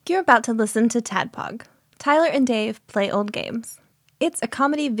You're about to listen to Tadpog. Tyler and Dave play old games. It's a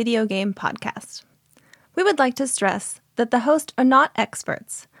comedy video game podcast. We would like to stress that the hosts are not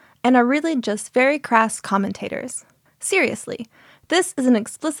experts and are really just very crass commentators. Seriously, this is an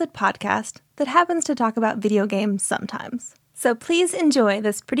explicit podcast that happens to talk about video games sometimes. So please enjoy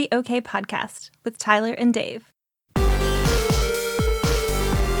this pretty okay podcast with Tyler and Dave.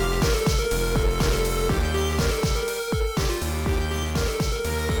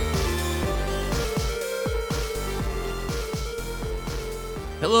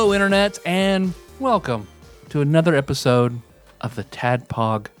 Hello, Internet, and welcome to another episode of the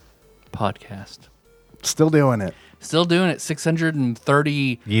Tadpog podcast. Still doing it. Still doing it.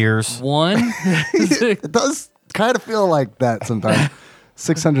 630 years. It does kind of feel like that sometimes.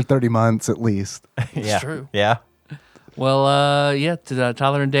 630 months at least. It's true. Yeah. Well, to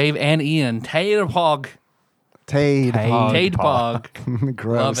Tyler and Dave and Ian, Tadpog. Tadpog.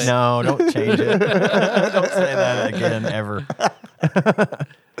 Gross. Love it. No, don't change it. Don't say that again, ever.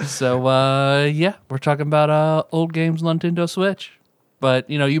 So, we're talking about old games on Nintendo Switch. But,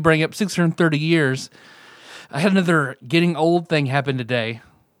 you bring up 630 years. I had another getting old thing happen today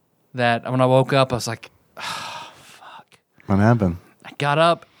that when I woke up, I was like, oh, fuck. What happened? I got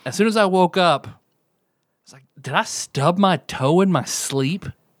up. As soon as I woke up, I was like, did I stub my toe in my sleep?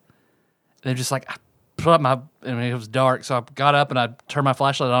 And then just like, I put up it was dark, so I got up and I turned my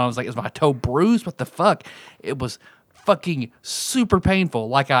flashlight on. I was like, is my toe bruised? What the fuck? It was fucking super painful.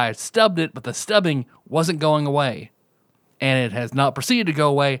 Like I stubbed it, but the stubbing wasn't going away. And it has not proceeded to go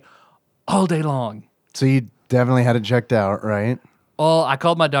away all day long. So you definitely had it checked out, right? Well, I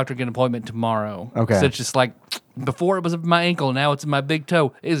called my doctor to get an appointment tomorrow. Okay. So it's just like, before it was in my ankle, now it's in my big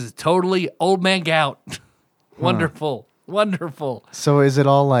toe. It is totally old man gout. Wonderful. Wonderful. So is it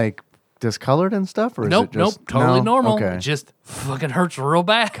all like discolored and stuff? Or is it just, totally normal. Okay. It just fucking hurts real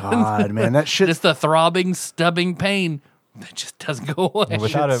bad. God, man, that shit. Just the throbbing, stubbing pain that just doesn't go away.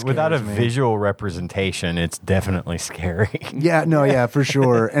 Without a me. visual representation, it's definitely scary. Yeah, for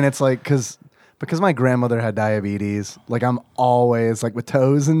sure. And it's like, because my grandmother had diabetes, like I'm always like with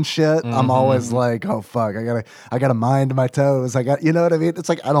toes and shit. I'm always like, oh fuck, I gotta mind my toes. You know what I mean? It's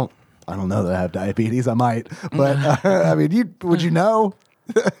like I don't know that I have diabetes. I might, but I mean, would you know?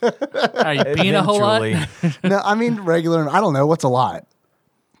 Are you peeing a whole lot? No, I mean regular. I don't know what's a lot.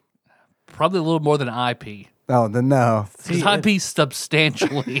 Probably a little more than I pee. Oh, then no. Because I pee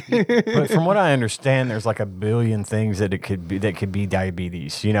substantially. But from what I understand, there's like a billion things that could be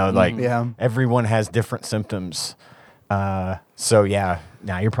diabetes. Like everyone has different symptoms. So yeah,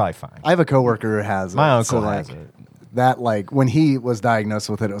 you're probably fine. I have a coworker who has it. My uncle so has like, it. That like when he was diagnosed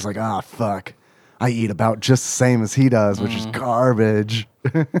with it, it was like, fuck. I eat about just the same as he does, which is garbage.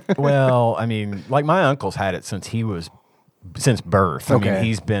 Well, I mean, like my uncle's had it since birth. Okay. I mean,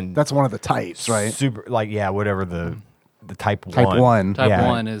 he's been That's one of the types, right? super whatever the type 1. Type 1. Type Yeah.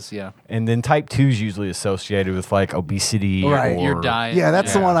 1 is, And then type 2 is usually associated with like obesity Right. or your diet. Yeah,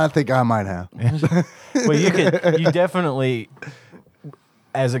 that's the one I think I might have. Well, you definitely,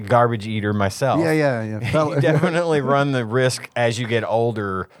 as a garbage eater myself, Yeah. you definitely run the risk as you get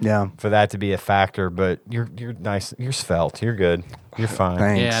older for that to be a factor. But you're nice, you're svelte, you're good, you're fine.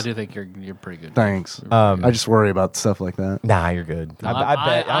 Thanks. Yeah, I do think you're pretty good. Thanks. I just worry about stuff like that. Nah, you're good. No, I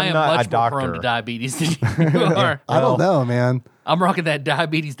bet I I'm am not much a doctor. more prone to diabetes than you are. I don't know, man. I'm rocking that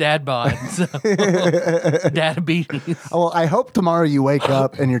diabetes dad bod. So. Diabetes. Well, I hope tomorrow you wake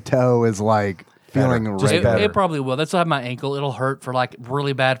up and your toe is like feeling Just better. It probably will. That's why my ankle, it'll hurt for like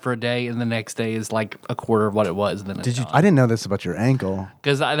really bad for a day, and the next day is like a quarter of what it was. And then Did you? I didn't know this about your ankle.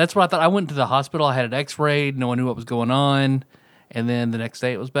 Because that's what I thought. I went to the hospital. I had an X-ray. No one knew what was going on, and then the next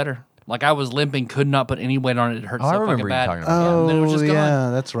day it was better. Like I was limping, could not put any weight on it. It hurt so I fucking remember you bad. talking about Yeah, and then it was just gone. Yeah,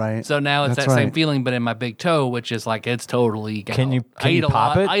 that's right. So now it's That's that same right. feeling, but in my big toe, which is like it's totally. Can you I eat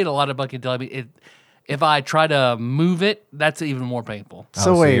pop it? I eat a lot of bucket jelly. If I try to move it, that's even more painful. So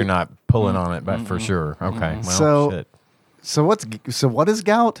So wait. you're not pulling on it, but for sure. Okay. Well, So- shit. So what is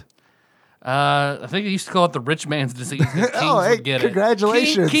gout? I think they used to call it the rich man's disease. 'Cause Kings Oh, hey, would get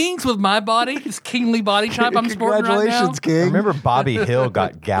congratulations. it. Kings with my body, this kingly body type I'm sporting right now. Congratulations, King. I remember Bobby Hill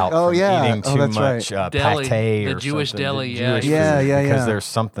got gout Oh, from yeah. eating Oh, too that's much right. Deli, pate the or Jewish something. deli, The yeah. Jewish Yeah, food, yeah, Because yeah. there's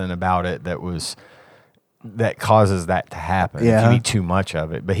something about it that was that causes that to happen. Yeah. If you eat too much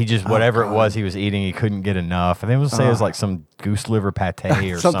of it. But he just, whatever it was he was eating, he couldn't get enough. I think it was say it was like some goose liver pate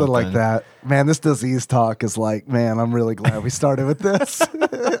or something like that. Man, this disease talk is like, man, I'm really glad we started with this.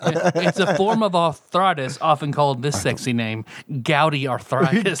 It's a form of arthritis, often called this sexy name, gouty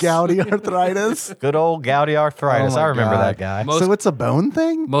arthritis. Gouty arthritis. Good old gouty arthritis. Oh my I remember God. that guy. So it's a bone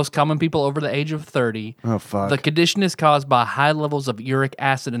thing? Most common people over the age of 30. Oh, fuck. The condition is caused by high levels of uric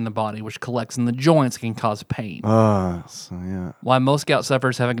acid in the body, which collects in the joints and can cause pain. So yeah. Why most gout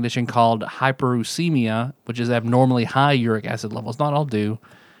sufferers have a condition called hyperuricemia, which is abnormally high uric acid levels. Not all do.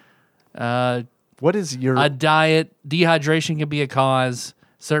 What is your... A diet, dehydration can be a cause.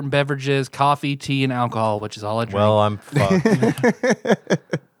 Certain beverages, coffee, tea, and alcohol, which is all I drink. Well, I'm fucked.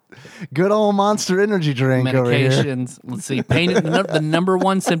 Good old Monster Energy drink over here. Medications. Let's see. Pain. The number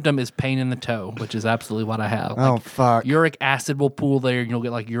one symptom is pain in the toe, which is absolutely what I have. Oh, fuck. Uric acid will pool there, and you'll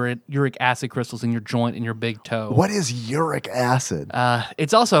get like uric acid crystals in your joint in your big toe. What is uric acid?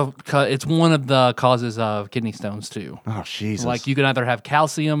 It's also it's one of the causes of kidney stones too. Oh, Jesus. Like you can either have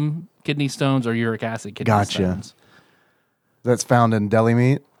calcium kidney stones or uric acid kidney stones. That's found in deli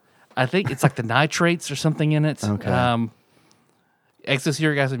meat? I think it's like the nitrates or something in it. Okay. Excess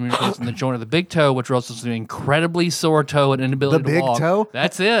uric acid accumulates in the joint of the big toe, which results in an incredibly sore toe and inability The to big walk. toe?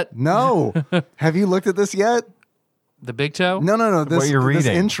 That's it. No. Have you looked at this yet? The big toe? No. This, What you're this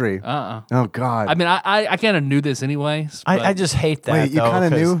reading. entry. Oh, God. I mean, I kind of knew this anyways. I just hate that. Wait, you kind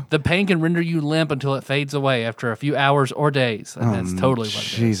of knew? The pain can render you limp until it fades away after a few hours or days. And that's totally what it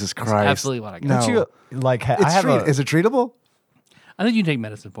is. Jesus That's Christ. absolutely what I got. No. Don't you, like, I It's have is it treatable? I think you can take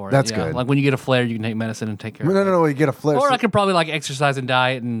medicine for it. That's yeah. good. Like when you get a flare, you can take medicine and take care of it. No. You get a flare. Or I could probably like exercise and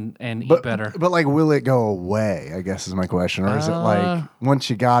diet and eat better. But like, will it go away? I guess is my question. Or is it like once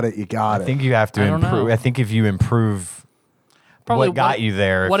you got it, you got it? I think you have to I don't improve. know. I think if you improve Probably what got you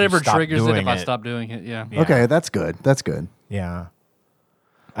there, if you whatever stop triggers it doing if I stop doing it. Yeah. Okay, that's good. That's good. Yeah.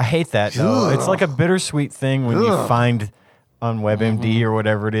 I hate that, though. It's like a bittersweet thing when you find on WebMD or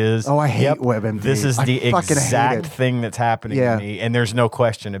whatever it is. Oh, I hate WebMD. This is I the fucking hate exact it. thing that's happening Yeah. to me, and there's no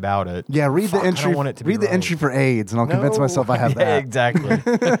question about it. Yeah, read Fuck, the I entry. don't want it to be read the right. entry for AIDS, and I'll convince myself I have Yeah, that. exactly.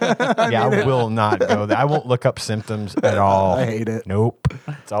 I will not go there. I won't look up symptoms at all. I hate it. Nope.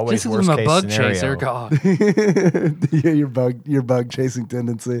 It's always Just worst I'm a case bug scenario. chaser. God. Yeah, your bug chasing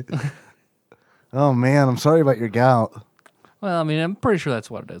tendency. Oh man, I'm sorry about your gout. Well, I mean, I'm pretty sure that's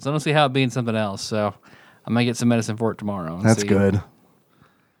what it is. I don't see how it being something else, so I might get some medicine for it tomorrow. And That's see. good.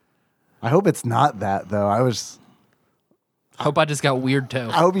 I hope it's not that though. I Hope I just got weird toe.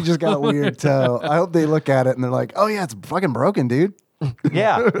 hope you just got a weird toe. I hope they look at it and they're like, "Oh yeah, it's fucking broken, dude."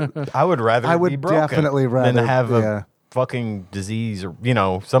 Yeah, I would rather. I would be broken definitely than rather- to have yeah. a fucking disease or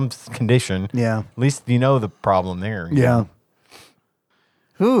some condition. Yeah. At least you know the problem there. you Yeah.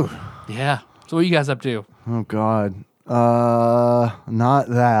 know? Ooh. Yeah. So what are you guys up to? Oh God. Not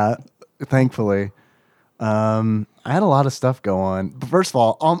that. Thankfully. I had a lot of stuff go on. But first of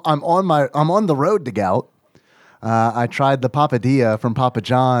all, I'm on the road to gout. I tried the Papadilla from Papa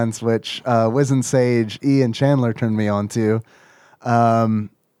John's, which Wiz and Sage, Ian Chandler turned me on to.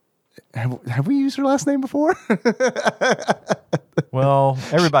 Have we used her last name before? Well,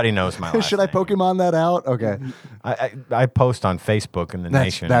 everybody knows my last Should I name. Pokemon that out? Okay. I post on Facebook in the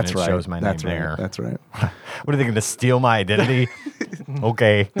Nation. That's and it right. shows my That's name right. there. That's right. What are they going to steal my identity?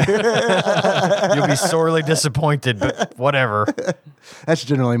 Okay. You'll be sorely disappointed, but whatever. That's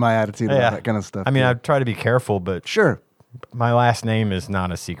generally my attitude about that kind of stuff. I mean, too. I try to be careful, but Sure. my last name is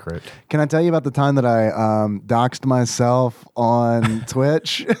not a secret. Can I tell you about the time that I doxed myself on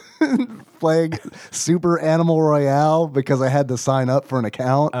Twitch playing Super Animal Royale because I had to sign up for an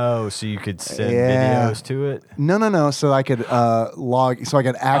account? Oh, so you could send Yeah. videos to it? No. So I could so I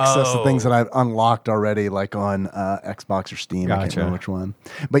could access the things that I've unlocked already, like on Xbox or Steam. I can't Gotcha. remember which one.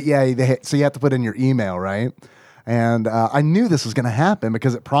 But yeah, so you have to put in your email, right? And I knew this was going to happen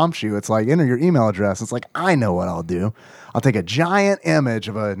because it prompts you. It's like, enter your email address. It's like, I know what I'll do. I'll take a giant image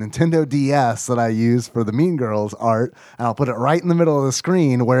of a Nintendo DS that I use for the Mean Girls art, and I'll put it right in the middle of the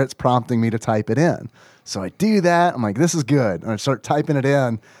screen where it's prompting me to type it in. So I do that. I'm like, this is good. And I start typing it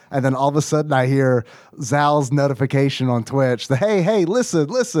in. And then all of a sudden I hear Zal's notification on Twitch that, hey,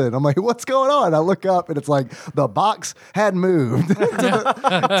 listen. I'm like, what's going on? I look up and it's like the box had moved to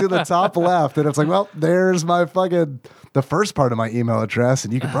the top left. And it's like, well, there's my the first part of my email address.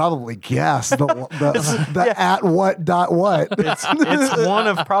 And you can probably guess the at what. It's one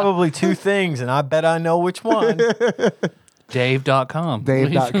of probably two things, and I bet I know which one. Dave.com.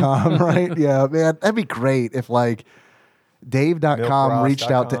 Dave.com, right? Yeah, man, that'd be great if Dave.com reached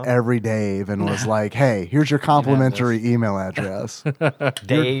out to Milkross.com. every Dave and was like, hey, here's your complimentary email address.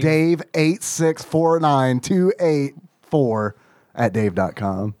 Dave. Dave8649284 at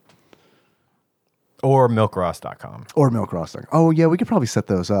Dave.com. Or milkross.com. Or milkross.com. Oh, yeah, we could probably set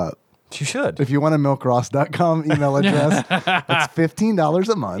those up. You should. If you want a milkross.com email address, it's $15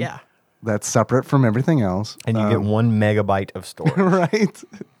 a month. Yeah. That's separate from everything else. And you get 1 megabyte of storage. Right.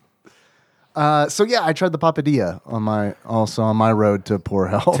 So yeah, I tried the papadilla on my road to poor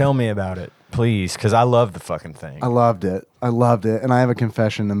health. Tell me about it, please, because I love the fucking thing. I loved it. And I have a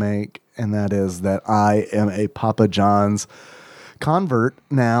confession to make, and that is that I am a Papa John's convert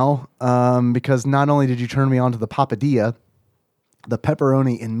now, because not only did you turn me on to the papadilla, the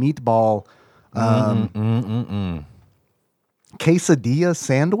pepperoni and meatball quesadilla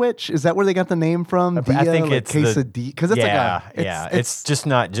sandwich. Is that where they got the name from? I think like it's quesadilla, because it's just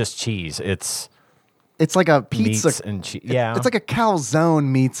not just cheese. It's like a pizza meats and cheese. Yeah, it's like a calzone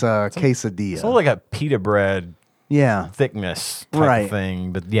meets a quesadilla. it's like a pita bread Yeah, thickness type Right. of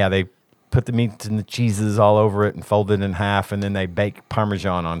thing. But yeah, they put the meats and the cheeses all over it and fold it in half, and then they bake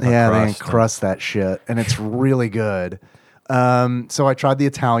Parmesan on the yeah, crust. they crust that shit, and it's really good. So I tried the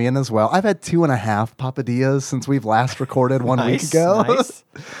Italian as well. I've had 2.5 papadillas since we've last recorded 1 week ago. Nice.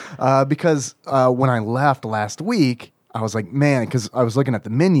 Because when I left last week, I was like, man, because I was looking at the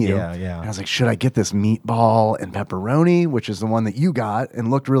menu. Yeah. And I was like, should I get this meatball and pepperoni, which is the one that you got and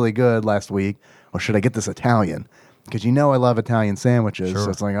looked really good last week, or should I get this Italian? Because you know I love Italian sandwiches. Sure. So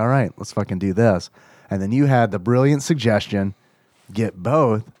it's like, all right, let's fucking do this. And then you had the brilliant suggestion, get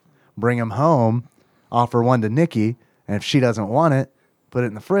both, bring them home, offer one to Nikki, and if she doesn't want it, put it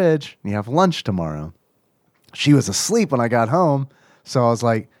in the fridge, and you have lunch tomorrow. She was asleep when I got home, so I was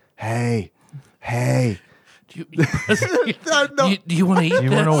like, hey. Do you want to eat You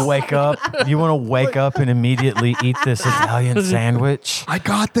this? want to wake up? You want to wake up and immediately eat this Italian sandwich? I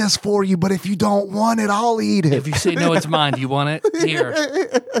got this for you, but if you don't want it, I'll eat it. If you say no, it's mine. Do you want it? Here.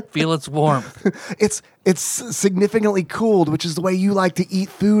 Feel its warmth. It's significantly cooled, which is the way you like to eat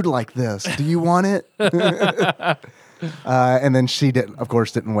food like this. Do you want it? And then she of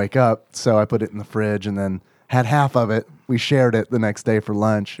course, didn't wake up, so I put it in the fridge and then had half of it. We shared it the next day for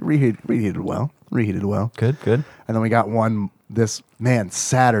lunch. Reheated well. Good. And then we got one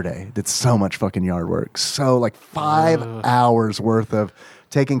Saturday. Did so much fucking yard work. So like 5 hours worth of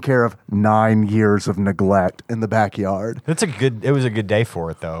taking care of 9 years of neglect in the backyard. It was a good day for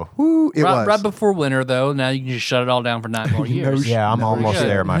it though. Woo, it was. Right before winter, though. Now you can just shut it all down for 9 more years. Yeah, I'm almost shit.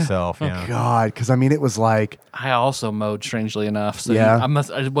 there myself. Yeah. God, because I mean, it was like, I also mowed, strangely enough. So Yeah. it must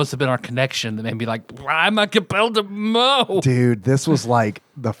have been our connection that made me like, why am I compelled to mow? dude, this was like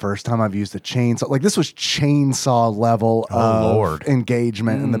the first time I've used a chainsaw. Like this was chainsaw level of Lord.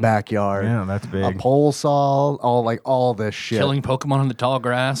 engagement in the backyard. Yeah, that's big. A pole saw, all this shit. Killing Pokemon in the tall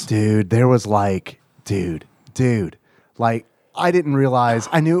grass. Dude, there was like, dude, like I didn't realize.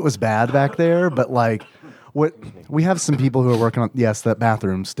 I knew it was bad back there, but like, what we have some people who are working on that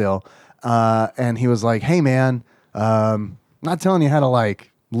bathroom still, and he was like, "Hey man, not telling you how to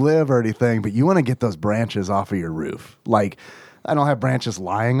like live or anything, but you want to get those branches off of your roof. Like, I don't have branches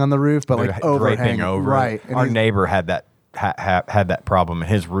lying on the roof, but like overhanging draping over. right." And Our he's- neighbor had that had that problem, and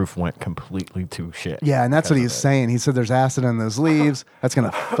his roof went completely to shit. Yeah, and that's what he's saying. He said there's acid in those leaves. That's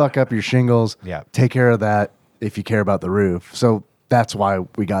going to fuck up your shingles. Yeah. Take care of that if you care about the roof. So that's why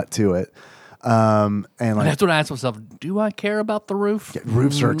we got to it. And like That's what I asked myself. Do I care about the roof?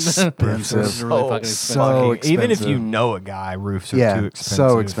 roofs are expensive. Roofs are really fucking expensive. so Even if expensive. you know a guy, roofs are yeah, too expensive.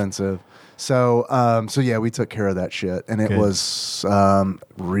 so expensive. So yeah, we took care of that shit, and it Good. was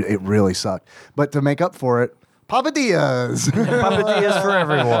it really sucked. But to make up for it, papadillas. Papadillas for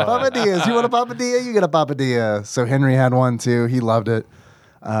everyone. Papadillas. You want a papadilla? You get a papadilla. So Henry had one too. He loved it.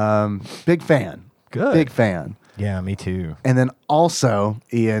 Big fan. Good. Big fan. Yeah, me too. And then also,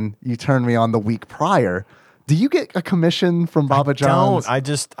 Ian, you turned me on the week prior. Do you get a commission from Papa John's?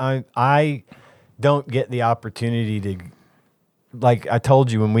 I don't get the opportunity to. Like I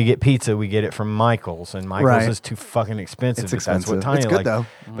told you, when we get pizza, we get it from Michael's, and Michael's Right. is too fucking expensive. It's but That's what expensive. Tanya It's good, like. though.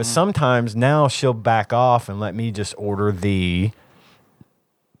 But sometimes now she'll back off and let me just order the.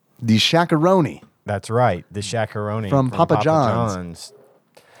 The shakaroni, That's right, the shakaroni From Papa John's.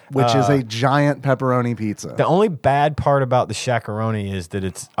 which is a giant pepperoni pizza. The only bad part about the shakaroni is that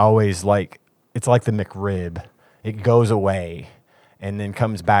it's always like it's like the McRib. It goes away and then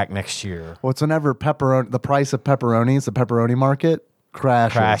comes back next year. Well, it's whenever the price of pepperonis, the pepperoni market,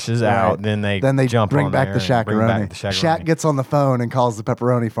 crashes out, then they jump bring on back there the and bring back shakaroni. the shakaroni. Shaq gets on the phone and calls the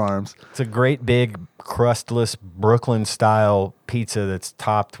pepperoni farms. It's a great big crustless Brooklyn style pizza that's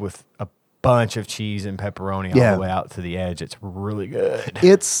topped with a bunch of cheese and pepperoni all the way out to the edge. It's really good.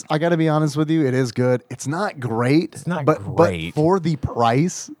 I got to be honest with you, it is good. It's not great. It's not but great. But for the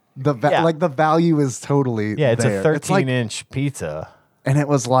price, the value is totally it's there. a 13-inch pizza. And it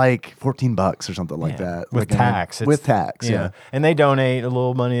was like $14 or something like that. With tax. With tax, yeah. And they donate a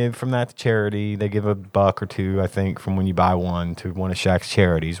little money from that to charity. They give $1 or $2, I think, from when you buy one to one of Shaq's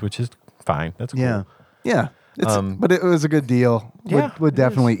charities, which is fine. That's cool. Yeah. But it was a good deal. Would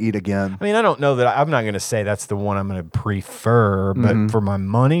definitely eat again. I mean, I don't know that I'm not going to say that's the one I'm going to prefer, but for my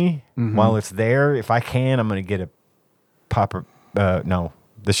money, while it's there, if I can, I'm going to get the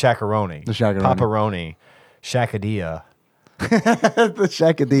Shaq-a-roni. The Shaq-a-roni. Pepperoni. Shaq-a-dia. The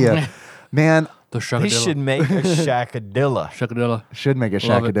Shaq-a-dia. Man, The They should make a Shaq-a-dilla. Shaqadilla. should make a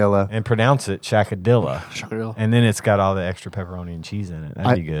Love it. Shaq-a-dilla. And pronounce it Shaq-a-dilla. Shaqadilla. And then it's got all the extra pepperoni and cheese in it.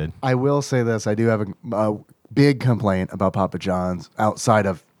 That'd be good. I will say this. I do have a big complaint about Papa John's outside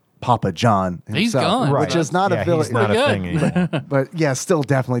of Papa John himself. He's gone. Which is not a He's not a Pretty thing good. anymore. But yeah, still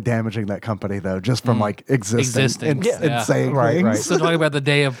definitely damaging that company though, just from like existing and Yeah. saying Right, things. right. Still talking about the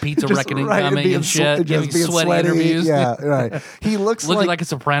day of pizza Just reckoning right, coming being and shit, just giving being sweaty sweaty. interviews. Yeah, right. He looks Looking like a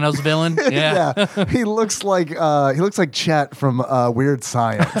Sopranos villain. Yeah. yeah. He looks like Chet from Weird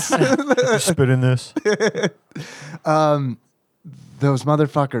Science. You spit in this. Those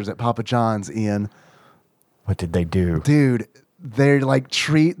motherfuckers at Papa John's, Ian. What did they do? Dude, they like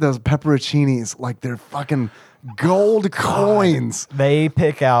treat those pepperoncinis like they're fucking gold coins. They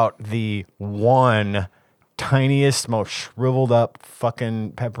pick out the one tiniest, most shriveled up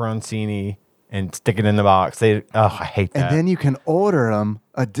fucking pepperoncini and stick it in the box. I hate that. And then you can order them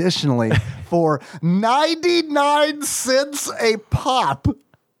additionally for 99 cents a pop.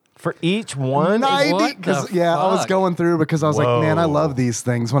 for each one, 90 What because the I was fuck? going through because I was like, man, I Whoa. love these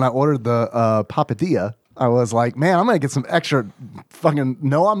things. When I ordered the papadilla, I was like, man, I'm gonna get some extra fucking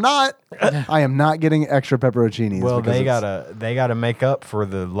no, I'm not. I am not getting extra pepperoncinis. well, because they gotta make up for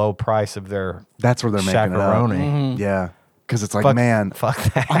the low price of their that's where they're making it up. Shaq-a-roni. Yeah. Because it's like, man, fuck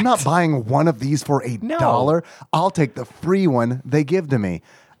that. I'm not buying one of these for $1. No. I'll take the free one they give to me.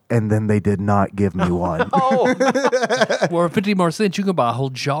 And then they did not give me one. Oh, For 50 more cents, you can buy a whole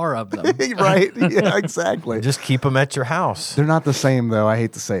jar of them. Right? Yeah, exactly. just keep them at your house. They're not the same, though. I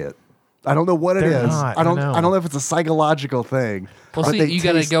hate to say it. I don't know what it They're is. not. I don't I know. know if it's a psychological thing. Well, but see, they you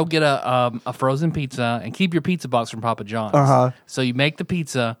got to taste- go get a frozen pizza and keep your pizza box from Papa John's. Uh-huh. So you make the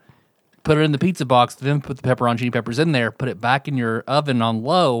pizza, put it in the pizza box, then put the pepperoncini peppers in there, put it back in your oven on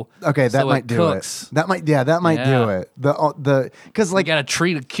low. Okay, that so might do cooks. it. That might do it. The because You like got to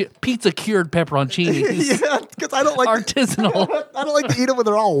treat a pizza cured pepperoncini. yeah, because I don't like Artisanal. I don't like to eat them when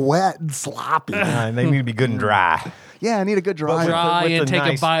they're all wet and sloppy. They need to be good and dry. Yeah, I need a good dry. Dry with and the take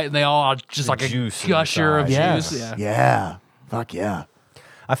nice- a bite, and they all are just like a juice gusher of inside. Yes. juice. Yeah. Yeah. Fuck yeah.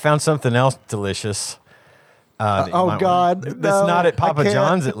 I found something else delicious. That you Oh, might God, want- no, that's not at I Papa can't.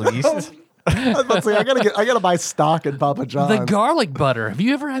 John's at least. I was about to say I gotta buy stock in Papa John's. The garlic butter. Have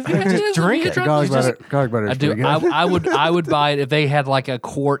you had this? drink You it. tried garlic this? butter. Garlic butter. I is do. pretty good. I would buy it if they had like a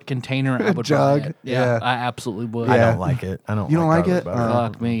quart container. I would Jug, buy it. yeah. I absolutely would. I Yeah. don't like it. I don't. You don't like garlic it? butter.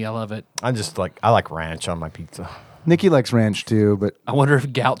 Fuck me, I love it. I like ranch on my pizza. Nikki likes ranch too, but I wonder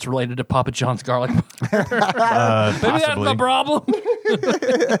if gout's related to Papa John's garlic butter. Maybe that's Possibly. the problem.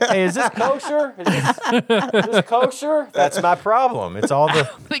 Hey, is this kosher? Is this kosher? That's my problem. It's all the.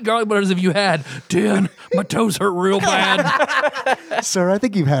 How many garlic butters have you had? 10. My toes hurt real bad. sir, I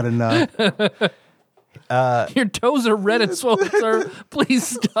think you've had enough. Your toes are red and swollen, sir. Please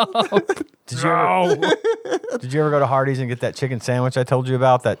stop. Did you ever go to Hardee's and get that chicken sandwich I told you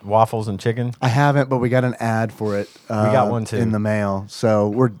about? That waffles and chicken. I haven't, but we got an ad for it. We got one, too. in the mail. So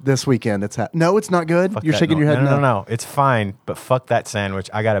we're this weekend. No, it's not good. Fuck You're that shaking your head. No. It's fine, but fuck that sandwich.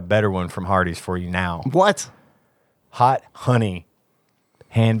 I got a better one from Hardee's for you now. What? Hot honey,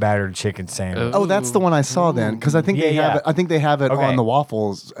 hand battered chicken sandwich. Oh, that's the one I saw then, because I think they have Yeah. it. I think they have it Okay. on the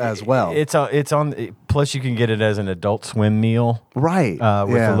waffles as well. It's on. Plus, you can get it as an Adult Swim meal. right With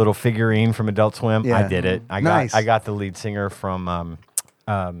yeah. a little figurine from Adult Swim. Yeah. I did it. Nice. I got the lead singer from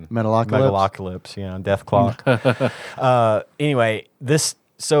Metalocalypse. Megalocalypse, Death Clock. Anyway,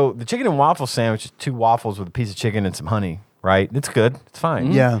 so the chicken and waffle sandwich is 2 waffles with a piece of chicken and some honey, right? It's good. It's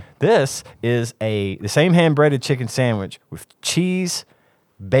fine. Yeah. This is the same hand breaded chicken sandwich with cheese,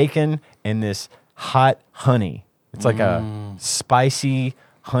 bacon, and this hot honey. It's like a spicy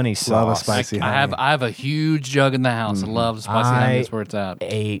honey sauce. Love a spicy I have a huge jug in the house. I love spicy honey. That's where it's at.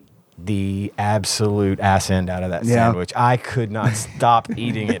 Ate the absolute ass end out of that Yeah. sandwich. I could not stop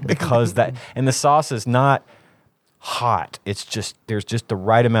eating it because and the sauce is not hot. It's just there's just the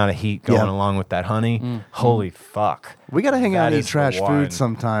right amount of heat going along with that honey. Holy fuck! We got to hang out and That eat is the trash one. food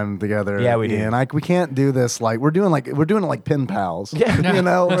sometime together. Yeah, we do. And we can't do this we're doing it like pen pals. Yeah, you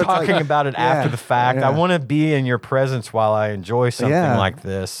know, We're it's talking like- about it after the fact. yeah. I want to be in your presence while I enjoy something Yeah. like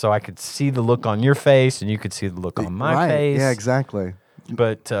this, so I could see the look on your face and you could see the look on my right. face. Yeah, exactly.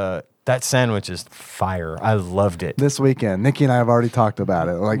 But that sandwich is fire. I loved it. This weekend, Nikki and I have already talked about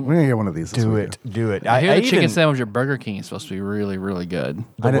it. Like, we're gonna get one of these. This Do weekend. it. Do it. I hear the chicken even- sandwich at Burger King is supposed to be really, really good.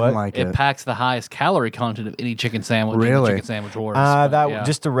 I didn't what? like It it. packs the highest calorie content of any chicken sandwich. in the Really? Chicken sandwich wars. but that yeah.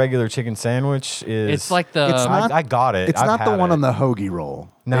 just a regular chicken sandwich is. It's like the. It's not- I got it. It's I've not the had one it. on the hoagie roll.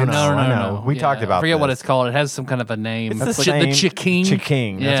 No, It's- I know. We Yeah, talked about. I forget what this. it's called. It has some kind of a name. It's the the same- chicken.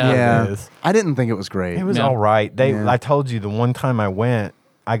 Chicken. That's Yeah. what Yeah, it is. I didn't think it was great. It was No. all right. Yeah. I told you the one time I went.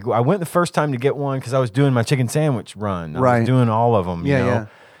 I went the first time to get one because I was doing my chicken sandwich run. I Right. was doing all of them. Yeah, you know? yeah.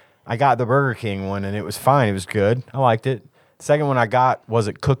 I got the Burger King one and it was fine. It was good. I liked it. The second one I got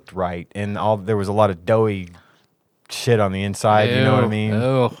wasn't cooked right, and there was a lot of doughy shit on the inside. You know what I mean?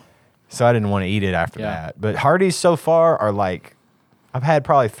 Oh, So I didn't want to eat it after Yeah. that. But Hardee's so far are like, I've had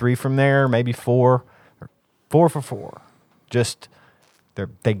probably 3 from there, maybe 4, or 4 for 4. Just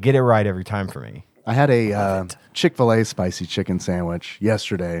they get it right every time for me. I had a Chick-fil-A spicy chicken sandwich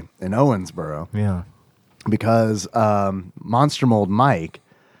yesterday in Owensboro Yeah. because Monster Mold Mike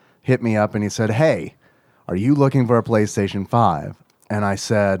hit me up and he said, "Hey, are you looking for a PlayStation 5?" And I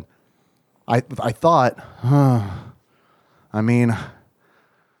said, I thought, I mean,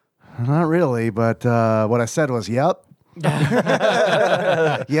 not really, but what I said was, "Yep."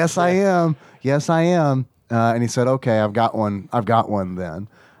 Yes, I am. Yes, I am. And he said, "Okay, I've got one. I've got one then."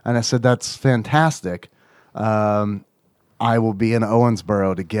 And I said, "That's fantastic. I will be in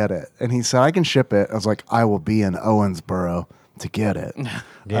Owensboro to get it." And he said, "I can ship it." I was like, "I will be in Owensboro to get it."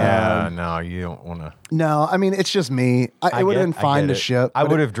 Yeah, no, you don't want to. No, I mean, it's just me. It would have been fine to ship. I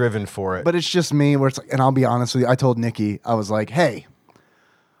but would have driven for it. But it's just me where it's like, and I'll be honest with you, I told Nikki, I was like, "Hey,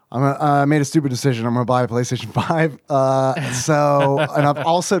 I made a stupid decision. I'm going to buy a PlayStation 5. And I've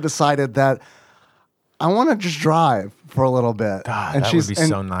also decided that I want to just drive for a little bit." God, and that would be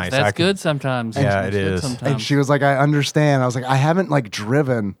so nice. that's good sometimes. Yeah, It's it good is. sometimes. And she was like, "I understand." I was like, "I haven't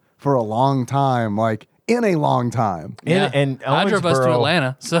driven for a long time, in a long time." And I drove us to Owensboro-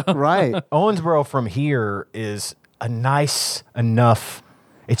 Atlanta, so Right. Owensboro from here is a nice enough.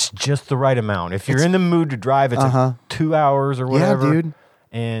 It's just the right amount. If you're in the mood to drive, it's like 2 hours or whatever. dude.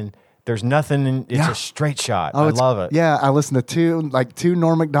 And there's nothing. It's Yeah. a straight shot. Oh, I love it. Yeah, I listened to two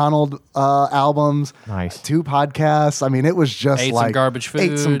Norm Macdonald albums, Nice. 2 podcasts. I mean, it was just Ate some garbage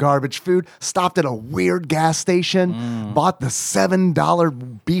Ate some food. garbage food. Stopped at a weird gas station. Bought the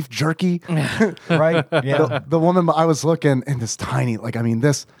 $7 beef jerky. Right? Yeah. The woman I was looking in this tiny,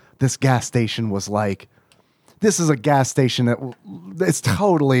 this gas station was like, this is a gas station it's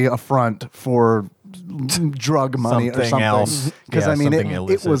totally a front for drug money or Something something else. because Yeah, I mean something it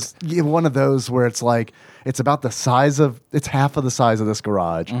illicit. was one of those where it's like it's about the size of it's half of the size of this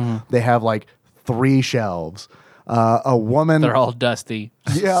garage. They have 3 shelves. A woman they're all dusty.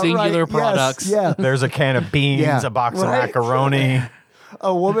 Yeah, Singular right. Yes, products. yeah. There's a can of beans, Yeah. a box of Right. macaroni.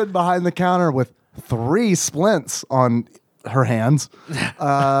 A woman behind the counter with 3 splints on her hands.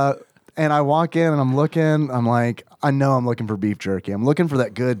 And I walk in and I'm looking. I'm like, I know I'm looking for beef jerky. I'm looking for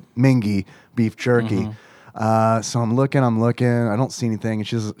that good Mingy beef jerky. So I'm looking. I don't see anything. And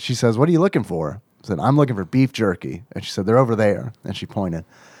she says, "What are you looking for?" I said, "I'm looking for beef jerky." And she said, "They're over there." And she pointed.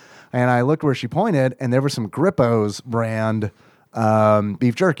 And I looked where she pointed, and there was some Grippo's brand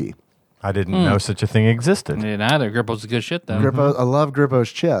beef jerky. I didn't know such a thing existed. Yeah, neither. Grippo's good shit though. Grippo, I love Grippo's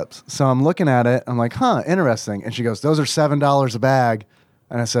chips. So I'm looking at it. I'm like, interesting. And she goes, "Those are $7 a bag."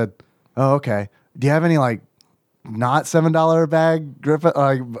 And I said, "Oh, okay. Do you have any not $7 a bag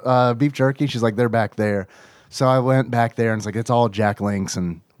beef jerky?" She's like, "They're back there." So I went back there and it's like, it's all Jack Links.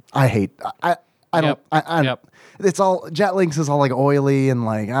 And I hate, I don't, Yep. it's all, Jack Links is all oily and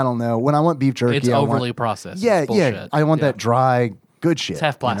I don't know. When I want beef jerky, It's I want- overly processed. Yeah, It's bullshit. yeah. I want that dry, good shit. It's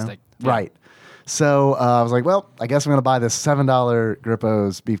half you know? plastic. Yeah. Right. So I was like, well, I guess I'm going to buy this $7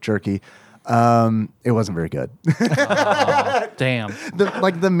 Grippo's beef jerky. It wasn't very good. Damn.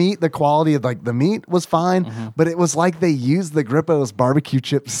 the meat, the quality of the meat was fine, but it was like they used the Grippo's barbecue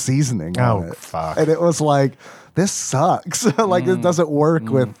chip seasoning on Oh, it. fuck. And it was like, this sucks. This doesn't work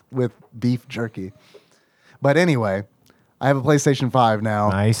with beef jerky. But anyway, I have a PlayStation 5 now.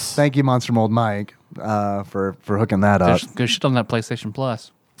 Nice. Thank you, Monster Mold Mike, for hooking that up. There's good shit on that PlayStation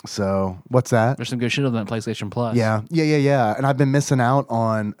Plus. So what's that? There's some good shit on that PlayStation Plus. Yeah. And I've been missing out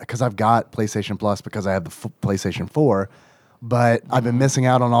on, because I've got PlayStation Plus because I have the PlayStation 4, But I've been missing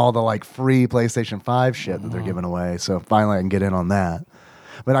out on all the like free PlayStation 5 shit that they're giving away. So finally I can get in on that.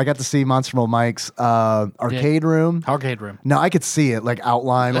 But I got to see Monster Roll Mike's arcade room. Arcade room. No, I could see it like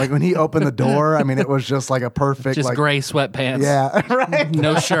outlined. Like when he opened the door, I mean, it was just like a perfect, Just like, gray sweatpants. yeah, right.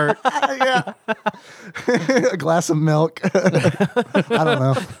 No shirt. Yeah, a glass of milk. I don't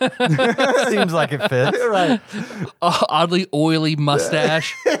know. Seems like it fits. Right. Oddly oily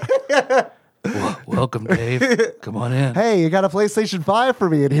mustache. Welcome, Dave. Come on in. Hey, you got a PlayStation 5 for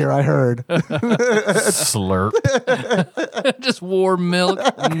me in here, I heard. Slurp. Just warm milk.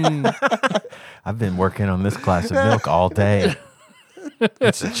 I've been working on this glass of milk all day.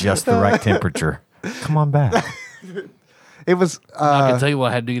 It's just the right temperature. Come on back. It was. I can tell you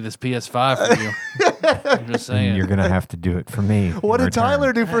what I had to do this PS5 for you. I'm just saying. You're going to have to do it for me. What did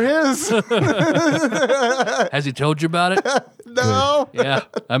Tyler do for his? Has he told you about it? No. Yeah,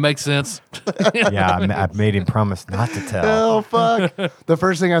 that makes sense. Yeah, I made him promise not to tell. Oh, fuck. The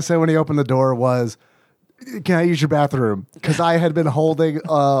first thing I said when he opened the door was, "Can I use your bathroom?" Because I had been holding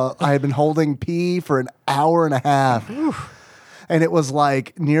pee for an hour and a half. And it was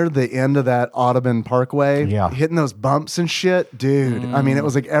like near the end of that Audubon Parkway, hitting those bumps and shit, dude. I mean, it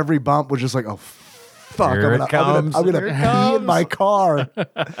was like every bump was just like, oh, fuck, Here it comes. I'm gonna pee in my car.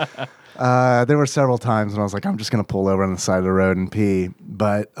 There were several times when I was like, I'm just gonna pull over on the side of the road and pee,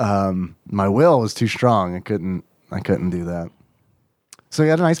 but my will was too strong. I couldn't do that. So he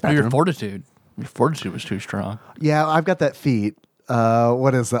had a nice bathroom. Your fortitude was too strong. Yeah, I've got that feat.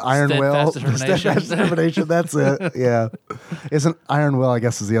 What is the iron will? Steadfast determination. That's it. Yeah. Isn't iron will, I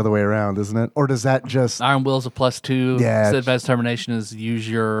guess, is the other way around, isn't it? Or does that just... Iron will is a +2. Yeah. Steadfast determination is use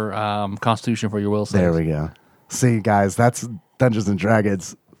your constitution for your will saves. There we go. See, guys, that's Dungeons &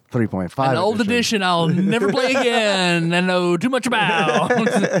 Dragons 3.5 An old edition I'll never play again and know too much about.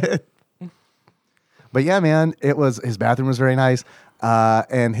 But yeah, man, his bathroom was very nice.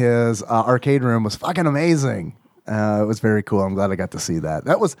 And his arcade room was fucking amazing. It was very cool. I'm glad I got to see that.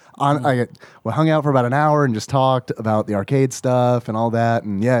 That was on. We hung out for about an hour and just talked about the arcade stuff and all that.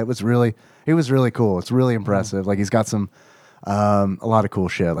 And yeah, it was really cool. It's really impressive. Like he's got some a lot of cool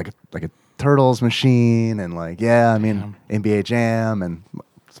shit, like a Turtles machine and NBA Jam and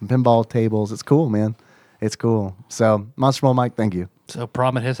some pinball tables. It's cool, man. It's cool. So Monster Roll Mike, thank you. So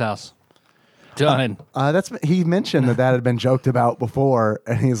prom at his house. Done. He mentioned that had been joked about before,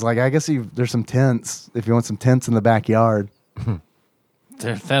 and he's like, I guess there's some tents if you want some tents in the backyard.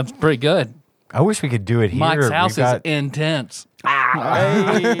 That's pretty good. I wish we could do it here. Mike's house is intense.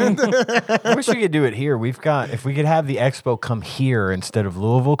 I wish we could do it here. If we could have the expo come here instead of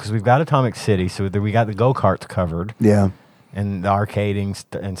Louisville, because we've got Atomic City, so we got the go-karts covered. Yeah. And the arcading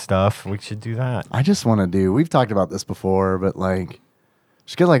and stuff. We should do that. I just want to we've talked about this before, but like,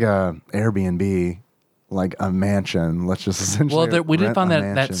 just get like a Airbnb, like a mansion. Let's just essentially. Well, we did find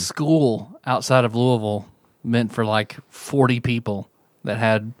that school outside of Louisville meant for like 40 people that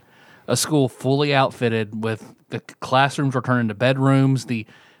had a school fully outfitted with the classrooms were turned into bedrooms. The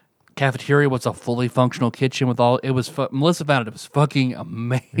cafeteria was a fully functional kitchen with all. It was Melissa found it. It was fucking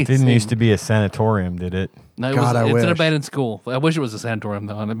amazing. It didn't used to be a sanatorium, did it? No, it's an abandoned school. I wish it was a sanatorium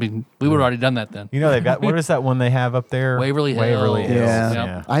though. I mean, we would have already done that then. You know, they've got what is that one they have up there? Waverly Hills. Waverly Hills.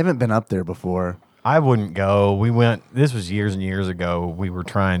 Yeah. I haven't been up there before. I wouldn't go. We went. This was years and years ago. We were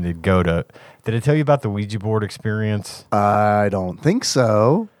trying to go to. Did I tell you about the Ouija board experience? I don't think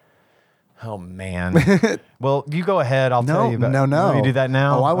so. Oh man. Well, you go ahead. I'll tell you about. No. Let me do that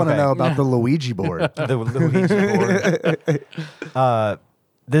now. Oh, I want to know about the Luigi board. The Luigi board.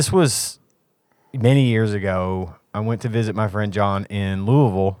 This was many years ago. I went to visit my friend John in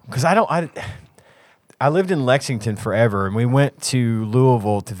Louisville because I lived in Lexington forever, and we went to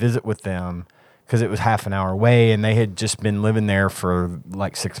Louisville to visit with them because it was half an hour away, and they had just been living there for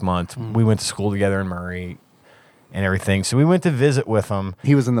like 6 months. We went to school together in Murray and everything, so we went to visit with them.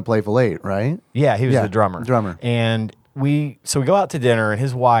 He was in the Playful Eight, right? Yeah, he was the drummer. And we go out to dinner, and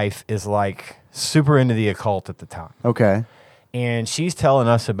his wife is like super into the occult at the time. Okay. And she's telling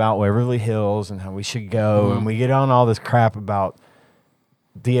us about Waverly Hills and how we should go, and we get on all this crap about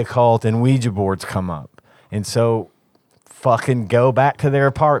the occult, and Ouija boards come up. And so fucking go back to their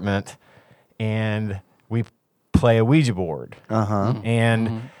apartment, and we play a Ouija board.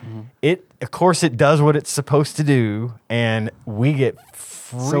 And it, of course, it does what it's supposed to do, and we get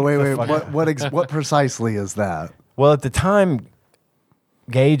freaked. So wait, what precisely is that? Well, at the time,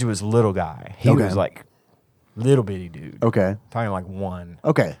 Gage was a little guy. He was like little bitty dude. Okay. Talking like one.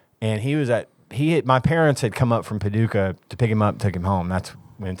 Okay. And my parents had come up from Paducah to pick him up, took him home.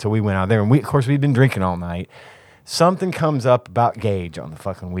 So we went out there, and of course we'd been drinking all night. Something comes up about Gage on the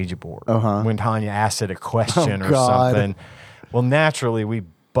fucking Ouija board when Tanya asked it a question or something. Well, naturally, we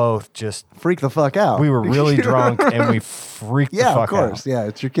both just freak the fuck out. we were really drunk and we freaked the Yeah, fuck of course. out. Yeah,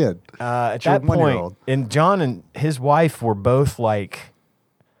 it's your kid. At your that point, 1-year-old. and John and his wife were both like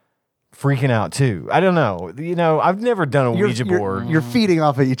freaking out too. I don't know. I've never done a Ouija board. You're feeding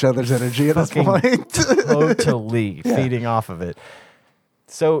off of each other's energy at this Fucking point. totally feeding off of it.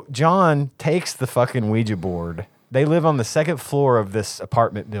 So John takes the fucking Ouija board. They live on the second floor of this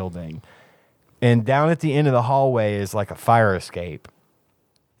apartment building. And down at the end of the hallway is like a fire escape.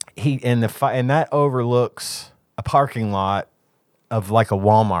 And that overlooks a parking lot of like a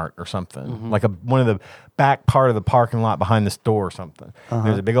Walmart or something, like one of the back part of the parking lot behind the store or something.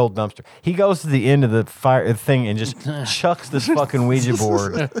 There's a big old dumpster. He goes to the end of the fire thing and just chucks this fucking Ouija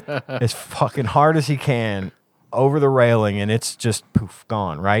board as fucking hard as he can over the railing, and it's just poof,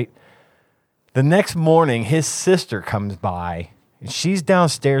 gone, right? The next morning, his sister comes by, and she's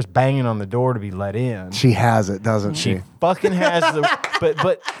downstairs banging on the door to be let in. She has it, doesn't She she? fucking has the...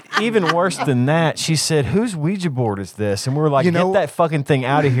 But even worse than that, she said, whose Ouija board is this? And we were like, get that fucking thing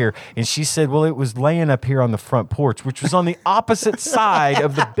out of here. And she said, well, it was laying up here on the front porch, which was on the opposite side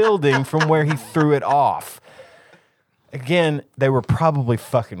of the building from where he threw it off. Again, they were probably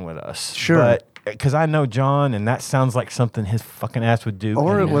fucking with us. Sure. But because I know John, and that sounds like something his fucking ass would do.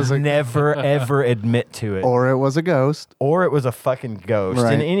 Or and it was never, ever admit to it. Or it was a ghost. Or it was a fucking ghost.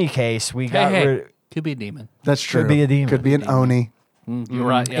 Right. In any case, we got rid. Could be a demon. That's true. Could be a demon. Could be an Oni. You're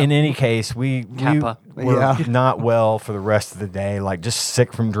right. Yeah. In any case, we Kappa. were Yeah. not well for the rest of the day, like just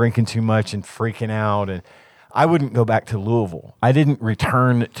sick from drinking too much and freaking out. And I wouldn't go back to Louisville. I didn't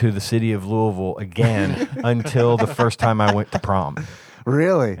return to the city of Louisville again until the first time I went to prom.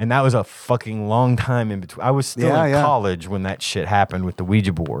 Really? And that was a fucking long time in between. I was still in Yeah. college when that shit happened with the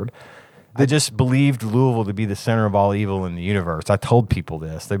Ouija board. I just believed Louisville to be the center of all evil in the universe. I told people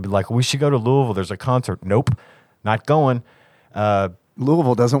this. They'd be like, we should go to Louisville. There's a concert. Nope, not going.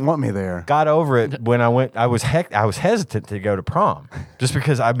 Louisville doesn't want me there. Got over it when I went. I was hesitant to go to prom just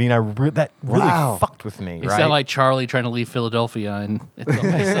because that really Wow. fucked with me. You Right? sound like Charlie trying to leave Philadelphia, and it's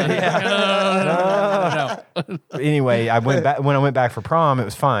all no. Anyway, I went back when I went back for prom. It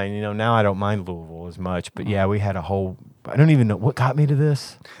was fine. Now I don't mind Louisville as much. But yeah, we had a whole. I don't even know what got me to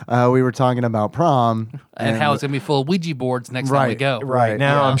this. We were talking about prom. And how it's gonna be full of Ouija boards next time we go. Right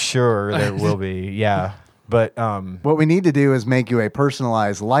now, yeah. I'm sure there will be. Yeah, but What we need to do is make you a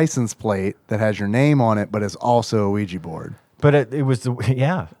personalized license plate that has your name on it, but is also a Ouija board. But it was the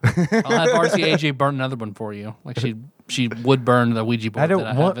yeah. I'll have RCAJ burn another one for you. Like she would burn the Ouija board. I don't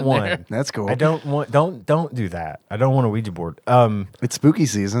that want have in there. one. That's cool. I don't want. Don't do that. I don't want a Ouija board. It's spooky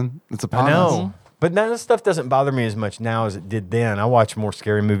season. It's upon I know. us. But none of this stuff doesn't bother me as much now as it did then. I watch more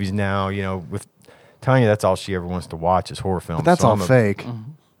scary movies now. With Tanya, that's all she ever wants to watch is horror films. But that's So all I'm a- fake.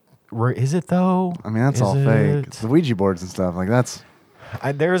 Is it though? I mean, that's Is all fake. it? It's the Ouija boards and stuff. Like that's.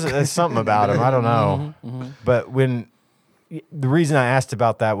 There's something about them. I don't know. But the reason I asked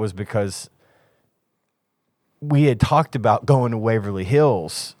about that was because we had talked about going to Waverly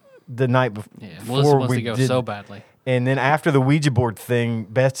Hills the night before. Yeah, Melissa wants to go did- so badly. And then after the Ouija board thing,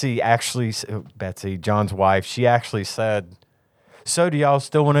 Betsy, John's wife, she actually said, so do y'all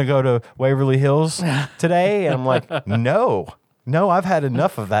still want to go to Waverly Hills today? And I'm like, no, I've had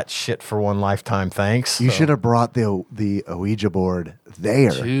enough of that shit for one lifetime, thanks. You should have brought the Ouija board there.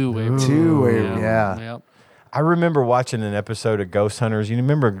 Two Yeah. Yep. I remember watching an episode of Ghost Hunters. You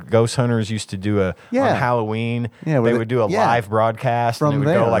remember Ghost Hunters used to do on Halloween. Yeah, they where would do a live broadcast From and it would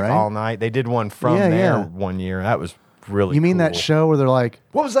there, go like right? all night. They did one from Yeah, there yeah. one year. That was really You mean cool. that show where they're like,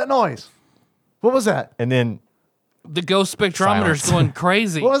 "What was that noise? What was that? And then The ghost spectrometer's Silence. going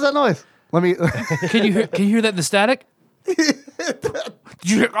crazy. What was that noise?" Let me. Can you hear that? The static? Did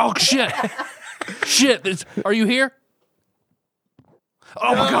you hear? Oh shit! Shit! Are you here?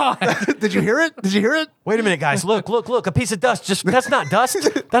 Oh my god! Did you hear it? Did you hear it? wait a minute, guys. Look, a piece of dust. That's not dust.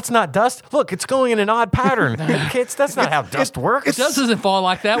 That's not dust. Look, it's going in an odd pattern. That's not how dust works. Dust doesn't fall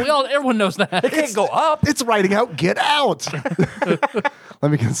like that. Everyone knows that. It can't go up. It's writing out. Get out.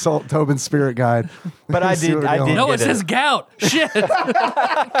 Let me consult Tobin's spirit guide. But I See did- what we're I doing. did- No, get it says gout. Shit.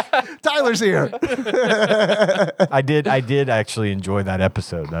 Tyler's here. I did actually enjoy that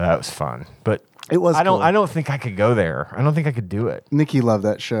episode. That was fun. But It was I don't. cool. I don't think I could go there. I don't think I could do it. Nikki loved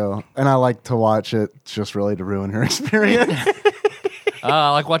that show, and I like to watch it just really to ruin her experience.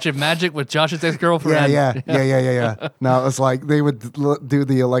 Like watching Magic with Josh's ex-girlfriend. Yeah. No, it's like they would do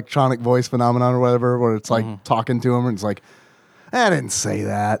the electronic voice phenomenon or whatever, where it's like talking to him, and it's like, I didn't say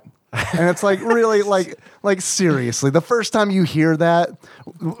that. And it's like, really, like seriously, the first time you hear that,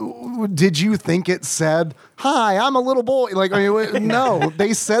 did you think it said, "Hi, I'm a little boy"? Like, I mean, no,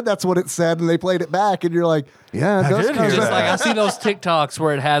 they said that's what it said, and they played it back, and you're like, yeah, it does did kind hear of Just like I see those TikToks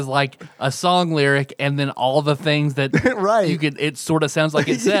where it has like a song lyric and then all the things that Right. you could. It sort of sounds like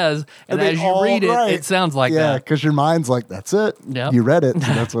it says, and they as you all- read it, right. it sounds like yeah, that. because your mind's like, that's it. Yep. You read it,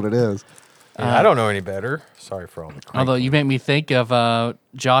 so that's what it is. Yeah, I don't know any better. Sorry for all the crank. Although you make me think of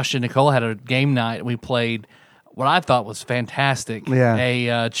Josh and Nicole had a game night and we played what I thought was fantastic. Yeah.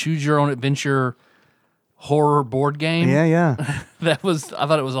 A choose your own adventure horror board game. Yeah. I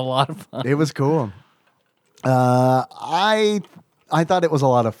thought it was a lot of fun. It was cool. I thought it was a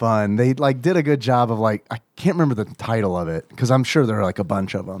lot of fun. They like did a good job of like, I can't remember the title of it because I'm sure there are like a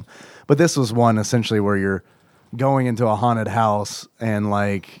bunch of them, but this was one essentially where you're going into a haunted house and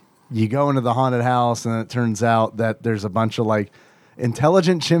like you go into the haunted house and it turns out that there's a bunch of like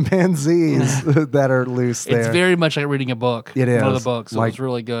intelligent chimpanzees that are loose there. It's very much like reading a book. It One of is. the books. So Like- it was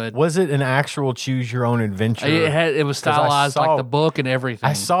really good. Was it an actual choose your own adventure? It was 'Cause I stylized saw- like the book and everything.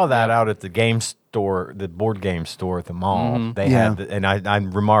 I saw that out at the game store, the board game store at the mall. They Yeah. had, and I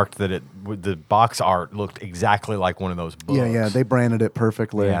remarked that the box art looked exactly like one of those books. Yeah. They branded it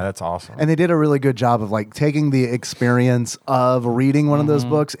perfectly. Yeah, that's awesome. And they did a really good job of like taking the experience of reading one of those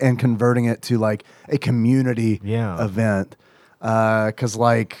books and converting it to like a community Yeah. event. Cause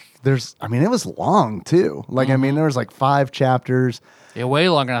like it was long too. Like, I mean, there was like 5 chapters. Yeah, way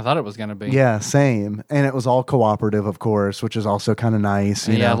longer than I thought it was going to be. Yeah, same. And it was all cooperative, of course, which is also kind of nice.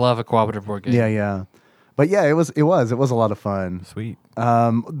 You Yeah, I know? love a cooperative board game. Yeah. But yeah, it was a lot of fun. Sweet.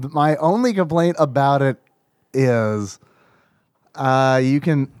 My only complaint about it is you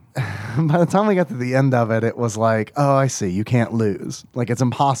can by the time we got to the end of it, it was like, oh, I see, you can't lose. Like, it's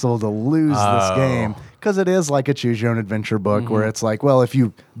impossible to lose this game because it is like a choose your own adventure book where it's like, well, if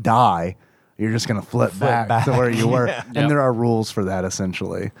you die, you're just going to flip back to where you were. Yep. And there are rules for that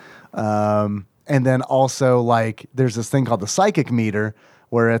essentially. And then also like there's this thing called the psychic meter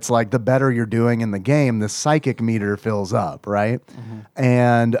where it's like the better you're doing in the game, the psychic meter fills up, right?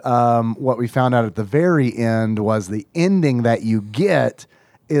 And what we found out at the very end was the ending that you get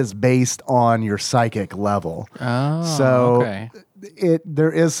is based on your psychic level. Oh, So okay.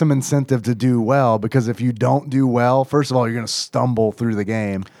 there is some incentive to do well because if you don't do well, first of all, you're going to stumble through the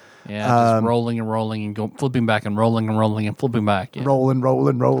game. Yeah, just rolling and rolling and flipping back and rolling and rolling and flipping back. Yeah. Rolling.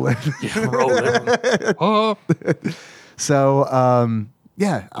 Rolling. Oh, So,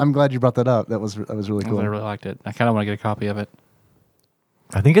 yeah, I'm glad you brought that up. That was really I cool. really liked it. I kind of want to get a copy of it.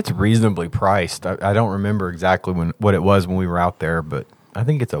 I think it's reasonably priced. I don't remember exactly what it was when we were out there, but I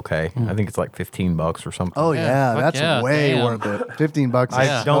think it's okay. I think it's like $15 or something. Oh Yeah, yeah, fuck that's yeah, way damn. worth it. $15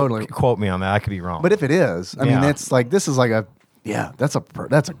 I is don't totally. quote me on that. I could be wrong. But if it is, I mean, Yeah. it's like this is like that's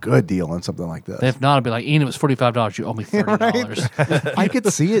a good deal on something like this. If not, I'd be like, Ian, it was $45. You owe me $30. I could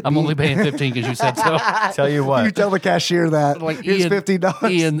see it. I'm being- only paying $15 because you said so. tell you what, You tell the cashier that Like here's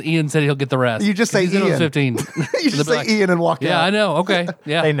 $15. Ian said he'll get the rest. You just say He said it was Ian. 15. You just say Ian and walk Yeah, out. I know. Okay.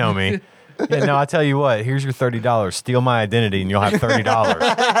 Yeah. they know me. Yeah, no, I tell you what. Here's your $30. Steal my identity, and you'll have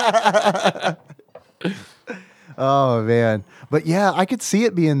 $30. Oh man, but yeah, I could see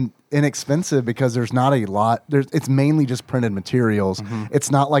it being inexpensive because there's not a lot. It's mainly just printed materials.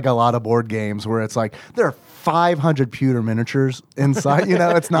 It's not like a lot of board games where it's like there are 500 pewter miniatures inside. You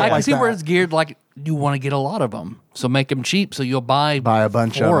know, it's not I can like see that. where it's geared like you want to get a lot of them. So make them cheap so you'll buy Buy a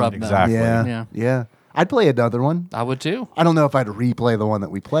bunch of 4 them. of them. Exactly. Yeah, yeah. I'd play another one. I would too. I don't know if I'd replay the one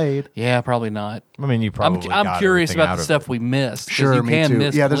that we played. Yeah, probably not. I mean, you probably. I'm got curious everything about out the of stuff it. we missed. 'cause Sure, you me can too.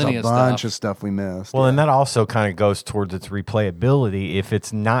 miss Yeah, there's plenty a of bunch stuff. of stuff we missed. Well, and that also kind of goes towards its replayability. If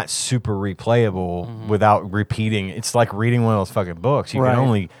it's not super replayable without repeating, it's like reading one of those fucking books. You Right. can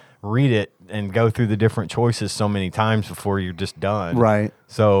only read it and go through the different choices so many times before you're just done. Right.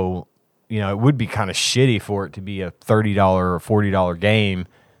 So, it would be kind of shitty for it to be a $30 or $40 game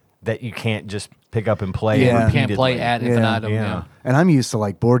that you can't just pick up and play. Yeah. You can't play repeatedly. ad Yeah. infinitum. Yeah. Yeah. And I'm used to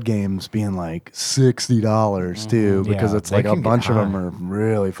like board games being like $60 too, because Yeah, it's they like a can get bunch of them high. are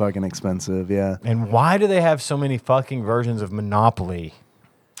really fucking expensive. Yeah. And why do they have so many fucking versions of Monopoly?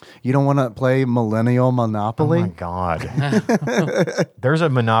 You don't want to play Millennial Monopoly? Oh my god! There's a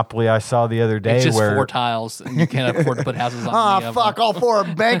Monopoly I saw the other day It's just where 4 tiles and you can't afford to put houses on Ah, any of fuck, them. all 4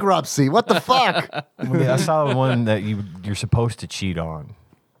 are bankruptcy. What the fuck? I saw one that you're supposed to cheat on.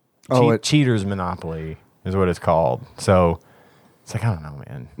 Oh, Cheaters Monopoly is what it's called. So it's like I don't know,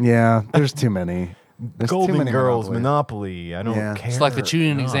 man. Yeah, there's too many. There's too Golden many Girls Monopoly. Monopoly. I don't Yeah. care. It's like the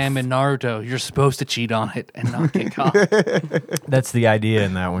cheating enough. exam in Naruto. You're supposed to cheat on it and not get caught. That's the idea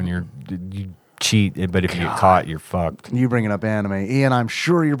in that when you cheat, but if you get caught, you're fucked. You bringing up anime. Ian, I'm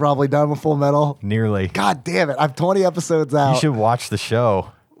sure you're probably done with Full Metal. Nearly. God damn it. I'm 20 episodes out. You should watch the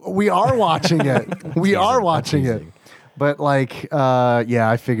show. We are watching it. We are watching it. But like,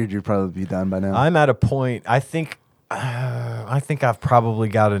 I figured you'd probably be done by now. I'm at a point, I think I've probably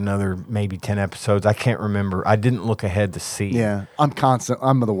got another maybe 10 episodes. I can't remember. I didn't look ahead to see. Yeah. I'm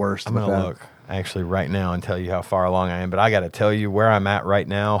the worst I'm with going to that. look actually right now and tell you how far along I am. But I got to tell you where I'm at right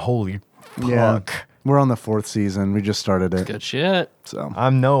now. Holy fuck. Yeah. We're on the 4th season. We just started it. Good shit. So I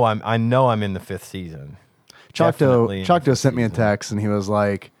know I'm in the 5th season. Definitely in the Choctaw fifth sent me a season. text and he was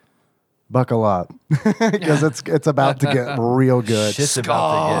like, buckle up. Because it's about to get real good. Shit's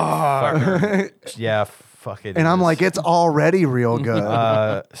about to get fucking, yeah, fuck it. And I'm is. like, it's already real good.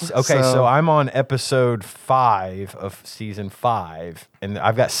 Okay, so I'm on episode 5 of season 5, and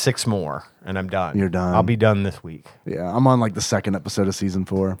I've got 6 more, and I'm done. You're done. I'll be done this week. Yeah, I'm on like the 2nd episode of season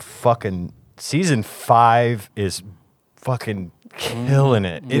 4. Fucking season 5 is fucking killing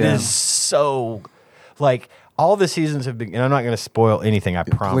it. It Yeah. is so like all the seasons have been, and I'm not going to spoil anything. I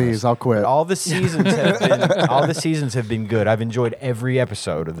promise. Please, I'll quit. But all the seasons have been good. I've enjoyed every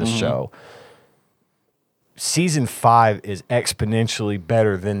episode of this show. Season 5 is exponentially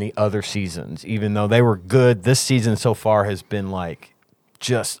better than the other seasons, even though they were good. This season so far has been like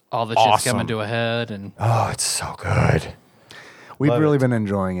just All the shit's awesome. coming to a head, and Oh, it's so good. We've Love really it. been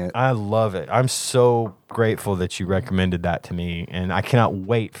enjoying it. I love it. I'm so grateful that you recommended that to me, and I cannot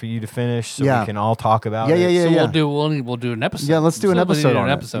wait for you to finish so Yeah. we can all talk about Yeah, it. yeah, yeah. so we'll do an episode. Yeah, let's do an So we need episode to on do an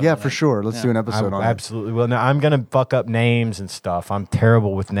it. episode Yeah, on for it. sure. Let's do an episode on it. Absolutely. Well, now I'm gonna fuck up names and stuff. I'm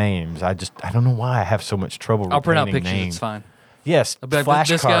terrible with names. I don't know why I have so much trouble. I'll print out retaining pictures. names. It's fine. Yes, I'll be like,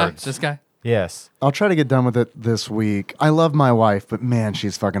 this guy, flashcards. this guy. Yes. I'll try to get done with it this week. I love my wife, but man,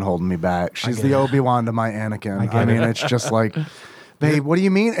 she's fucking holding me back. She's the Obi-Wan to my Anakin. I mean, it's just like, babe, what do you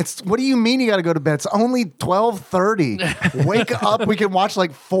mean? What do you mean you got to go to bed? It's only 12:30. Wake up. We can watch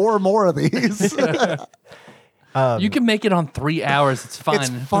like 4 more of these. You can make it on 3 hours. It's fine. It's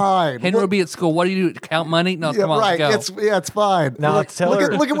fine. Henry will be at school. What do you do? Count money? No, Yeah, come on, right. let's go. It's fine. Now, Look, tell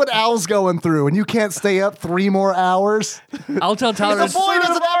her- look at what Al's going through, and you can't stay up 3 more hours. I'll tell Tyler. He's a boy,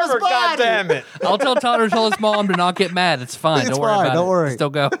 doesn't have his body. God damn it. I'll tell Tyler to tell his mom to not get mad. It's fine. It's Don't worry fine. about Don't it. worry. Still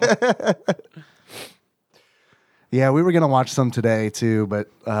go. Yeah, we were gonna watch some today too, but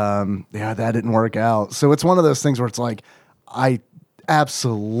that didn't work out. So it's one of those things where it's like, I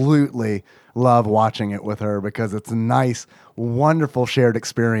absolutely love watching it with her because it's a nice, wonderful shared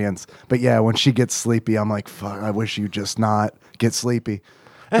experience. But yeah, when she gets sleepy, I'm like, fuck, I wish you just not get sleepy.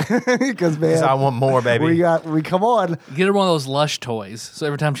 Because man, I want more, baby. we come on. Get her one of those Lush toys. So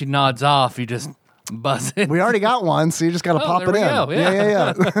every time she nods off, you just buzz it. We already got one, so you just got to pop there it we in. go. Yeah.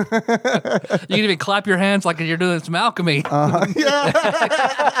 Yeah. You can even clap your hands like you're doing some alchemy.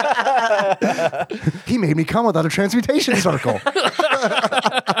 He made me come without a transmutation circle.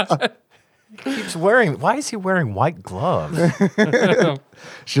 Keeps wearing. Why is he wearing white gloves? It's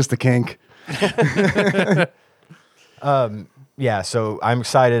just a kink. Yeah, so I'm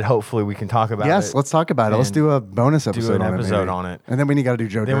excited. Hopefully, we can talk about it. Yes, let's talk about it. Let's And do a bonus episode an on it. episode maybe. on it. And then we got to do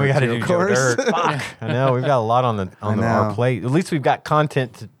Joe Then Dirt. we got to too, do of Joe course. Dirt. Fuck. I know we've got a lot on our know. plate. At least we've got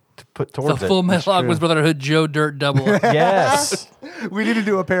content to put The towards it. Full Metal Alchemist Brotherhood Joe Dirt double. Yes. We need to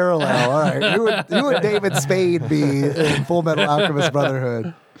do a parallel. All right. Who would David Spade be in Full Metal Alchemist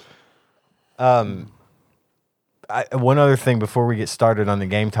Brotherhood? One other thing before we get started on the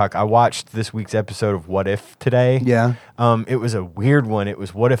game talk, I watched this week's episode of What If today. Yeah. It was a weird one. It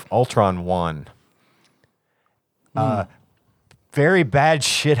was What If Ultron won? Very bad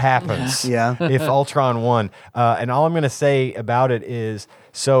shit happens. Yeah. If Ultron won. And all I'm going to say about it is,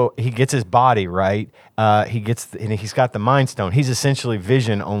 so he gets his body, right? And he's got the Mind Stone. He's essentially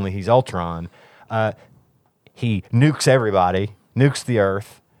Vision, only he's Ultron. He nukes everybody, nukes the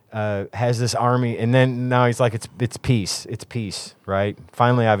Earth. Has this army, and then now he's like, it's peace, right?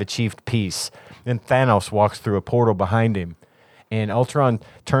 Finally, I've achieved peace. Then Thanos walks through a portal behind him, and Ultron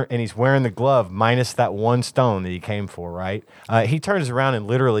and he's wearing the glove minus that one stone that he came for, right? He turns around and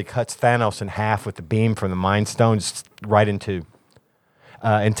literally cuts Thanos in half with the beam from the Mind Stone, just right in two,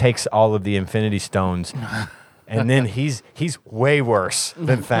 and takes all of the Infinity Stones. And then he's way worse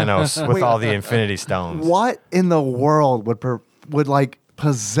than Thanos with all the Infinity Stones. What in the world would like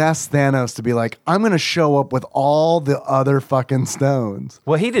possess Thanos to be like, I'm going to show up with all the other fucking stones?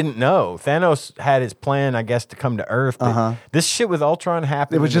 Well, he didn't know. Thanos had his plan, I guess, to come to Earth. But this shit with Ultron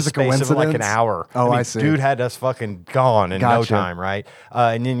happened. It was in just the a space of like an coincidence? hour. Oh, I see. Dude had us fucking gone in no Gotcha. time, right?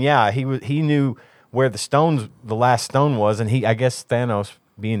 And then he knew where the last stone was, and I guess Thanos,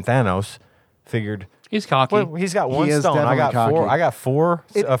 being Thanos, figured He's cocky. Well, he's got one He is stone. I got definitely four. cocky. I got four.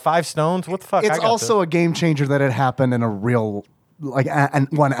 5 stones. What the fuck? It's I got also a game changer that it happened in a real, like,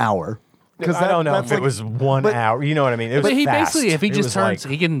 1 hour. Because I don't know if it was 1 hour. You know what I mean? It was But he fast. basically, if he It just was turns,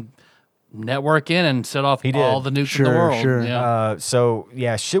 like- he can network in and set off He did. all the nukes in the Sure, world. sure. Yeah. So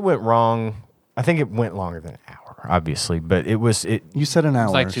yeah, shit went wrong. I think it went longer than an hour, obviously, but it was. You said an hour,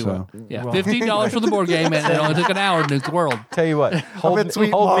 It's like two. so. Yeah, $15 for the board game, and it only took an hour to nuke the world. Tell you what, hold me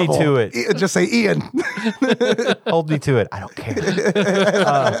Marvel. to it. Just say Ian. Hold me to it. I don't care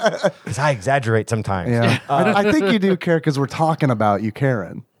because I exaggerate sometimes. Yeah. I think you do care because we're talking about you,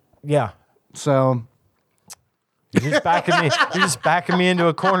 Karen. Yeah. So You're just backing me into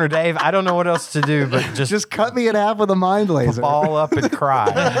a corner, Dave. I don't know what else to do, but just cut me in half with a mind laser. ball up and cry.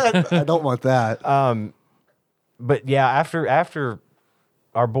 I don't want that. But yeah, after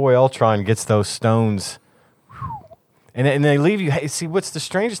our boy Ultron gets those stones, and they leave you. Hey, see, what's the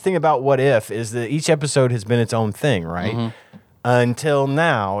strangest thing about What If is that each episode has been its own thing, right? Until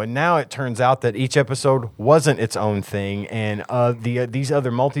now, and now it turns out that each episode wasn't its own thing, and these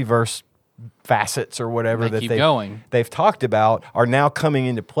other multiverse facets or whatever They that keep going. they've talked about are now coming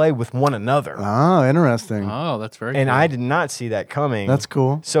into play with one another. Oh, interesting. Oh, that's very And cool. I did not see that coming. That's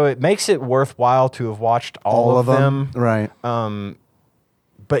cool. So it makes it worthwhile to have watched all of them. Right.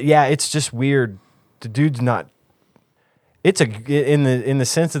 But yeah, it's just weird. The dude's not. It's in the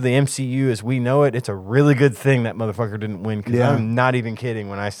sense of the MCU as we know it. It's a really good thing that motherfucker didn't win because Yeah. I'm not even kidding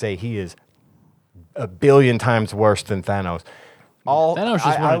when I say he is a billion times worse than Thanos. Thanos just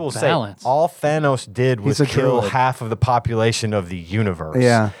I wanted will balance. say all Thanos did was He's a kill druid. half of the population of the universe.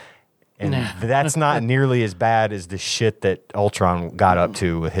 Yeah. And that's not nearly as bad as the shit that Ultron got up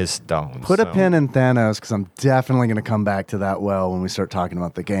to with his stones. Put a so. pin in Thanos because I'm definitely going to come back to that well when we start talking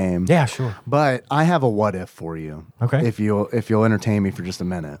about the game. Yeah, sure. But I have a what if for you. Okay. If you'll entertain me for just a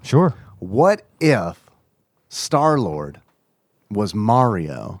minute. Sure. What if Star-Lord was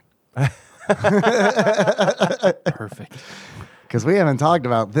Mario? Perfect. Because we haven't talked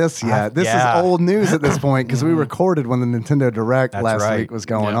about this yet. This yeah. is old news at this point because we recorded when the Nintendo Direct That's last right. week was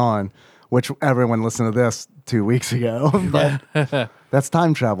going Yeah. on, which everyone listened to this 2 weeks ago. But that's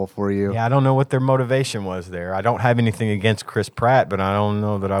time travel for you. Yeah, I don't know what their motivation was there. I don't have anything against Chris Pratt, but I don't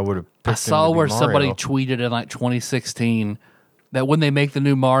know that I would have. I saw where somebody tweeted in like 2016 that when they make the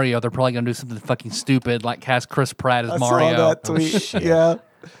new Mario, they're probably going to do something fucking stupid like cast Chris Pratt as I Mario. saw that tweet. shit. Yeah.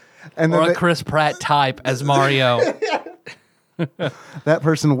 And Or then a Chris Pratt type as Mario, that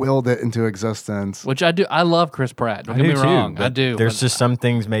person willed it into existence. which I do. I love Chris Pratt. Don't get me wrong. I do. There's but just some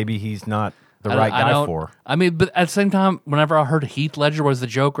things maybe he's not the I right guy don't- for. I mean, but at the same time, whenever I heard Heath Ledger was the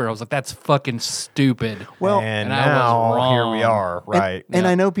Joker, I was like, that's fucking stupid. Well, and I was now here wrong. we are, right? And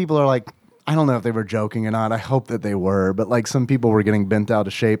I know people are like, I don't know if they were joking or not. I hope that they were, but like some people were getting bent out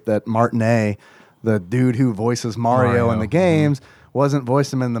of shape that Martinet, the dude who voices Mario in the games, wasn't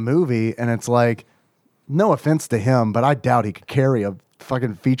voicing him in the movie. And it's like, no offense to him, but I doubt he could carry a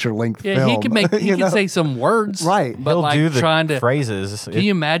fucking feature length Yeah, film. he can make. He You can know? say some words, Right. But He'll like do the trying to phrases. Can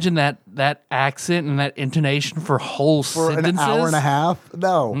you imagine that accent and that intonation for whole for sentences? an hour and a half.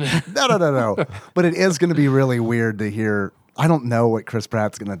 No. But it is going to be really weird to hear. I don't know what Chris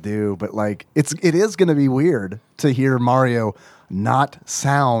Pratt's going to do, but like it is going to be weird to hear Mario not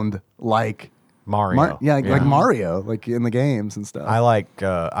sound like Mario. like Mario, like in the games and stuff. I like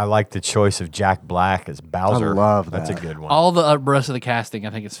the choice of Jack Black as Bowser. I love That's a that. good one. All the rest of the casting, I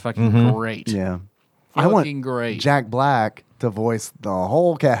think it's fucking great. yeah, I want Fucking great. Jack Black to voice the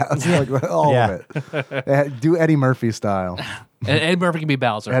whole cast, like all Yeah. of it. Do Eddie Murphy style, And Eddie Murphy can be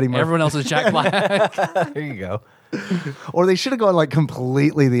Bowser. Eddie Murphy. Everyone else is Jack Black. there you go. or they should have gone like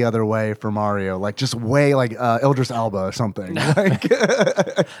completely the other way for Mario, like just way like Idris Elba or something. Like,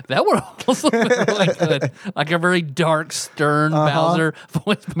 That would also be really good. Like a very dark, stern Bowser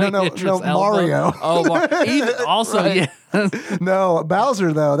voice by No, Idris Elba. Mario. Oh, even also, yeah. no,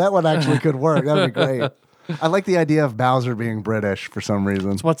 Bowser though, that one actually could work. That'd be great. I like the idea of Bowser being British for some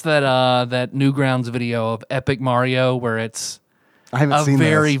reason. What's that? That Newgrounds video of Epic Mario where it's I haven't a seen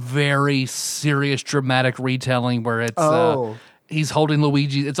very, this. very serious, dramatic retelling where it's Oh. he's holding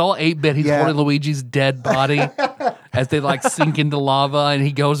Luigi. It's all 8-bit. He's Yeah. holding Luigi's dead body as they like sink into lava, and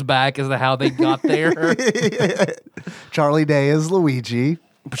he goes back as to how they got there, Charlie Day is Luigi.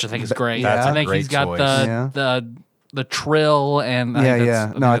 which I think is great. That's I a think great he's got choice. the trill, and I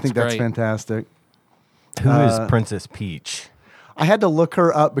think I think that's great. fantastic. Who is Princess Peach? I had to look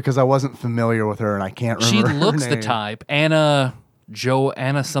her up because I wasn't familiar with her and I can't She remember. looks her the name. type. Anna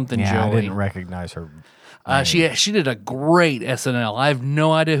something Yeah, I Joey. didn't recognize her. She did a great SNL. I have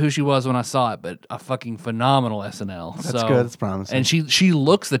no idea who she was when I saw it, but a fucking phenomenal SNL. That's good. It's promising. And she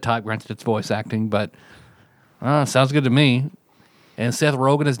looks the type. Granted, it's voice acting, but sounds good to me. And Seth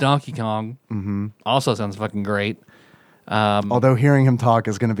Rogen as Donkey Kong also sounds fucking great. Although hearing him talk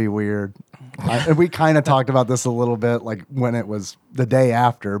is going to be weird. And we kind of talked about this a little bit, like when it was the day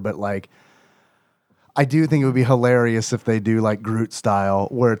after, but like, I do think it would be hilarious if they do like Groot style,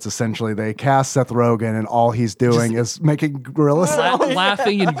 where it's essentially they cast Seth Rogen and all he's doing is making gorilla sounds.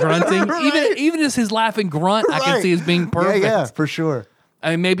 Laughing and grunting. Right. Even as his laugh and grunt, I can see as being perfect. Yeah, for sure.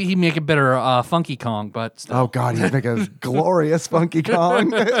 I mean, maybe he'd make a better Funky Kong, but still. Oh, God, he'd make a glorious Funky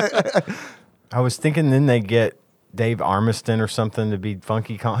Kong. I was thinking then they get Dave Armiston or something to be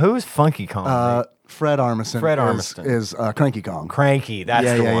Funky Kong. Who is Funky Kong? Fred Armisen. Is Cranky Kong. Cranky,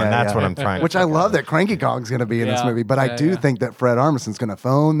 that's the one. That's what I'm trying to Which I love that Cranky Kong's going to be in this movie, but I do think that Fred Armisen's going to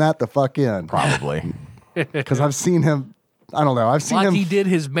phone that the fuck in. Probably. Because I've seen him, I don't know, I've seen him. He did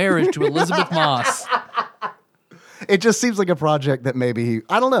his marriage to Elizabeth Moss. It just seems like a project that maybe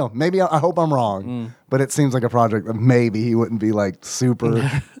I don't know, maybe I hope I'm wrong, but it seems like a project that maybe he wouldn't be like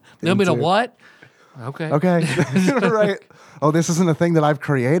super. No, but a what? Okay. Right. Oh, this isn't a thing that I've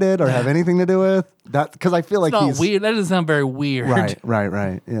created or have anything to do with that, because I feel like It's not he's weird. That doesn't sound very weird.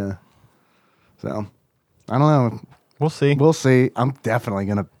 Right. Yeah. So I don't know. We'll see. We'll see. I'm definitely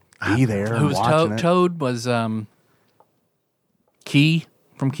gonna be there. Who and was watching it. Toad was Key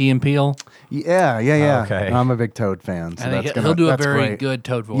from Key and Peele. Yeah. Okay. I'm a big Toad fan. So I think that's he'll do a that's very great. good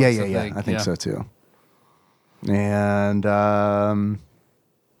Toad voice. Yeah. I think so too. And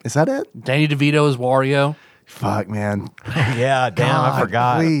is that it? Danny DeVito is Wario. Fuck, man. Yeah, damn, God, I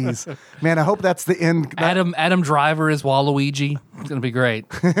forgot. Please, man. I hope that's the end. Adam Driver is Waluigi. It's gonna be great.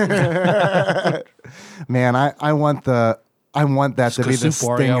 Man, I want that to be the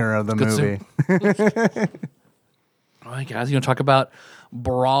soup, stinger Wario. of the Good movie. All right, guys, you gonna talk about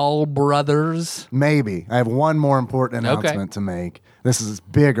Brawl Brothers? Maybe. I have one more important announcement to make. This is a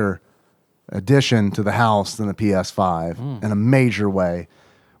bigger addition to the house than the PS5 in a major way.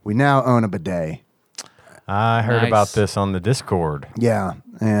 We now own a bidet. I heard Nice. about this on the Discord. Yeah,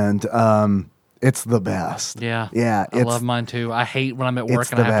 and it's the best. Yeah, I love mine too. I hate when I'm at work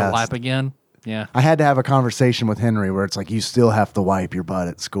it's and I the have to best. wipe again. Yeah, I had to have a conversation with Henry where it's like, you still have to wipe your butt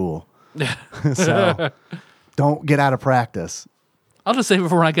at school. So don't get out of practice. I'll just save it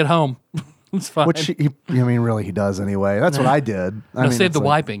for when I get home. It's fine. Which really he does anyway. That's what I did. I mean, save it's the like-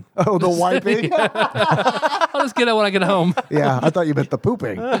 wiping. Oh, the wiping? I'll just get it when I get home. Yeah, I thought you meant the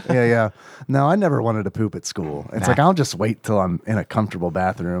pooping. Yeah. No, I never wanted to poop at school. It's like, I'll just wait till I'm in a comfortable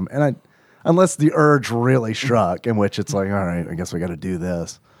bathroom. And unless the urge really struck, in which it's like, all right, I guess we got to do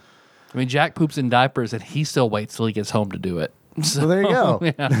this. I mean, Jack poops in diapers and he still waits till he gets home to do it. So there you go.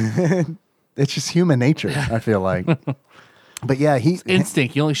 Yeah. It's just human nature, I feel like. But yeah,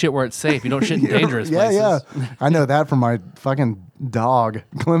 Instinct. You only shit where it's safe. You don't shit in dangerous places. Yeah. I know that from my fucking dog.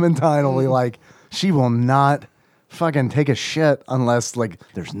 Clementine will be like, she will not fucking take a shit unless like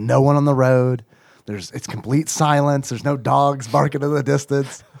there's no one on the road. It's complete silence. There's no dogs barking in the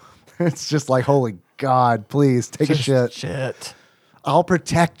distance. It's just like, holy God, please take a shit. Shit. I'll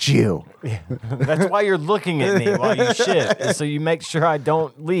protect you. That's why you're looking at me while you shit, is so you make sure I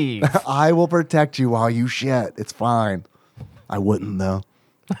don't leave. I will protect you while you shit. It's fine. I wouldn't though.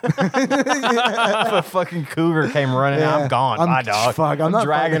 If a fucking cougar came running out, I'm gone. Bye, dog. Fuck, I'm not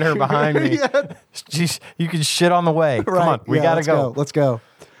dragging her behind me. Yeah. Jeez, you can shit on the way. Come Right. on, we Yeah, gotta let's go. Let's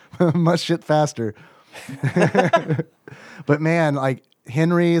go. Must shit faster. But man, like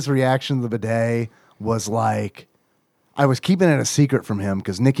Henry's reaction to the bidet was like, I was keeping it a secret from him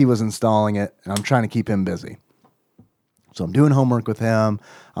because Nikki was installing it and I'm trying to keep him busy. So I'm doing homework with him.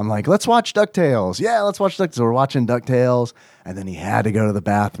 I'm like, let's watch DuckTales. Yeah, let's watch DuckTales. So we're watching DuckTales. And then he had to go to the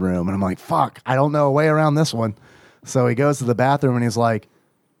bathroom. And I'm like, fuck, I don't know a way around this one. So he goes to the bathroom and he's like,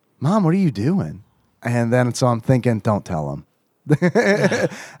 Mom, what are you doing? And then so I'm thinking, don't tell him.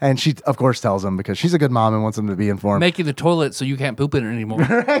 And she, of course, tells him because she's a good mom and wants him to be informed. Making the toilet so you can't poop in it anymore. You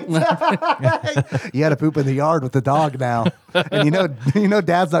had to poop in the yard with the dog now. And you know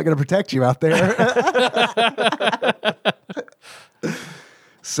Dad's not going to protect you out there.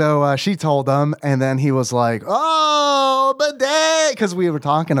 So she told him, and then he was like, oh, bidet, because we were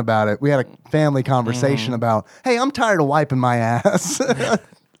talking about it. We had a family conversation about, hey, I'm tired of wiping my ass.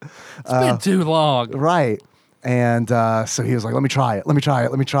 It's been too long. Right. And so he was like, let me try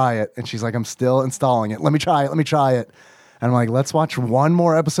it. And she's like, I'm still installing it. Let me try it. And I'm like, let's watch one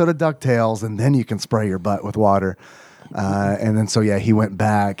more episode of DuckTales, and then you can spray your butt with water. And then, so yeah, he went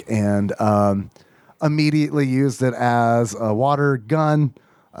back and immediately used it as a water gun.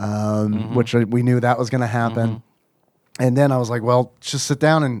 which we knew that was going to happen. And then I was like, well, just sit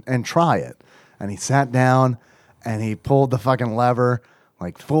down and try it. And he sat down and he pulled the fucking lever,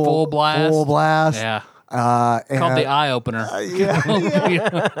 like full blast. Full blast. Yeah. Called the eye opener. Yeah,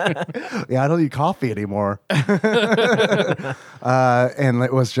 I don't need coffee anymore. And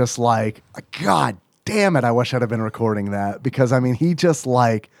it was just like, God damn it, I wish I'd have been recording that, because I mean, he just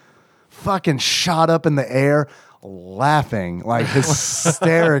like fucking shot up in the air laughing like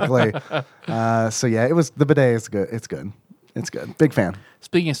hysterically. So yeah, it was, the bidet is good. It's good. It's good. Big fan.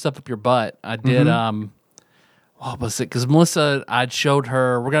 Speaking of stuff up your butt, I did what was it? Because Melissa, I'd showed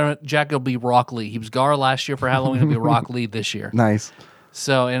her, Jack will be Rock Lee. He was Gar last year for Halloween. He'll be Rock Lee this year. Nice.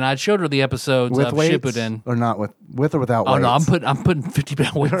 So, and I'd showed her the episodes With of weights Shippuden. or not with or without weights? Oh no, I'm putting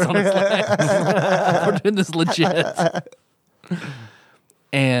 50-pound weights on his legs. We're doing this legit.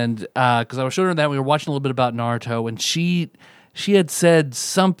 And because I was showing her that, we were watching a little bit about Naruto, and she had said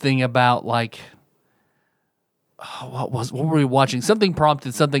something about like, what were we watching? Something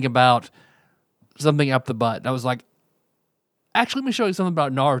prompted something about something up the butt. And I was like, actually, let me show you something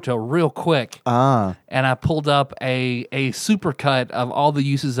about Naruto real quick. And I pulled up a supercut of all the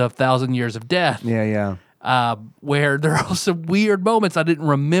uses of 1,000 Years of Death. Yeah. Where there are some weird moments I didn't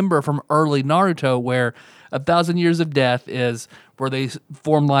remember from early Naruto, where 1,000 Years of Death is where they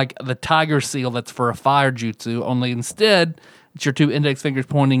form like the tiger seal that's for a fire jutsu, only instead it's your two index fingers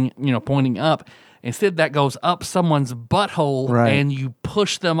pointing up. Instead, that goes up someone's butthole, and you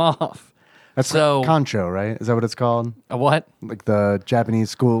push them off. That's so concho, right? Is that what it's called? A what? Like the Japanese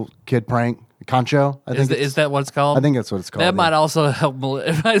school kid prank? Concho? Is that what it's called? I think that's what it's called. That might also help.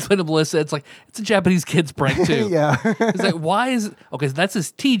 If I explain to Melissa, it's like, it's a Japanese kid's prank too. Yeah. It's like, why is... Okay, so that's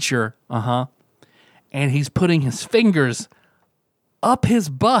his teacher. And he's putting his fingers up his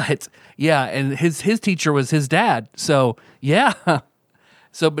butt. Yeah, and his teacher was his dad. So, yeah.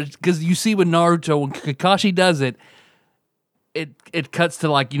 So, but because you see when Naruto, when Kakashi does it, it cuts to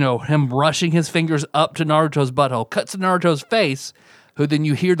like, him rushing his fingers up to Naruto's butthole, cuts to Naruto's face, who then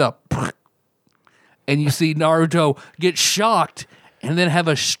you hear the and you see Naruto get shocked and then have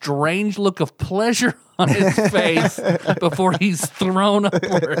a strange look of pleasure on his face before he's thrown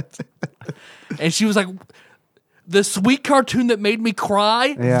upwards. And she was like, the sweet cartoon that made me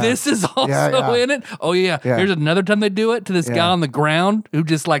cry, this is also in it. Oh, yeah. Here's another time they do it to this guy on the ground who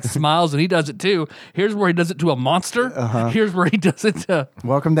just like smiles, and he does it too. Here's where he does it to a monster. Here's where he does it to...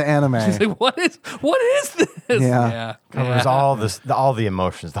 Welcome to anime. She's like, what is this? Yeah. Covers all the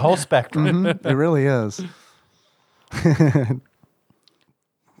emotions, the whole spectrum. It really is.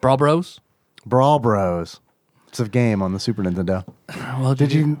 Brawl Bros? Brawl Bros. It's a game on the Super Nintendo. Well,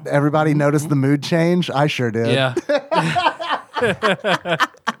 did you everybody notice the mood change? I sure did. Yeah.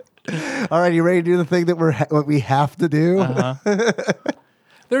 All right, you ready to do the thing that what we have to do?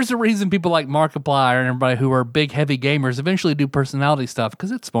 There's a reason people like Markiplier and everybody who are big, heavy gamers eventually do personality stuff,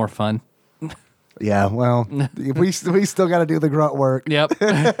 because it's more fun. Yeah, well, we still got to do the grunt work. Yep.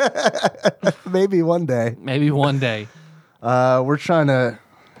 Maybe one day. We're trying to...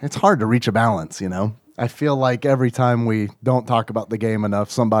 It's hard to reach a balance, I feel like every time we don't talk about the game enough,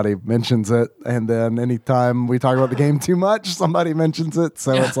 somebody mentions it. And then anytime we talk about the game too much, somebody mentions it.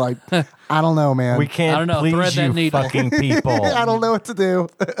 So it's like, I don't know, man. We can't please you fucking people. I don't know what to do.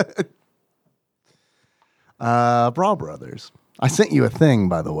 Brawl Brothers. I sent you a thing,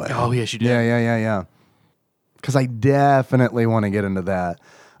 by the way. Oh, yes, you did. Yeah. Because I definitely want to get into that.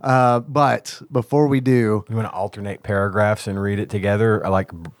 But before we do... You want to alternate paragraphs and read it together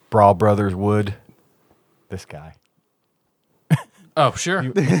like Brawl Brothers would? This guy. Oh, sure.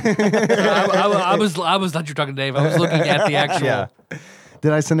 I was thought you were talking to Dave. I was looking at the actual. Yeah.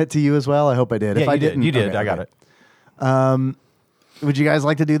 Did I send it to you as well? I hope I did. Yeah, if I didn't, you did. okay, I got it. Would you guys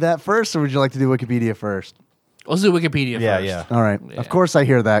like to do that first, or would you like to do Wikipedia first? Let's do Wikipedia first. Yeah. All right. Yeah. Of course, I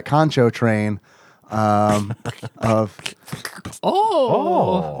hear that Concho train. Of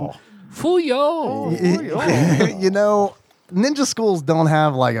Fuyo. Ninja schools don't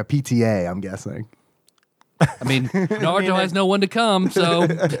have like a PTA. I'm guessing. I mean, Naruto has no one to come, so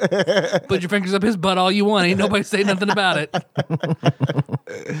put your fingers up his butt all you want. Ain't nobody say nothing about it.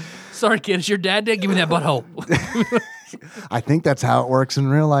 Sorry, kid, it's your dad dead? Give me that butthole. I think that's how it works in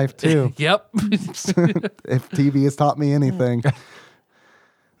real life, too. Yep. If TV has taught me anything.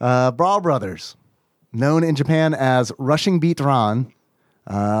 Brawl Brothers, known in Japan as Rushing Beat Ran,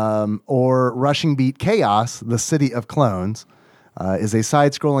 or Rushing Beat Chaos, the City of Clones, is a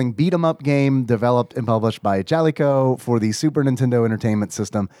side-scrolling beat-em-up game developed and published by Jalico for the Super Nintendo Entertainment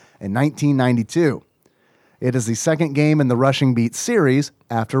System in 1992. It is the second game in the Rushing Beat series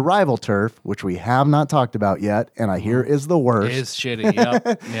after Rival Turf, which we have not talked about yet, and I hear is the worst. It is shitty.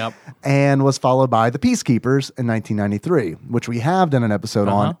 Yep. Yep. And was followed by The Peacekeepers in 1993, which we have done an episode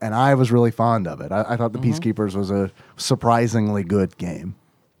on, and I was really fond of it. I thought The Peacekeepers was a surprisingly good game.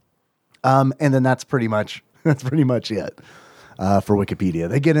 And then that's pretty much it for Wikipedia.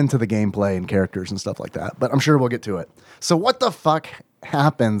 They get into the gameplay and characters and stuff like that, but I'm sure we'll get to it. So what the fuck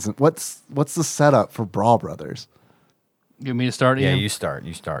happens? What's the setup for Brawl Brothers? You want me to start? Yeah, Ian? you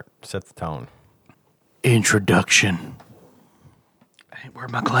start. Set the tone. Introduction. Where are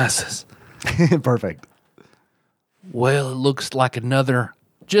my glasses? Perfect. Well, it looks like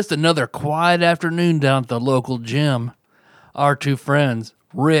just another quiet afternoon down at the local gym. Our two friends,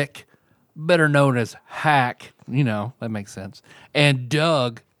 Rick, better known as Hack, that makes sense, and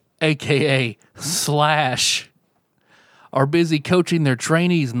Doug, a.k.a. Slash, are busy coaching their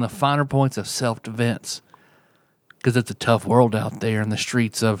trainees in the finer points of self-defense. Because it's a tough world out there in the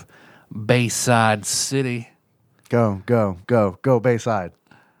streets of Bayside City. Go, Bayside.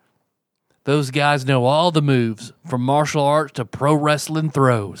 Those guys know all the moves, from martial arts to pro wrestling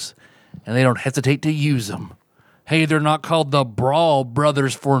throws, and they don't hesitate to use them. Hey, they're not called the Brawl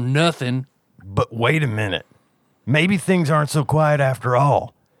Brothers for nothing. But wait a minute. Maybe things aren't so quiet after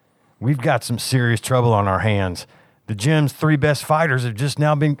all. We've got some serious trouble on our hands. The gym's 3 best fighters have just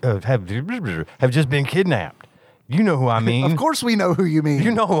been kidnapped. You know who I mean. Of course we know who you mean.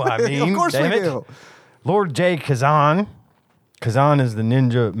 You know who I mean. Of course we do. Lord Jay Kazan. Kazan is the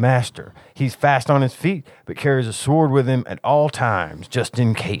ninja master. He's fast on his feet, but carries a sword with him at all times, just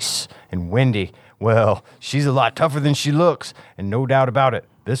in case. And Wendy, well, she's a lot tougher than she looks, and no doubt about it,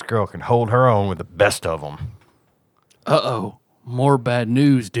 this girl can hold her own with the best of them. Uh-oh. More bad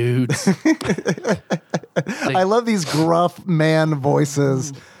news, dudes. I love these gruff man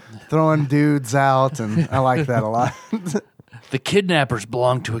voices throwing dudes out, and I like that a lot. The kidnappers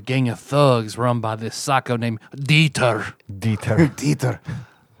belong to a gang of thugs run by this psycho named Dieter. Dieter.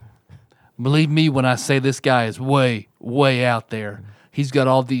 Believe me when I say this guy is way, way out there. He's got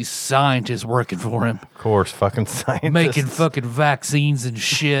all these scientists working for him. Of course, fucking scientists. Making fucking vaccines and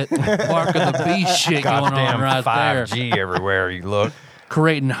shit. Mark of the beast shit going on right 5G there. everywhere you look.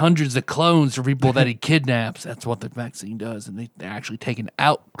 Creating hundreds of clones for people that he kidnaps. That's what the vaccine does. And they're actually taking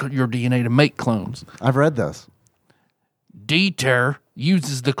out your DNA to make clones. I've read this. Dieter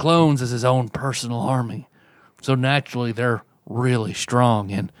uses the clones as his own personal army. So naturally, they're really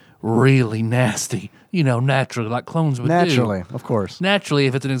strong and really nasty. Naturally, like clones would do. Naturally, of course. Naturally,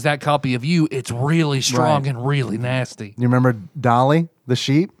 if it's an exact copy of you, it's really strong and really nasty. You remember Dolly, the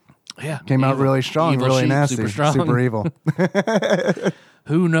sheep? Yeah. Came out really strong, evil really sheep, nasty. super strong. Super evil.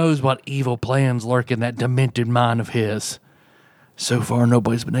 Who knows what evil plans lurk in that demented mind of his? So far,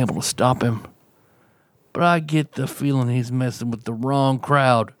 nobody's been able to stop him. But I get the feeling he's messing with the wrong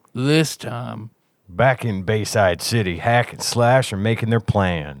crowd this time. Back in Bayside City, Hack and Slash are making their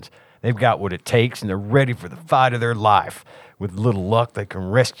plans. They've got what it takes, and they're ready for the fight of their life. With little luck, they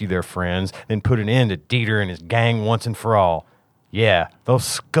can rescue their friends, then put an end to Dieter and his gang once and for all. Yeah, those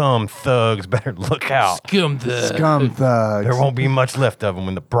scum thugs better look out. Scum thugs. Scum thugs. There won't be much left of them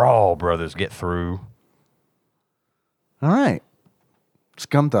when the Brawl Brothers get through. All right.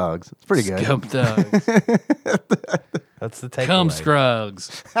 Scum thugs. It's pretty good. Scum thugs. That's the takeaway. Cum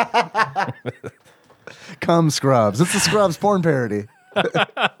scrugs. Cum Scrubs. It's the Scrubs porn parody.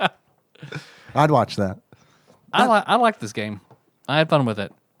 I'd watch that. I like this game. I had fun with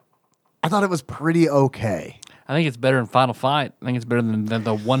it. I thought it was pretty okay. I think it's better than Final Fight. I think it's better than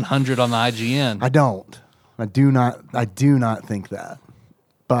the 100 on the IGN. I do not think that.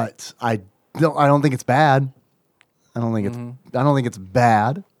 But I don't think it's bad. I don't think it's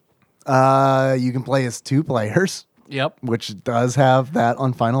bad. You can play as 2 players. Yep. Which does have that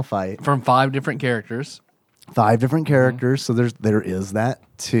on Final Fight. From 5 different characters. 5 different characters, so there is that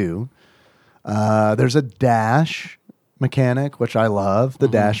too. There's a dash mechanic, which I love. The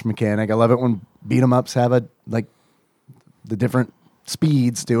dash mechanic. I love it when beat 'em ups have the different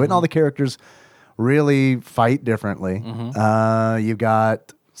speeds to it, and all the characters really fight differently. You've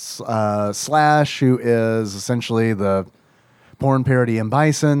got Slash, who is essentially the porn parody M.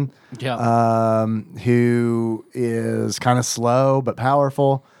 Bison, who is kind of slow but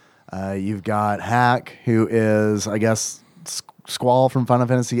powerful. You've got Hack, who is, I guess, Squall from Final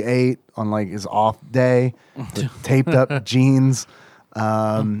Fantasy VIII on his off day, with taped up jeans,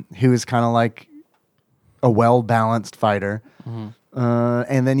 who is kind of like a well-balanced fighter.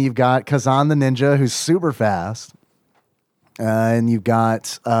 And then you've got Kazan the Ninja, who's super fast. And you've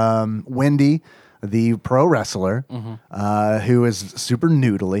got Wendy, the pro wrestler, who is super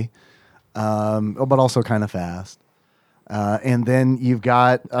noodly. but also kind of fast. And then you've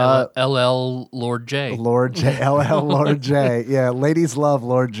got LL Lord J. Lord J, LL Lord J. Yeah, ladies love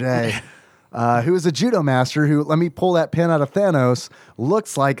Lord J. Who is a judo master who, let me pull that pin out of Thanos,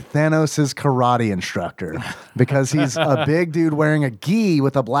 looks like Thanos' karate instructor because he's a big dude wearing a gi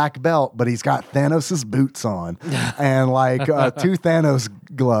with a black belt, but he's got Thanos' boots on and like 2 Thanos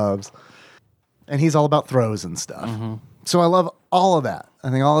gloves. And he's all about throws and stuff. Mm-hmm. So I love all of that. I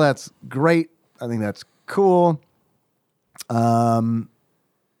think all of that's great. I think that's cool. But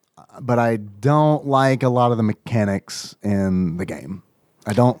I don't like a lot of the mechanics in the game.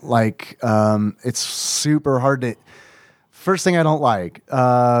 I don't like, it's super hard to, first thing I don't like,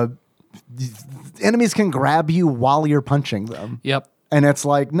 enemies can grab you while you're punching them. Yep. And it's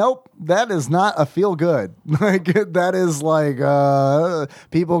like, nope, that is not a feel good. Like that is like,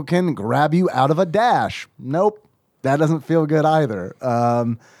 people can grab you out of a dash. Nope. That doesn't feel good either.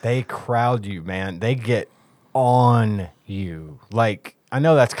 They crowd you, man. They get on you. Like, I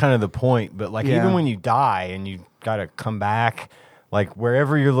know that's kind of the point, but like even when you die and you got to come back, like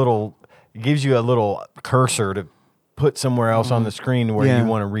wherever your little, it gives you a little cursor to put somewhere else on the screen where you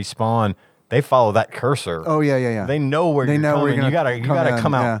want to respawn. They follow that cursor. Oh yeah. They know where you're coming. Where you gotta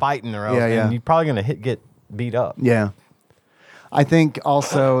come out fighting, or else and you're probably gonna get beat up. Yeah. I think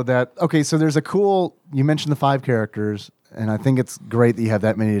also that so there's a cool. You mentioned the 5 characters, and I think it's great that you have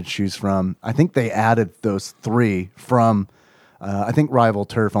that many to choose from. I think they added those 3 from. I think Rival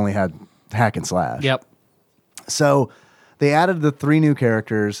Turf only had hack and slash. Yep. So they added the 3 new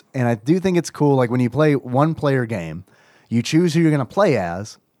characters, and I do think it's cool. Like when you play one player game, you choose who you're going to play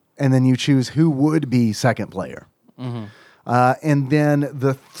as, and then you choose who would be second player. Mm-hmm. And then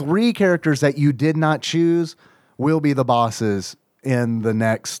the 3 characters that you did not choose will be the bosses in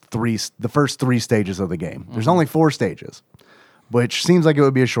the first 3 stages of the game. There's only 4 stages, which seems like it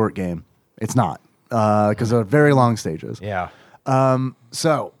would be a short game. It's not, because they're very long stages. Yeah.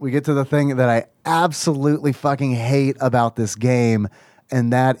 So we get to the thing that I absolutely fucking hate about this game,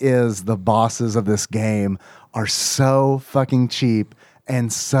 and that is the bosses of this game are so fucking cheap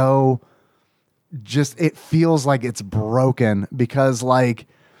and so just, it feels like it's broken because like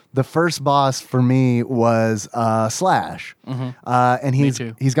the first boss for me was Slash. Mm-hmm. And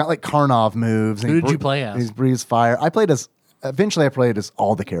he's got like Karnov moves. Who did you play as? He's breathes fire. Eventually I played as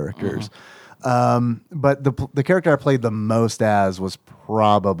all the characters. But the character I played the most as was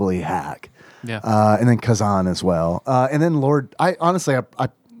probably Hack. Yeah. And then Kazan as well. And then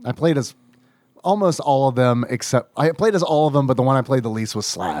I played as almost all of them but the one I played the least was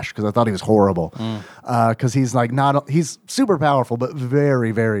Slash because I thought he was horrible. Because he's like he's super powerful but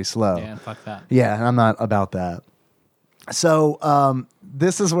very, very slow. Yeah, fuck that. Yeah, and I'm not about that. So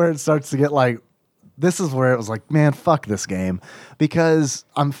this is where it starts to get like, this is where it was like, man, fuck this game. Because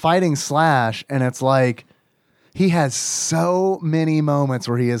I'm fighting Slash, and it's like, he has so many moments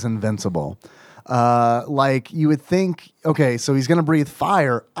where he is invincible. Like, you would think, okay, so he's going to breathe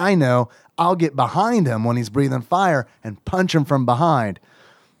fire. I know. I'll get behind him when he's breathing fire and punch him from behind.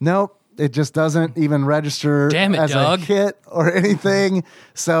 Nope. It just doesn't even register as Doug. a hit or anything.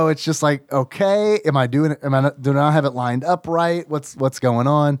 So it's just like, okay, do I not have it lined up right? What's going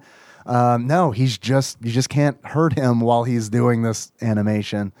on? No, you just can't hurt him while he's doing this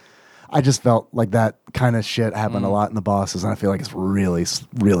animation. I just felt like that kind of shit happened a lot in the bosses, and I feel like it's really,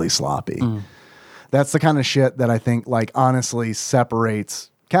 really sloppy. That's the kind of shit that I think, like, honestly separates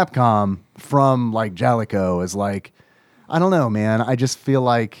Capcom from, like, Jalico is like, I don't know, man. I just feel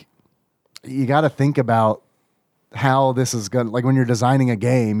like you got to think about how this is going to, like, when you're designing a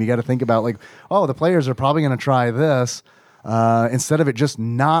game, you got to think about, like, oh, the players are probably going to try this. Instead of it just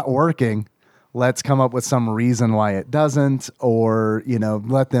not working, let's come up with some reason why it doesn't, or,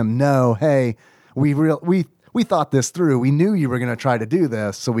 let them know, hey, we thought this through. We knew you were going to try to do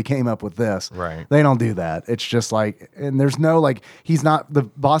this, so we came up with this. Right. They don't do that. It's just like, and there's no, like, the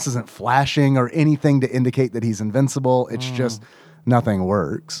boss isn't flashing or anything to indicate that he's invincible. It's just nothing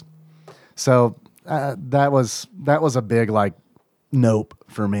works. So that was a big, like, nope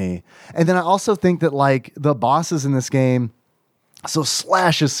for me. And then I also think that, like, the bosses in this game, so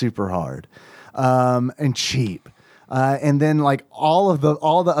Slash is super hard and cheap. And then, like, all the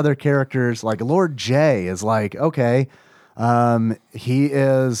other characters, like Lord J is like, okay, he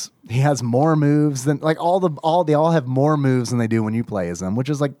has more moves than, like, they all have more moves than they do when you play as them, which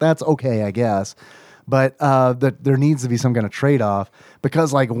is like, that's okay, I guess. But there needs to be some kind of trade-off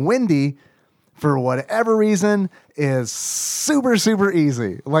because, like, Wendy for whatever reason, is super, super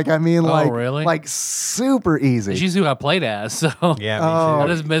easy. Like, I mean, really? like super easy. She's who I played as, so Yeah, I me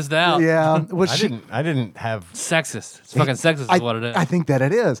too. just missed out. Yeah. I didn't have. Sexist. It's fucking sexist is what it is. I think that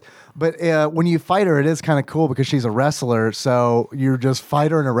it is. But when you fight her, it is kind of cool because she's a wrestler. So you just fight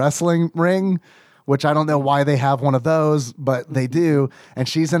her in a wrestling ring, which I don't know why they have one of those, but they do. And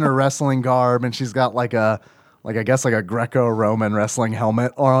she's in her wrestling garb, and she's got like a Greco-Roman wrestling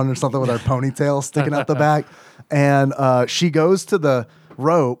helmet on or something with her ponytail sticking out the back. And she goes to the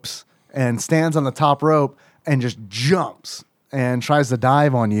ropes and stands on the top rope and just jumps and tries to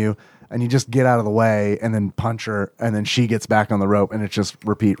dive on you. And you just get out of the way and then punch her. And then she gets back on the rope and it's just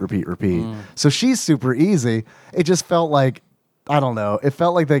repeat. So she's super easy. It just felt like, I don't know. It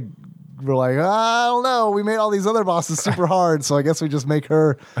felt like they were like, I don't know. We made all these other bosses super hard. So I guess we just make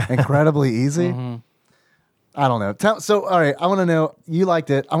her incredibly easy. I don't know. So, all right, I want to know. You liked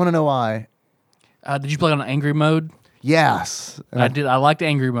it. I want to know why. Did you play on angry mode? Yes. I did. I liked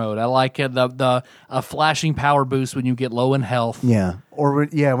angry mode. I like the flashing power boost when you get low in health. Yeah. Or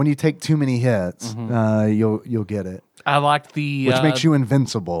when you take too many hits, you'll get it. I liked the Which makes you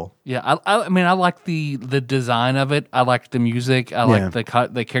invincible. Yeah, I mean, I like the design of it. I like the music. I like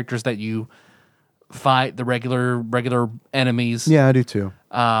the characters that you fight, the regular enemies. Yeah, I do too.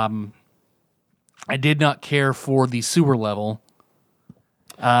 I did not care for the sewer level.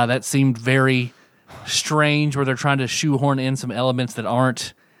 That seemed very strange, where they're trying to shoehorn in some elements that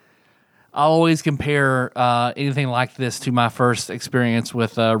aren't. I'll always compare anything like this to my first experience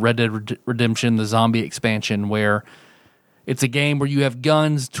with Red Dead Redemption, the zombie expansion, where it's a game where you have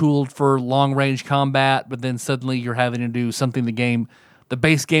guns tooled for long-range combat, but then suddenly you're having to do something the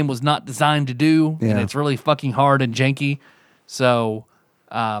base game was not designed to do, and it's really fucking hard and janky. So...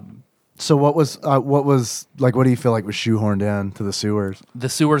 So what was like? What do you feel like was shoehorned in to the sewers? The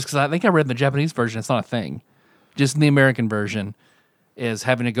sewers, because I think I read in the Japanese version, it's not a thing. Just in the American version, is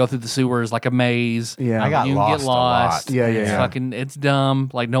having to go through the sewers like a maze. Yeah, I got you can lost get lost. a lot. Yeah. Fucking, it's dumb.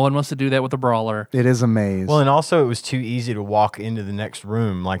 Like no one wants to do that with a brawler. It is a maze. Well, and also it was too easy to walk into the next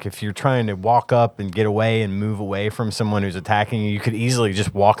room. Like if you're trying to walk up and get away and move away from someone who's attacking you, you could easily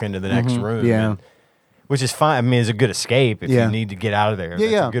just walk into the next room. Yeah. Which is fine. I mean, it's a good escape if you need to get out of there.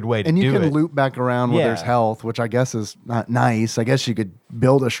 That's a good way to do it. And you can loop back around where there's health, which I guess is not nice. I guess you could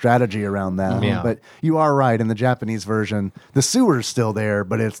build a strategy around that. Yeah. But you are right. In the Japanese version, the sewer's still there,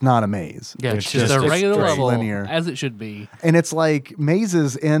 but it's not a maze. Yeah, it's just a regular straight level, linear. as it should be. And it's like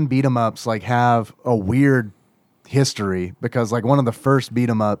mazes in beat 'em ups like have a weird history because like one of the first beat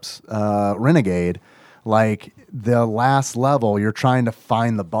 'em ups, Renegade, like the last level you're trying to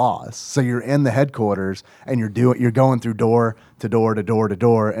find the boss. So you're in the headquarters and you're going through door to door to door to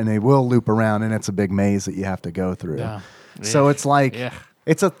door, and they will loop around, and it's a big maze that you have to go through. Yeah. So it's like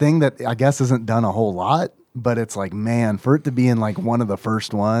it's a thing that I guess isn't done a whole lot, but it's like, man, for it to be in like one of the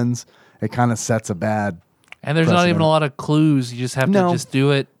first ones, it kind of sets a bad And there's not precedent. even a lot of clues. You just have to just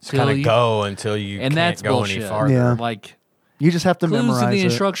do it. Just kind of go until you and can't that's go bullshit. any farther. Yeah. Like You just have to clues memorize in the it.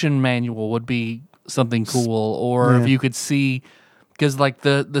 instruction manual would be something cool, or if you could see, because like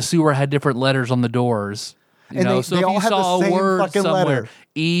the sewer had different letters on the doors. You And know, they- so they if all you had the saw a same word fucking somewhere, letter.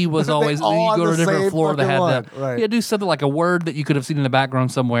 E was They always, you all go had to a the different same floor that fucking had one, that. right. Yeah, do something like a word that you could have seen in the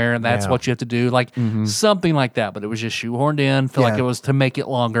background somewhere, and that's Yeah. what you have to do. Like something like that, but it was just shoehorned in. Feel like Yeah. it was to make it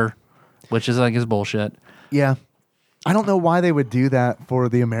longer, which is, I think, is bullshit. Yeah. I don't know why they would do that for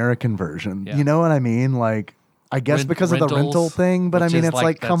the American version. Yeah. You know what I mean? Like, I guess because of the Rentals, rental thing, but I which mean, is it's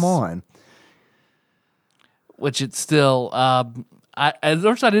like come that's- on. Which it's still. I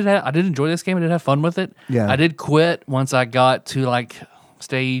did enjoy this game. I did have fun with it. Yeah. I did quit once I got to like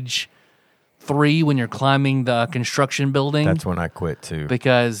stage 3 when you're climbing the construction building. That's when I quit too.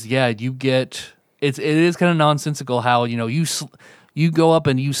 Because you get it is kind of nonsensical how you go up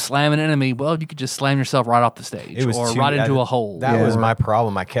and you slam an enemy. Well, you could just slam yourself right off the stage or right into a hole. That was or- my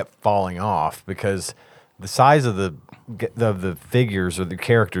problem. I kept falling off because the size of the figures or the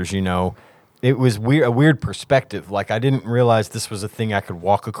characters, it was a weird perspective. Like I didn't realize this was a thing I could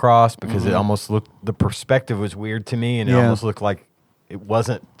walk across because it almost looked, the perspective was weird to me, and it almost looked like it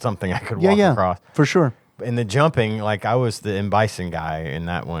wasn't something I could walk across. For sure. In the jumping, like I was the M. Bison guy in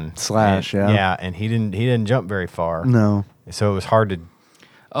that one. Slash, And- yeah. Yeah, and he didn't jump very far. No. So it was hard to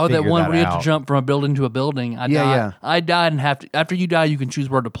that figure one that where you have out. to jump from a building to a building. I died and after you die, you can choose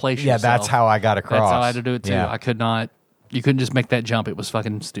where to place Yeah, yourself. that's how I got across. That's how I had to do it too. Yeah. I could not. You couldn't just make that jump. It was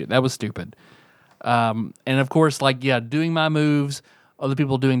fucking stupid. That was stupid. And of course, doing my moves, other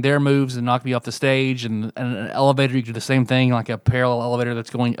people doing their moves and knock me off the stage, and an elevator, you can do the same thing, like a parallel elevator that's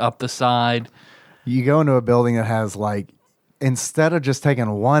going up the side. You go into a building that has like instead of just taking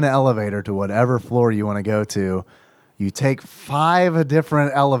one elevator to whatever floor you want to go to, you take 5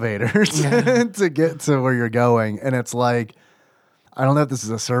 different elevators to get to where you're going. And it's like, I don't know if this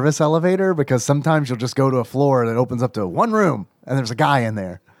is a service elevator, because sometimes you'll just go to a floor that opens up to one room and there's a guy in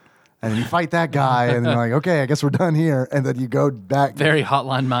there. And you fight that guy and you're like, okay, I guess we're done here. And then you go back. Very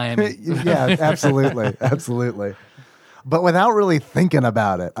Hotline Miami. Yeah, absolutely. Absolutely. But without really thinking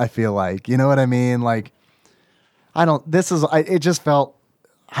about it, I feel like, you know what I mean? Like, I feel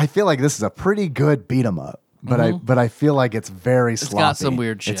like this is a pretty good beat 'em up. But I feel like it's very sloppy. It's got some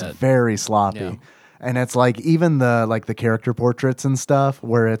weird shit. It's very sloppy. Yeah. And it's like even the character portraits and stuff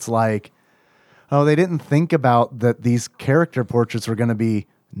where it's like, oh, they didn't think about that these character portraits were going to be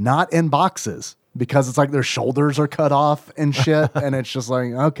not in boxes, because it's like their shoulders are cut off and shit. And it's just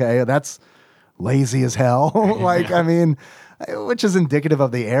like, okay, that's lazy as hell. Like, I mean, which is indicative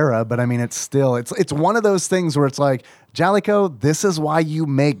of the era, but I mean, it's still, it's one of those things where it's like, Jalico, this is why you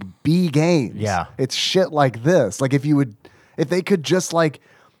make B games. Yeah. It's shit like this. Like if they could just like,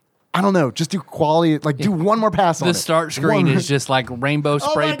 I don't know, just do quality, like do one more pass on it. The start screen is just like rainbow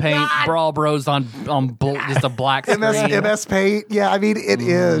spray paint, God. Brawl Bros on just a black screen. MS Paint. Yeah, I mean, it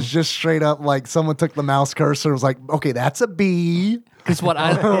is just straight up like someone took the mouse cursor and was like, okay, that's a B. Because what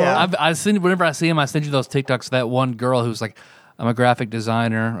I send, whenever I see him, I send you those TikToks. That one girl who's like, I'm a graphic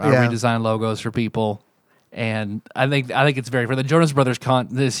designer. I redesign logos for people, and I think it's very for the Jonas Brothers.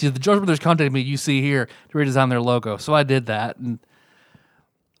 The Jonas Brothers contacted me. You see here to redesign their logo, so I did that. And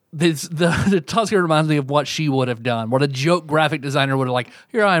the Tosca reminds me of what she would have done. What a joke graphic designer would have like.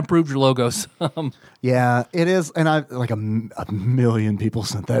 Here, I improved your logo some. Yeah, it is, and I like a million people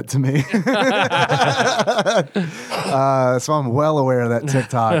sent that to me, so I'm well aware of that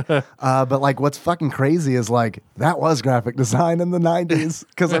TikTok. But like, what's fucking crazy is like that was graphic design in the '90s,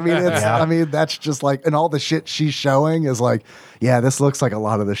 because I mean, I mean that's just like, and all the shit she's showing is like, yeah, this looks like a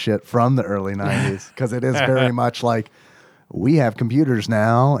lot of the shit from the early '90s, because it is very much like, we have computers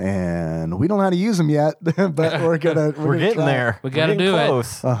now and we don't know how to use them yet, but we're getting try. there. We got to do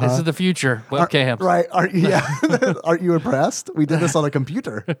close. it. This is the future. Webcams. Right? Aren't you impressed? We did this on a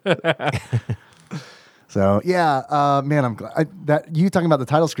computer. So yeah, man, I'm glad that you talking about the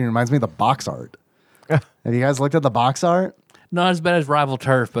title screen reminds me of the box art. Have you guys looked at the box art? Not as bad as Rival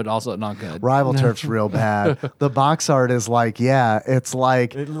Turf, but also not good. Rival Turf's real bad. The box art is like, it's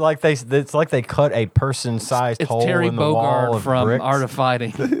like they cut a person-sized hole Terry in the wall Bogard of from bricks. Art of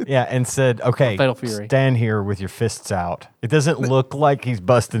Fighting. Yeah, and said, "Okay, Fatal Fury. stand here with your fists out." It doesn't look like he's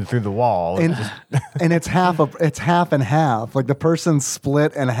busting through the wall. and it's half and half. Like the person's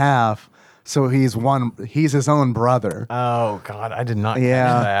split in half. So he's his own brother. Oh God, I did not catch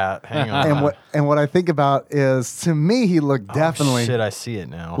that. Hang on. And what I think about is, to me, he looked definitely. Oh, shit, I see it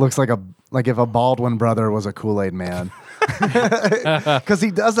now. Looks like if a Baldwin brother was a Kool-Aid man, because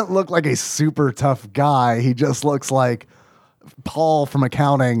he doesn't look like a super tough guy. He just looks like Paul from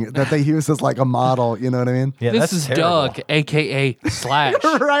accounting that they use as like a model. You know what I mean? Yeah, This that's is terrible. Doug, a.k.a. Slash.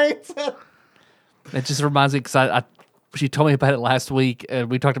 Right. It just reminds me, because she told me about it last week, and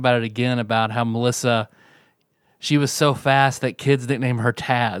we talked about it again, about how Melissa, she was so fast that kids nicknamed her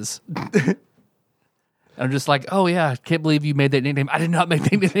Taz. And I'm just like, oh yeah, I can't believe you made that nickname. I did not make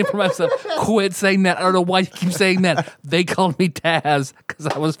that nickname for myself. Quit saying that. I don't know why you keep saying that. They called me Taz because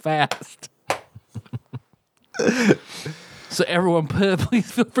I was fast. So everyone,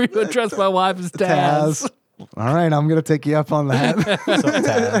 please feel free to address my wife as Taz. All right, I'm gonna take you up on that.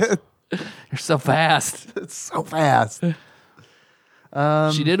 Taz. You're so fast. It's so fast.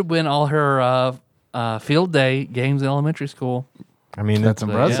 She did win all her field day games in elementary school. I mean, That's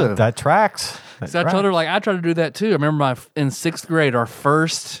impressive. That tracks. So I told her, like, I tried to do that too. I remember in 6th grade, our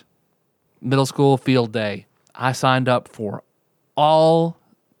first middle school field day, I signed up for all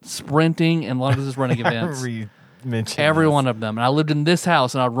sprinting and long distance running events. Every one of them. And I lived in this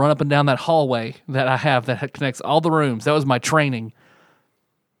house, and I'd run up and down that hallway that I have that connects all the rooms. That was my training.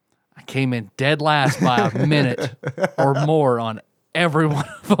 I came in dead last by a minute or more on every one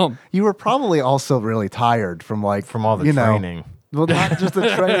of them. You were probably also really tired from all the training. Well, not just the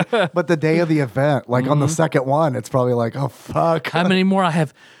training, but the day of the event. Like on the second one, it's probably like, oh fuck. How many more? I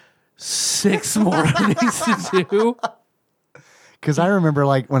have 6 more of these to do. Because I remember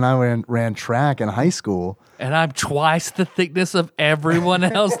like when I ran track in high school. And I'm twice the thickness of everyone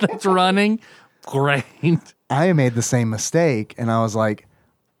else that's running. Great. I made the same mistake, and I was like,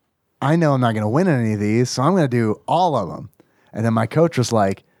 I know I'm not going to win any of these, so I'm going to do all of them. And then my coach was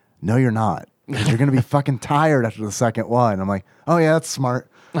like, no, you're not. 'Cause you're going to be fucking tired after the second one. I'm like, oh, yeah, that's smart.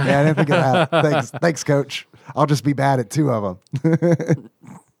 Yeah, I didn't think of that. Thanks, coach. I'll just be bad at 2 of them.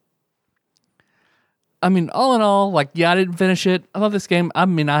 I mean, all in all, like, yeah, I didn't finish it. I love this game. I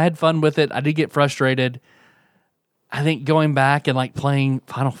mean, I had fun with it. I did get frustrated. I think going back and like playing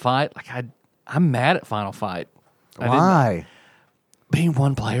Final Fight, like I'm mad at Final Fight. Why? Being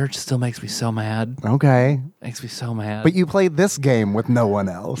one player still makes me so mad. Okay. Makes me so mad. But you played this game with no one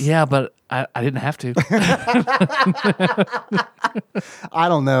else. Yeah, but I didn't have to. I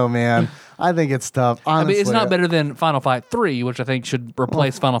don't know, man. I think it's tough. Honestly, I mean, it's not better than Final Fight 3, which I think should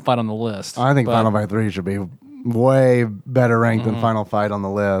replace Final Fight on the list. I think Final Fight 3 should be way better ranked than Final Fight on the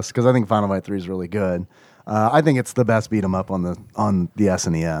list because I think Final Fight 3 is really good. I think it's the best beat 'em up on the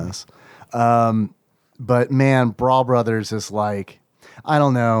SNES. But man, Brawl Brothers is like, I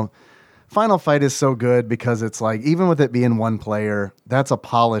don't know. Final Fight is so good because it's like, even with it being one player, that's a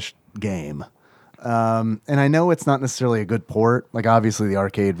polished game. And I know it's not necessarily a good port. Like, obviously, the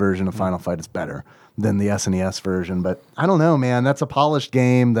arcade version of Final Fight is better than the SNES version. But I don't know, man. That's a polished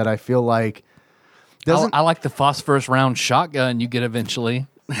game that I feel like doesn't. I like the phosphorus round shotgun you get eventually.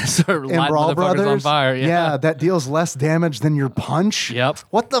 Start in lighting Brawl motherfuckers Brothers, on fire. Yeah. that deals less damage than your punch. Yep.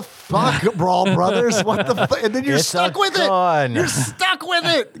 What the fuck, Brawl Brothers? What the fuck? And then you're It's stuck a with gun. it. You're stuck with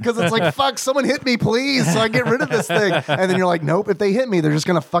it because it's like, fuck, someone hit me, please, so I get rid of this thing. And then you're like, nope. If they hit me, they're just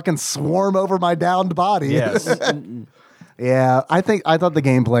gonna fucking swarm over my downed body. Yes. Yeah, I thought the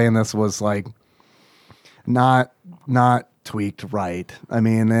gameplay in this was like not tweaked right. I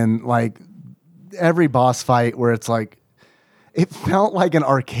mean, and like every boss fight where it's like, it felt like an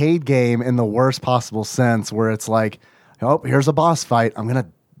arcade game in the worst possible sense, where it's like, oh, here's a boss fight. I'm gonna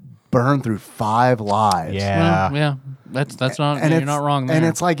burn through 5 lives. Yeah. Yeah. That's not. And You're it's- not wrong there. And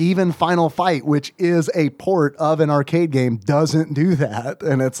it's like even Final Fight, which is a port of an arcade game, doesn't do that.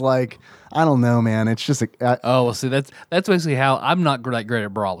 And it's like, I don't know, man. It's just Oh, well, see, that's basically how I'm not that great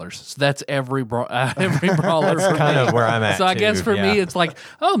at brawlers. So that's every every brawler. That's for kind me. of where I'm at. So I too. guess for me, Yeah. it's like,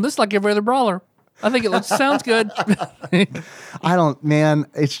 oh, this is like every other brawler. I think it sounds good. I don't, man.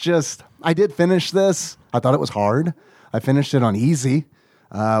 It's just, I did finish this. I thought it was hard. I finished it on easy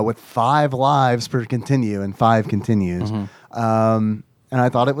with 5 lives per continue and 5 continues. And I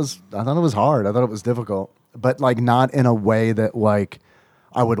thought it was hard. I thought it was difficult, but like not in a way that like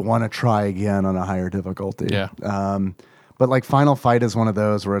I would want to try again on a higher difficulty. Yeah. But like Final Fight is one of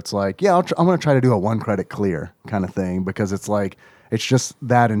those where it's like, yeah, I'm going to try to do a 1 credit clear kind of thing because it's like, it's just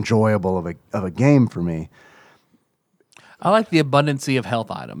that enjoyable of a game for me. I like the abundancy of health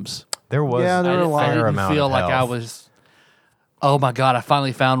items. There was Yeah, there were a lot. I fair didn't amount feel of like I health. was. Oh my god! I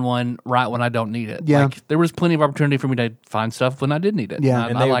finally found one right when I don't need it. Yeah. Like, there was plenty of opportunity for me to find stuff when I did need it. Yeah. and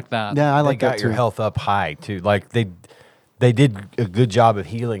And I they- like that. Yeah, I They like got that too. your health up high too. Like they did a good job of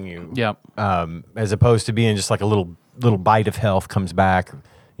healing you. Yep. As opposed to being just like a little bite of health comes back.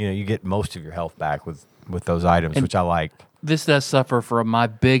 You know, you get most of your health back with those items, which I liked. This does suffer from my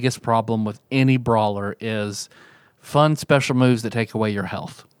biggest problem with any brawler is fun special moves that take away your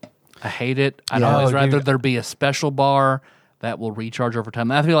health. I hate it. I'd Yeah. always Oh, rather dude. there be a special bar that will recharge over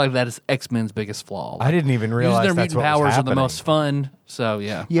time. I feel like that is X-Men's biggest flaw. I didn't even realize Using their that's mutant what was powers are happening. the most fun. So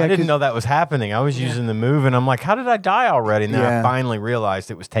yeah. Yeah, I didn't 'cause- know that was happening. I was using the move, and I'm like, "How did I die already?" And then Yeah. I finally realized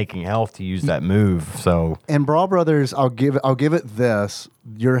it was taking health to use that move. So And Brawl Brothers, I'll give it this: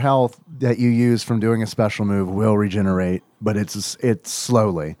 your health that you use from doing a special move will regenerate, but it's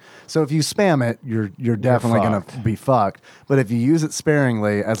slowly. So if you spam it, you're definitely going to fucked. be fucked. But if you use it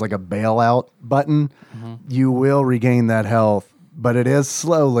sparingly as like a bailout button, you will regain that health. But it is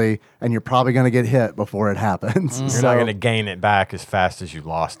slowly, and you're probably going to get hit before it happens. you're not going to gain it back as fast as you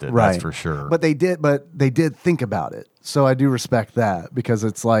lost it. Right. That's for sure. But they did think about it. So I do respect that because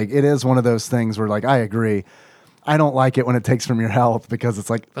it's like, it is one of those things where like, I agree. I don't like it when it takes from your health because it's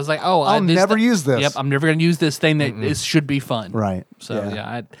like, I was like, oh, I'll never use this. Yep, I'm never going to use this thing that should be fun. Right. So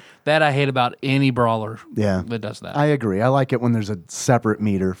Yeah. that I hate about any brawler. Yeah. that does that. I agree. I like it when there's a separate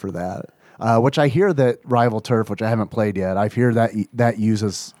meter for that. Which I hear that Rival Turf, which I haven't played yet, I hear that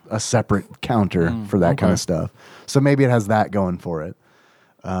uses a separate counter for that kind of stuff. So maybe it has that going for it.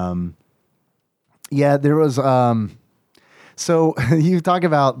 Yeah, there was. So you talk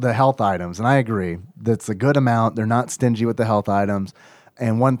about the health items, and I agree. That's a good amount. They're not stingy with the health items.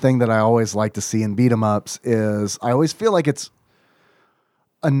 And one thing that I always like to see in beat 'em ups is I always feel like it's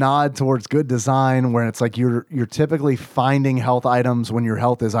a nod towards good design where it's like you're typically finding health items when your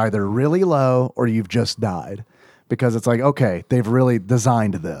health is either really low or you've just died. Because it's like, okay, they've really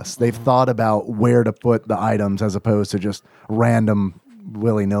designed this. They've thought about where to put the items as opposed to just random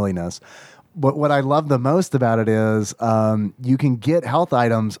willy-nilliness. But what I love the most about it is you can get health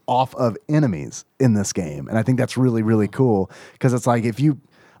items off of enemies in this game. And I think that's really, really cool. Because it's like if you...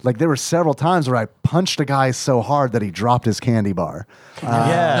 Like there were several times where I punched a guy so hard that he dropped his candy bar.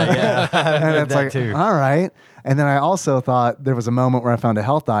 Yeah. And it's That like, too. all right. And then I also thought there was a moment where I found a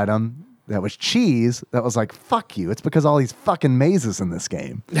health item that was cheese that was like, fuck you. It's because all these fucking mazes in this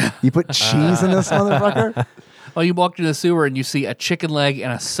game. You put cheese in this motherfucker? Oh, you walk through the sewer and you see a chicken leg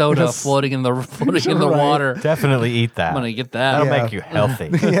and a soda Yes. floating in the Right. water. Definitely eat that. I'm gonna get that. That'll Yeah. make you healthy.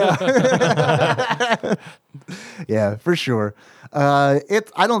 Yeah, for sure. I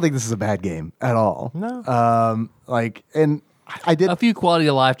don't think this is a bad game at all. No. And I did. A few quality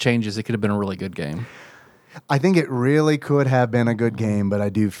of life changes. It could have been a really good game. I think it really could have been a good game, but I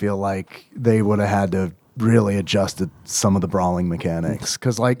do feel like they would have had to really adjusted some of the brawling mechanics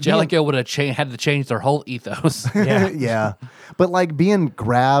because, like, Jellicoe would have had to change their whole ethos. Yeah. yeah, but like being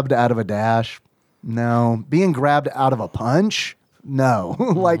grabbed out of a dash, no. Being grabbed out of a punch, no.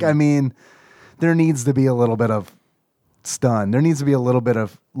 Like, I mean, there needs to be a little bit of stun. There needs to be a little bit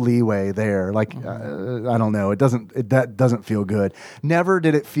of leeway there. Like, I don't know. That doesn't feel good. Never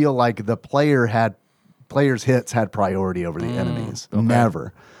did it feel like the players' hits had priority over the enemies. okay.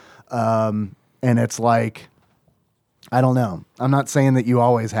 Never. And it's like, I don't know. I'm not saying that you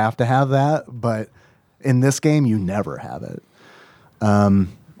always have to have that, but in this game, you never have it.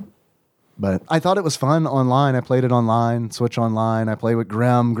 But I thought it was fun online. I played it online, Switch Online. I played with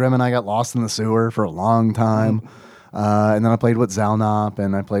Grim. Grim and I got lost in the sewer for a long time. And then I played with Zalnop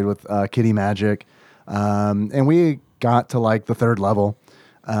and I played with Kitty Magic. And we got to like the third level.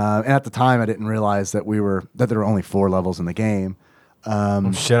 And at the time, I didn't realize that there were only 4 levels in the game.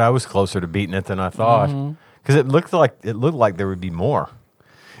 Shit, I was closer to beating it than I thought because it looked like there would be more.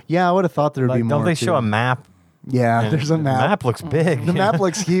 Yeah, I would have thought there would be more. Don't they too. show a map? Yeah, And there's a the map. map looks big. The map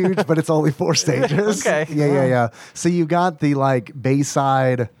looks huge, but it's only 4 stages. Okay. Yeah. So you got the like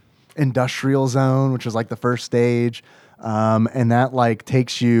Bayside Industrial Zone, which is like the first stage, and that like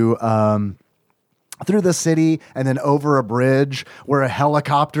takes you through the city and then over a bridge where a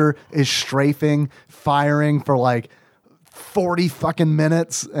helicopter is strafing, firing for like 40 fucking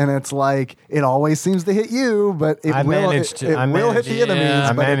minutes, and it's like it always seems to hit you, but it will hit the enemies. yeah.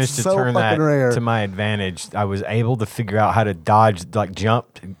 I but managed it's to so turn that fucking rare. to my advantage. I was able to figure out how to dodge, like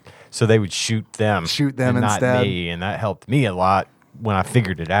jump, so they would shoot them and instead. not me, and that helped me a lot when I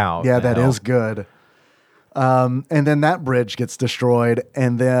figured it out. Yeah, that is good. And then that bridge gets destroyed,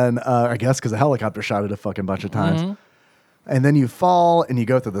 and then I guess because the helicopter shot it a fucking bunch of times. And then you fall, and you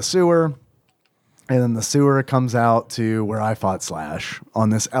go through the sewer, and then the sewer comes out to where I fought Slash on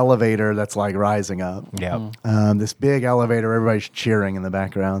this elevator that's like rising up. Yeah. This big elevator, everybody's cheering in the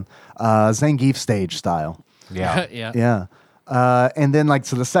background. Zangief stage style. Yeah. yeah. Yeah. And then like,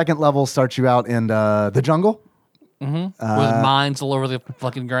 so the second level starts you out in the jungle. With mines all over the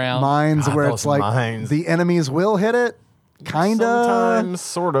fucking ground. Mines God, where those it's like mines. the enemies will hit it. Kind of. Sometimes,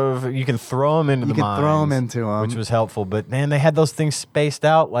 sort of. You can throw them into You the can mines. throw 'em into 'em. which was helpful. But man, they had those things spaced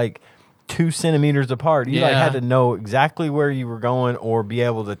out like 2 centimeters apart. You like Yeah. had to know exactly where you were going, or be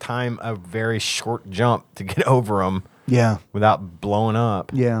able to time a very short jump to get over them Yeah. without blowing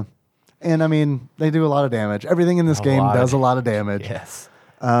up. Yeah. And I mean, they do a lot of damage. Everything in this A game lot does of a lot of damage. Yes.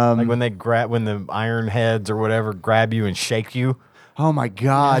 Like when the iron heads or whatever grab you and shake you. Oh my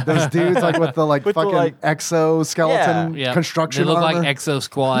God. Those dudes like with the like With the, fucking like- exoskeleton Yeah. construction They look armor. like Exo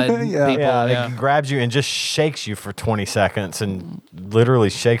Squad Yeah. people. Yeah, Yeah. it grabs you and just shakes you for 20 seconds and literally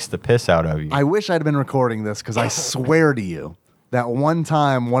shakes the piss out of you. I wish I'd been recording this because I swear to you that one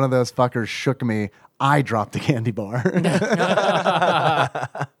time one of those fuckers shook me, I dropped a candy bar.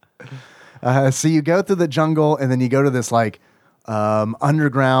 So you go through the jungle and then you go to this like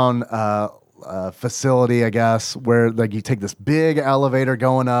underground facility, I guess, where like you take this big elevator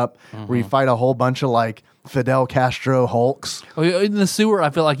going up where you fight a whole bunch of like Fidel Castro Hulks. Oh, in the sewer,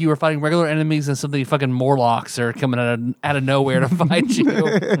 I feel like you were fighting regular enemies and some of the fucking Morlocks are coming out of nowhere to fight you.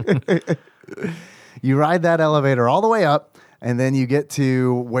 You ride that elevator all the way up, and then you get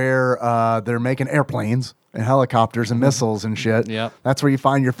to where they're making airplanes and helicopters and missiles and shit. Yep. That's where you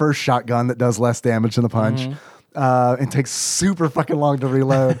find your first shotgun that does less damage than the punch. It takes super fucking long to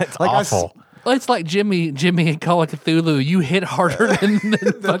reload. It's like awful. Well, it's like Jimmy and Call of Cthulhu. You hit harder than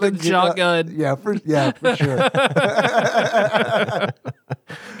fucking shotgun. Yeah, for sure.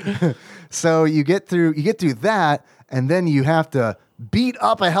 So you get through that, and then you have to beat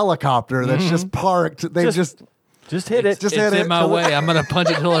up a helicopter that's just parked. They just Just hit it. Just It's hit in it my till- way. I'm gonna punch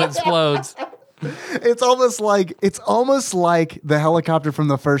it till it explodes. it's almost like the helicopter from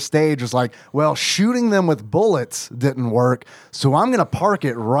the first stage was like, well, shooting them with bullets didn't work, so I'm gonna park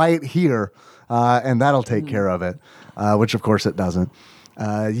it right here, and that'll take care of it. Which of course it doesn't.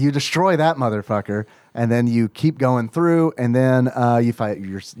 You destroy that motherfucker, and then you keep going through, and then you fight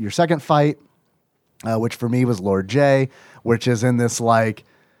your second fight, which for me was Lord J, which is in this like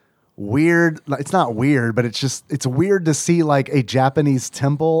weird. It's not weird, but it's weird to see like a Japanese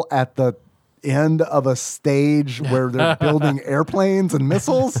temple at the end of a stage where they're building airplanes and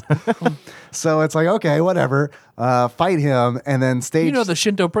missiles. So it's like, okay, whatever. Fight him, and then stage. You know the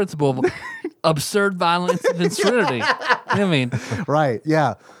Shinto principle of absurd violence and then serenity. I mean, right?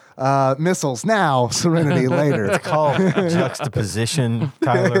 Yeah. Missiles now, serenity later. It's called juxtaposition,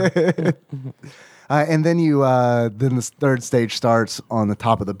 Tyler. And then then the third stage starts on the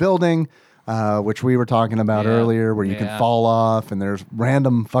top of the building, which we were talking about earlier, where you can fall off and there's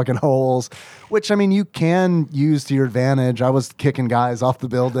random fucking holes, which I mean you can use to your advantage. I was kicking guys off the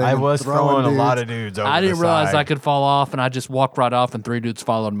building. I was throwing a dudes. lot of dudes over I didn't the realize side. I could fall off, and I just walked right off, and 3 dudes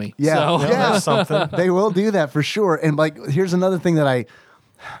followed me. Yeah, So. yeah. That's something. They will do that for sure. And like, here's another thing that I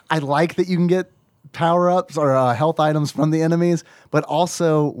like that you can get power-ups or health items from the enemies, but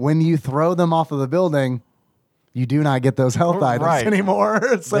also when you throw them off of the building, you do not get those health items anymore.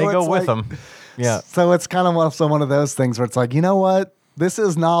 So they go it's with like- them. Yeah. So it's kind of also one of those things where it's like, you know what? This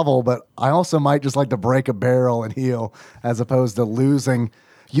is novel, but I also might just like to break a barrel and heal as opposed to losing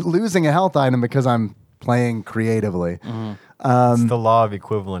a health item because I'm playing creatively. It's the law of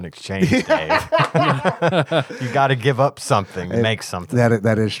equivalent exchange, Dave. You got to give up something to make something.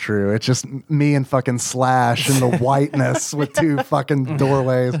 That is true. It's just me and fucking Slash in the whiteness with 2 fucking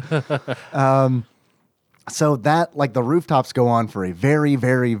doorways. So that, like, the rooftops go on for a very,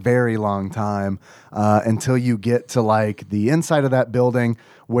 very, very long time until you get to like the inside of that building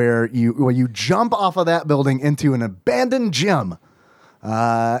where you jump off of that building into an abandoned gym,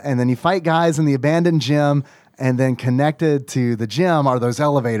 and then you fight guys in the abandoned gym. And then connected to the gym are those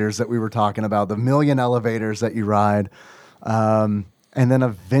elevators that we were talking about, the 1,000,000 elevators that you ride. And then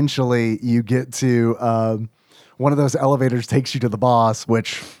eventually you get to one of those elevators takes you to the boss,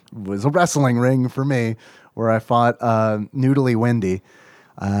 which was a wrestling ring for me, where I fought Noodly Wendy.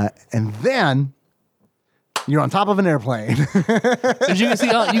 And then you're on top of an airplane. As you can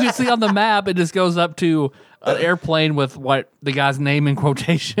see on the map, it just goes up to an airplane with what the guy's name in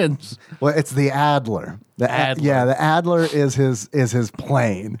quotations. Well, it's the Adler. Adler. Yeah, the Adler is his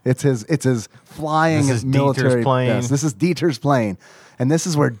plane. It's his flying This is military Dieter's plane. Yes, this is Dieter's plane, and this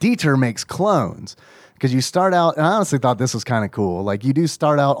is where Dieter makes clones. Because you start out, and I honestly thought this was kind of cool. Like you do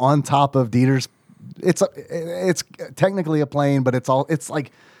start out on top of Dieter's. It's technically a plane, but it's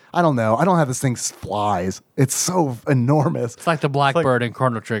like. I don't know. I don't have this thing flies. It's so enormous. It's like the Blackbird in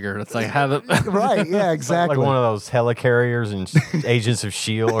Chrono Trigger. It's like how the Right, yeah, exactly. Like one of those helicarriers and Agents of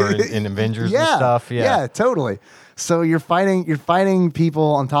S.H.I.E.L.D. or in Avengers and stuff. Yeah, totally. So you're fighting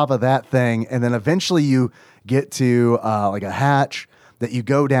people on top of that thing, and then eventually you get to like a hatch that you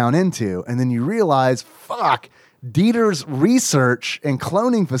go down into, and then you realize, fuck, Dieter's research and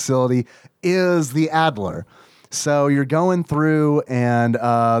cloning facility is the Adler. So you're going through, and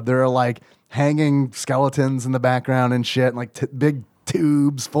there are like hanging skeletons in the background and shit, and like big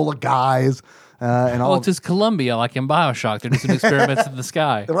tubes full of guys, and all. well, it's just Columbia, like in Bioshock. They're doing some experiments in the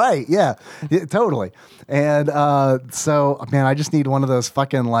sky. Right? Yeah, totally. And so, man, I just need one of those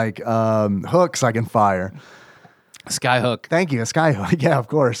fucking like hooks I can fire. Skyhook. Thank you, a skyhook. Yeah, of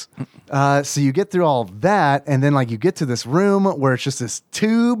course. So you get through all of that, and then like you get to this room where it's just this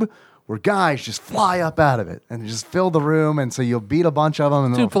tube where guys just fly up out of it and just fill the room, and so you'll beat a bunch of them,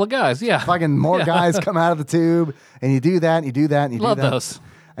 and Tube full of guys. Yeah. fucking more guys come out of the tube, and you do that, and you do that, and you Love do that. those.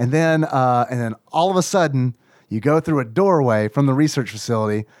 And then all of a sudden, you go through a doorway from the research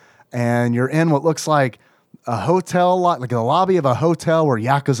facility, and you're in what looks like a hotel, like the lobby of a hotel where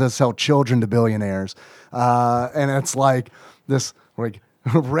Yakuza sell children to billionaires. And it's like this like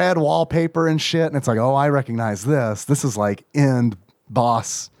red wallpaper and shit. And it's like, oh, I recognize this. This is like end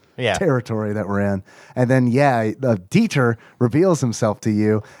boss territory that we're in. And then, Dieter reveals himself to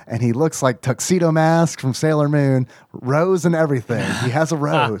you, and he looks like Tuxedo Mask from Sailor Moon, rose and everything. He has a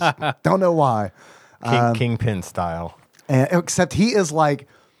rose. Don't know why. Kingpin style. Except he is like,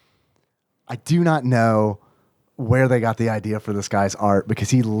 I do not know where they got the idea for this guy's art,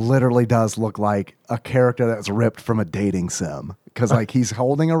 because he literally does look like a character that's ripped from a dating sim. Because like he's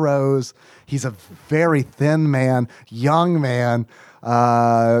holding a rose. He's a very thin man, young man,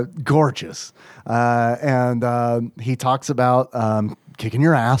 gorgeous. And he talks about kicking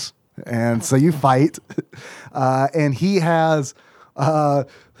your ass. And so you fight. And he has...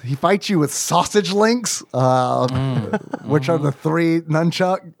 he fights you with sausage links, which are the 3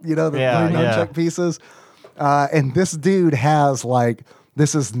 nunchuck, 3 nunchuck pieces. And this dude has like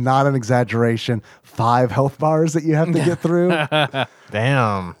This is not an exaggeration. 5 health bars that you have to get through.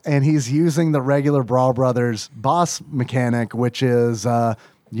 Damn. And he's using the regular Brawl Brothers boss mechanic, which is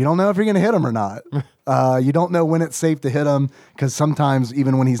you don't know if you're going to hit him or not. You don't know when it's safe to hit him, because sometimes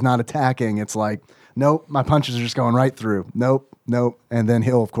even when he's not attacking, it's like, nope, my punches are just going right through. Nope. And then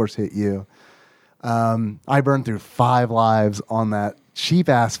he'll, of course, hit you. I burned through 5 lives on that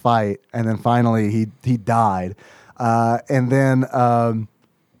cheap-ass fight, and then finally he died. And then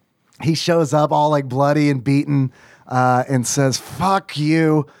he shows up all like bloody and beaten and says, fuck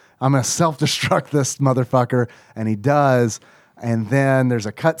you, I'm going to self-destruct this motherfucker. And he does. And then there's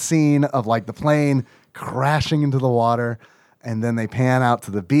a cut scene of like the plane crashing into the water. And then they pan out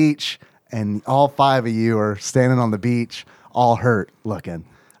to the beach, and all 5 of you are standing on the beach, all hurt looking.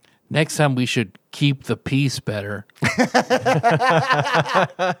 Next time we should keep the peace better.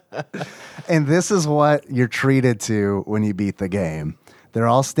 And this is what you're treated to when you beat the game. They're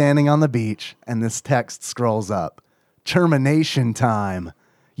all standing on the beach, and this text scrolls up. Termination time.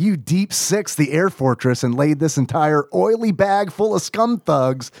 You deep sixed the air fortress and laid this entire oily bag full of scum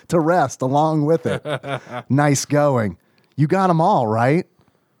thugs to rest along with it. Nice going. You got them all, right?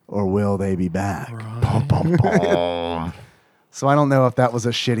 Or will they be back? Right. Bum, bum, bum. So I don't know if that was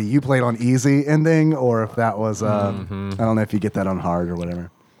a shitty, you played on easy ending, or if that was, I don't know if you get that on hard or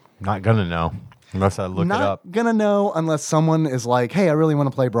whatever. Not gonna know unless I look it up. Not gonna know unless someone is like, hey, I really want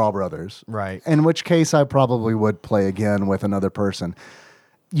to play Brawl Brothers. Right. In which case I probably would play again with another person.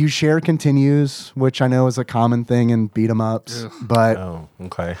 You share continues, which I know is a common thing in beat 'em ups, but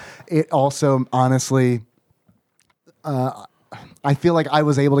okay. It also, honestly, I feel like I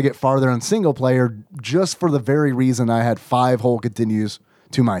was able to get farther in single player just for the very reason I had 5 whole continues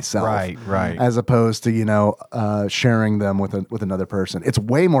to myself. Right. As opposed to, sharing them with another person. It's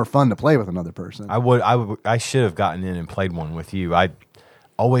way more fun to play with another person. I should have gotten in and played one with you. I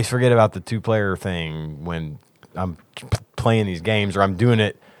always forget about the 2-player thing when I'm playing these games, or I'm doing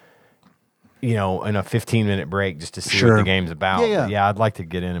it, in a 15-minute break just to see what the game's about. Yeah, I'd like to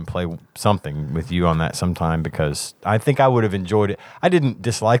get in and play something with you on that sometime, because I think I would have enjoyed it. I didn't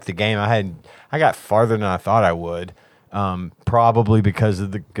dislike the game. I got farther than I thought I would, probably because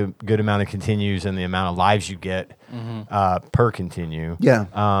of the good amount of continues and the amount of lives you get per continue. Yeah.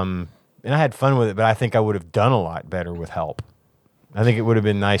 And I had fun with it, but I think I would have done a lot better with help. I think it would have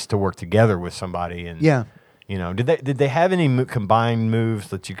been nice to work together with somebody. And did they have any combined moves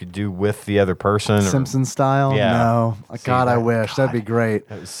that you could do with the other person? Simpson style? Yeah. No. God, I wish. That'd be great.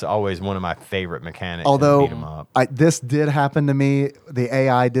 It's always one of my favorite mechanics. Although, beat 'em up. this did happen to me. The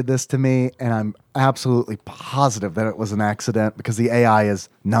AI did this to me, and I'm absolutely positive that it was an accident, because the AI is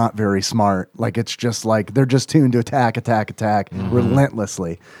not very smart. Like, it's just like, they're just tuned to attack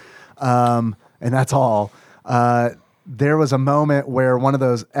relentlessly. And that's all. There was a moment where one of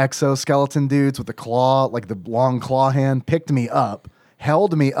those exoskeleton dudes with the claw, like the long claw hand, picked me up,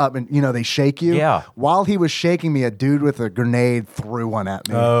 held me up, and they shake you. Yeah. While he was shaking me, a dude with a grenade threw one at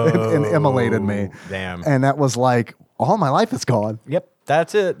me and immolated me. Damn. And that was like, all my life is gone. Yep.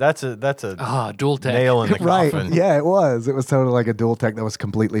 That's it. That's a dual tech. nail in the Right. coffin. Yeah, it was. It was totally like a dual tech that was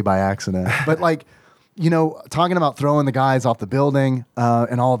completely by accident. But like, talking about throwing the guys off the building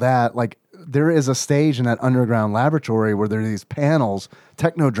and all that, like, there is a stage in that underground laboratory where there are these panels,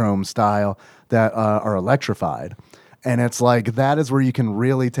 technodrome style, that are electrified. And it's like, that is where you can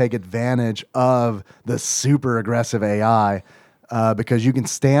really take advantage of the super aggressive AI, because you can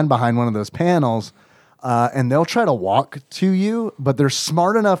stand behind one of those panels and they'll try to walk to you, but they're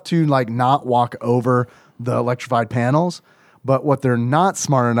smart enough to like not walk over the electrified panels. But what they're not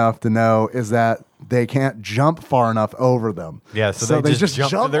smart enough to know is that they can't jump far enough over them. Yeah, so they just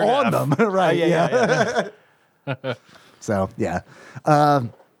jump on them. Right. Yeah. So, yeah. I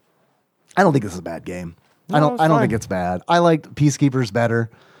don't think this is a bad game. I don't think it's bad. I liked Peacekeepers better.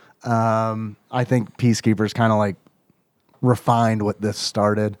 I think Peacekeepers kind of like refined what this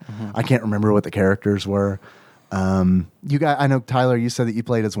started. I can't remember what the characters were. I know, Tyler, you said that you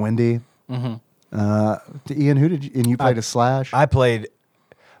played as Wendy. Ian, who did you? And you played as Slash. I played.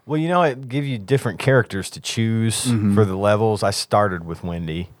 Well, it gives you different characters to choose for the levels. I started with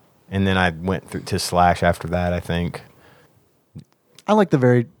Wendy, and then I went through to Slash after that, I think. I like the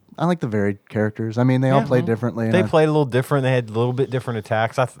varied characters. I mean, they all played differently. They played a little different. They had a little bit different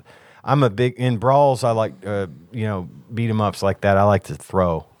attacks. I'm a big in brawls. I like beat 'em ups like that. I like to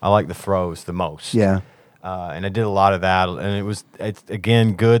throw. I like the throws the most. Yeah. And I did a lot of that, and it's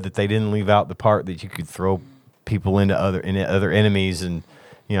again good that they didn't leave out the part that you could throw people into other enemies, and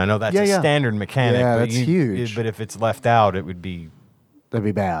I know that's a standard mechanic. Yeah, but that's huge. But if it's left out, it would be That'd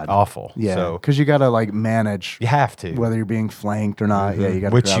be bad. Awful. Yeah, So because you got to like manage you have to. whether you're being flanked or not. Yeah, you got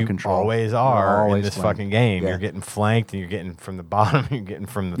to Which crowd you control. always You're are always in this flanked. fucking game. Yeah. You're getting flanked, and you're getting from the bottom, you're getting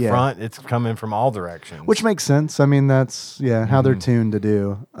from the Yeah. front. It's coming from all directions. Which makes sense. I mean, that's how they're tuned to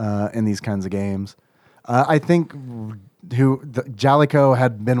do in these kinds of games. I think Jalico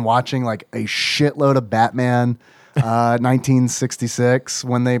had been watching like a shitload of Batman 1966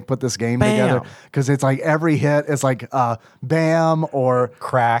 when they put this game together, because it's like every hit is like bam or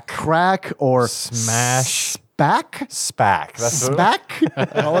crack or smash. Spack. That's what-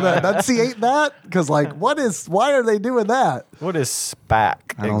 Spack. I want to enunciate that because, like, why are they doing that? What is SPAC?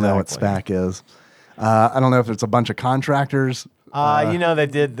 I don't know what SPAC is. I don't know if it's a bunch of contractors. They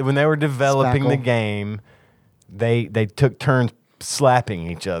did when they were developing the Spackle. game. They took turns slapping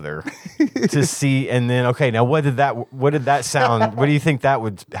each other to see, and then now what did that sound? What do you think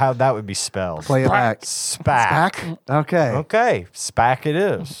how that would be spelled? Play it back. SPAC. Spack? Okay. SPAC it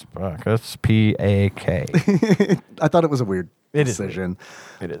is. SPAC. That's PAK. I thought it was a weird It is decision.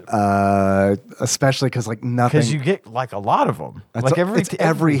 It is. Especially because, like, nothing. Because you get like a lot lot of them. It's Like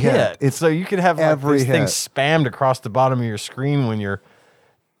every hit. It's so you could have like every these things hit. spammed across the bottom of your screen when you're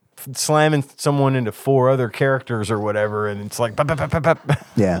slamming someone into 4 other characters or whatever, and it's like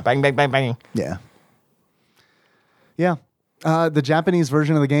Yeah. bang bang bang bang. Yeah. Yeah. The Japanese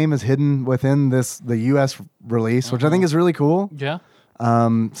version of the game is hidden within the U.S. release, which I think is really cool. Yeah.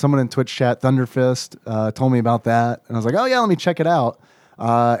 Someone in Twitch chat, Thunderfist, told me about that, and I was like, oh yeah, let me check it out.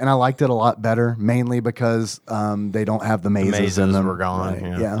 And I liked it a lot better, mainly because they don't have the mazes in them. Were gone.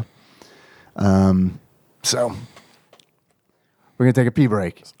 Right, Yeah. So we're gonna take a pee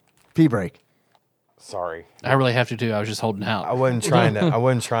break. Pee break. Sorry, I really have to too. I was just holding out. I wasn't trying to. I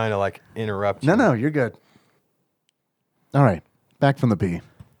wasn't trying to like interrupt you. No, you're good. All right, back from the pee.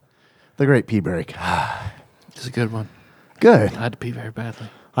 The great pee break. It's a good one. Good. I had to pee very badly.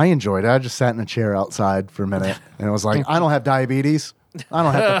 I enjoyed it. I just sat in a chair outside for a minute, and it was like, I don't have diabetes. I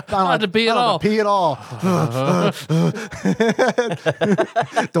don't have to, have to pee at all. Pee at all.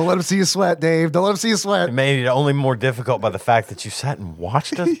 Don't let him see you sweat, Dave. Don't let him see you It sweat. made it only more difficult by the fact that you sat and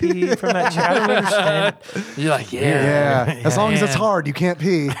watched us pee from that chair. I don't understand. You're like, yeah. Yeah. As long as it's hard, you can't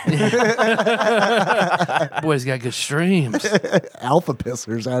pee. Boy's got good streams. Alpha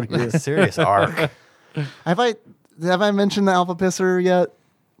pissers out here. Serious arc. Have I mentioned the alpha pisser yet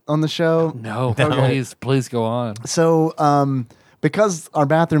on the show? No, please go on. So, because our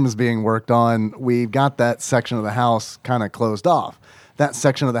bathroom is being worked on, we've got that section of the house kind of closed off. That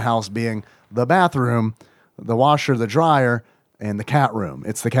section of the house being the bathroom, the washer, the dryer, and the cat room.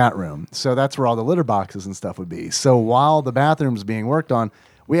 It's the cat room. So that's where all the litter boxes and stuff would be. So while the bathroom's being worked on,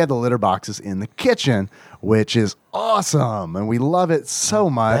 we had the litter boxes in the kitchen, which is awesome. And we love it so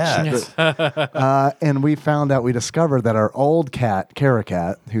much. And we discovered that our old cat,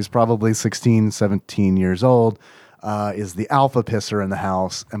 Caracat, who's probably 16, 17 years old, is the alpha pisser in the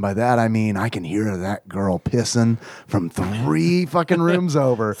house. And by that, I mean, I can hear that girl pissing from 3 fucking rooms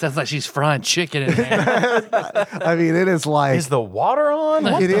over. Sounds like she's frying chicken in there. I mean, it is like... Is the water on?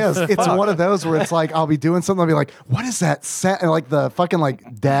 What It the is. It's fuck? one of those where it's like I'll be doing something. I'll be like, "What is that scent?" And like the fucking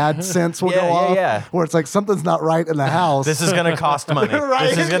like dad sense will go off. Yeah. Where it's like something's not right in the house. This is gonna cost money. Right?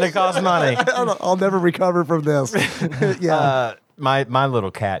 This is gonna cost money. I'll never recover from this. Yeah. My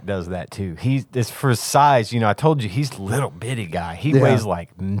little cat does that too. It's for his size. I told you he's a little bitty guy. He Yeah. weighs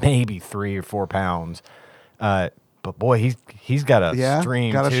like maybe 3 or 4 pounds. But boy, he's got a Yeah?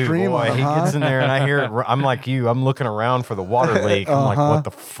 stream Got a too. stream Boy, on him, he huh? gets in there and I hear it. I'm like you. I'm looking around for the water leak. I'm like, what the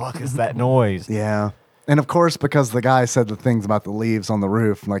fuck is that noise? Yeah. And of course, because the guy said the things about the leaves on the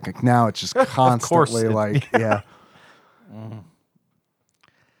roof, like now it's just constantly it- like, yeah. You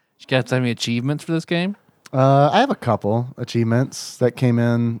got any achievements for this game? I have a couple achievements that came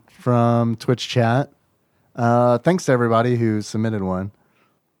in from Twitch chat. Thanks to everybody who submitted one.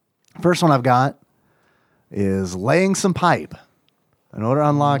 First one I've got is laying some pipe. In order to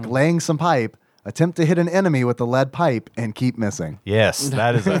unlock laying some pipe, attempt to hit an enemy with the lead pipe and keep missing. Yes,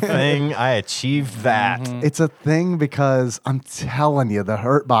 that is a thing. I achieved that. It's a thing because I'm telling you, the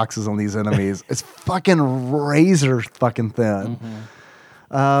hurt boxes on these enemies is fucking razor fucking thin.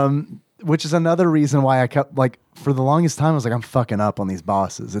 Which is another reason why I kept, like, for the longest time, I was like, I'm fucking up on these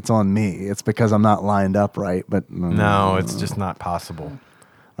bosses. It's on me. It's because I'm not lined up right. But No, it's just not possible.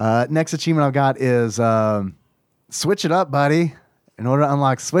 Next achievement I've got is switch it up, buddy. In order to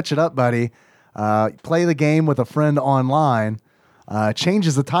unlock switch it up, buddy, play the game with a friend online.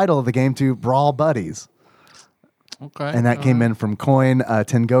 Changes the title of the game to Brawl Buddies. Okay. And that came in from Coin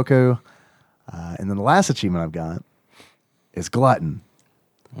Tengoku. And then the last achievement I've got is Glutton.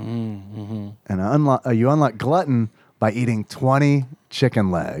 And you unlock Glutton by eating 20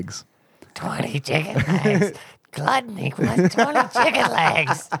 chicken legs. 20 chicken legs. Gluttony plus 20 chicken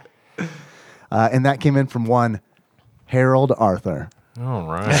legs. And that came in from one Harold Arthur. All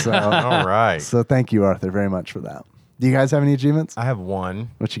right. All right. So thank you, Arthur, very much for that. Do you guys have any achievements? I have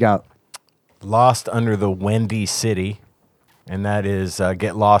one. What you got? Lost under the Windy City. And that is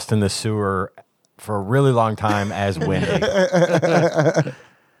get lost in the sewer for a really long time as Wendy.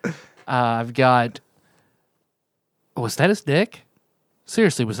 I've got. Was that his dick?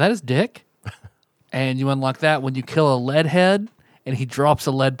 Seriously, was that his dick? And you unlock that when you kill a lead head and he drops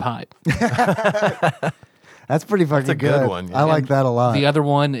a lead pipe. That's pretty fucking a good one, yeah. I like that a lot. The other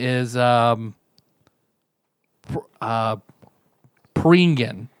one is Pringen.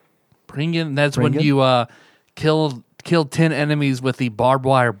 Pringen, that's when Pringen? you kill 10 enemies with the barbed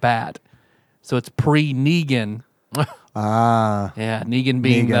wire bat. So it's pre-Negan. Ah. Yeah, Negan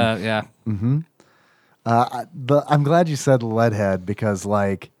being Negan. I'm glad you said Leadhead because,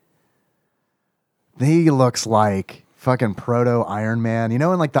 like, he looks like fucking proto Iron Man. You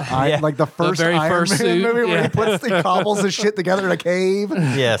know, in like the like the first very Iron first Man suit, movie where yeah. he cobbles his shit together in a cave.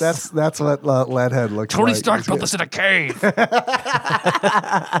 Yes. That's what Leadhead looks Tony like. Stark built this in a cave.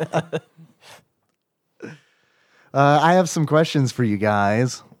 I have some questions for you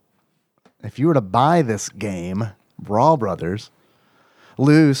guys. If you were to buy this game, Brawl Brothers,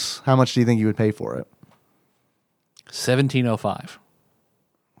 loose, how much do you think you would pay for it? 1705.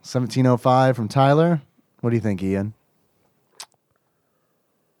 $17.05 from Tyler. What do you think, Ian?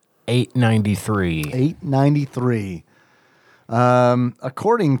 $8.93. $8.93.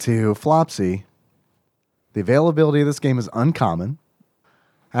 According to Flopsy, the availability of this game is uncommon.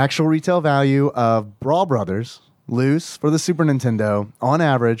 Actual retail value of Brawl Brothers loose for the Super Nintendo, on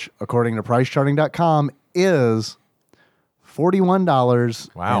average, according to PriceCharting.com, is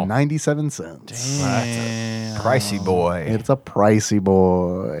 $41.97. Damn. Pricey boy. It's a pricey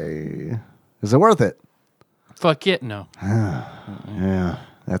boy. Is it worth it? Fuck it, no. Yeah,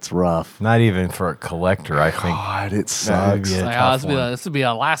 that's rough. Not even for a collector, I think. God, it sucks. Yeah, Like, tough this would be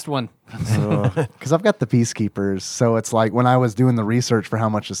a last one. Because I've got the Peacekeepers, so it's like when I was doing the research for how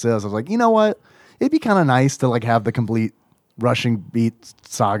much this is, I was like, you know what? It'd be kind of nice to like have the complete Rushing Beat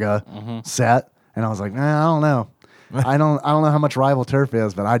Saga set, and I was like, I don't know. I don't know how much Rival Turf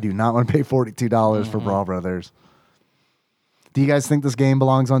is, but I do not want to pay $42 for Brawl Brothers. Do you guys think this game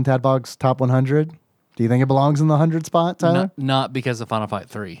belongs on Tadpog's top 100? Do you think it belongs in the 100 spot, Tyler? Not because of Final Fight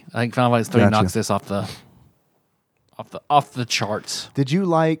 3. I think Final Fight 3 Gotcha. knocks this off the charts. Did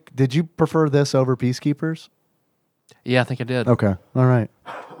you prefer this over Peacekeepers? Yeah, I think I did. Okay. All right.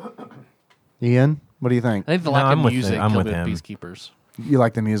 Ian, what do you think? I think the No, lack I'm of with music him. I'm killed with it him. Peacekeepers. You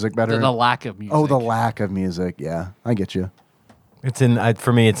like the music better? The lack of music. Oh, the lack of music. Yeah, I get you. It's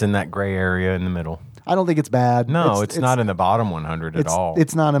for me, it's in that gray area in the middle. I don't think it's bad. No, it's not in the bottom 100 at all.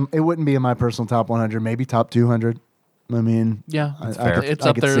 It's not. It wouldn't be in my personal top 100. Maybe top 200. I mean, Yeah, I it's I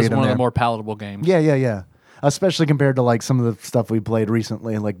up could there see as it in one of the there. more palatable games. Yeah. Especially compared to like some of the stuff we played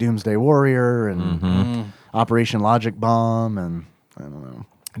recently, like Doomsday Warrior and Operation Logic Bomb, and I don't know.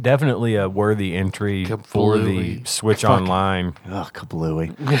 Definitely a worthy entry for the Kablooey. Switch Online. Ugh,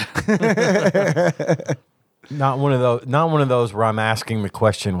 Kablooey. Not one of those where I'm asking the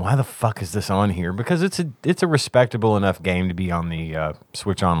question, why the fuck is this on here? Because it's a respectable enough game to be on the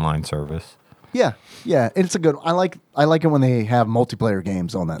Switch Online service. Yeah. It's a good. I like it when they have multiplayer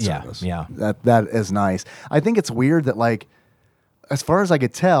games on that Yeah, service. yeah. That is nice. I think it's weird that, like, as far as I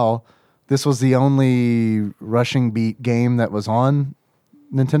could tell, this was the only Rushing Beat game that was on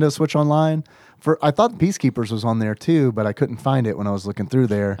Nintendo Switch Online. I thought Peacekeepers was on there too, but I couldn't find it when I was looking through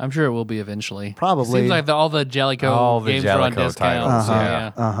there. I'm sure it will be eventually. Probably. Seems like all the Jellicoe games are on Jellicoe discount. titles, So,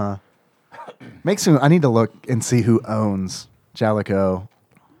 yeah. Makes me. I need to look and see who owns Jellicoe.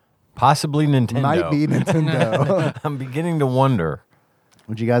 Possibly Nintendo. Might be Nintendo. I'm beginning to wonder.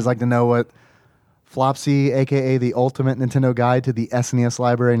 Would you guys like to know what Flopsy, aka the Ultimate Nintendo Guide to the SNES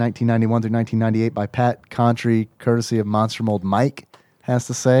Library 1991 through 1998 by Pat Contry, courtesy of Monster Mold Mike, has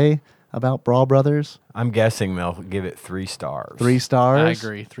to say about Brawl Brothers? I'm guessing they'll give it 3 stars. 3 stars. I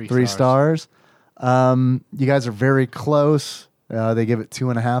agree. 3 stars. You guys are very close. They give it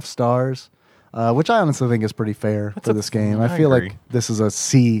 2.5 stars, which I honestly think is pretty fair for this game. I feel agree. like this is a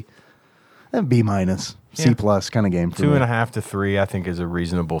C, B minus, C plus kind of game for me. 2.5 to 3, I think, is a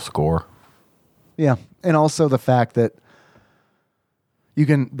reasonable score. Yeah, and also the fact that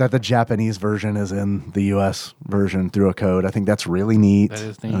the Japanese version is in the U.S. version through a code. I think that's really neat. That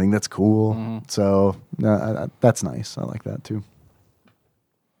is neat. I think that's cool. So that's nice. I like that too.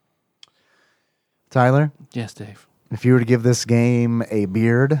 Tyler, Yes, Dave. if you were to give this game a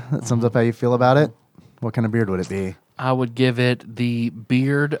beard that sums up how you feel about it, What kind of beard would it be? I would give it the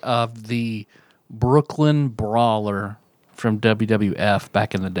beard of the Brooklyn Brawler from WWF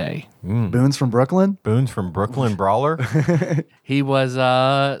back in the day. Boone's from Brooklyn? Boone's from Brooklyn Brawler. He was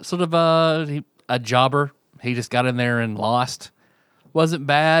sort of a jobber. He just got in there and lost. Wasn't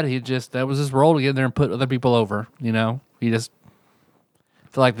bad. That was his role to get in there and put other people over. You know, he just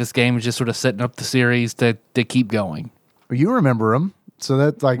feel like this game is just sort of setting up the series to keep going. You remember him, so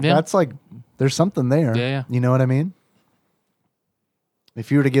that's like there's something there. Yeah. You know what I mean?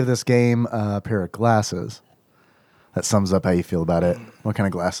 If you were to give this game a pair of glasses, that sums up how you feel about it. What kind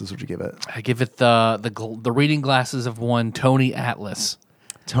of glasses would you give it? I give it the reading glasses of one Tony Atlas.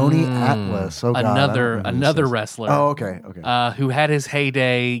 Tony Atlas. Oh, God, another wrestler. Oh, okay. Who had his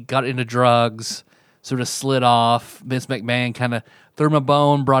heyday, got into drugs, sort of slid off. Vince McMahon kind of threw him a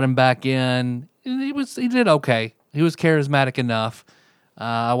bone, brought him back in. He did okay. He was charismatic enough.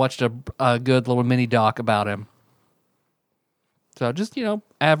 I watched a good little mini doc about him. So just,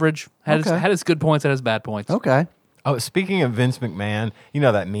 average. Had his good points, had his bad points. Okay. Oh, speaking of Vince McMahon, you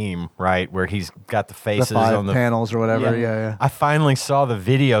know that meme, right, where he's got the faces The 5 on the panels or whatever. Yeah. I finally saw the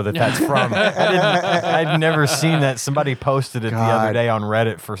video that's from. I'd never seen that. Somebody posted it the other day on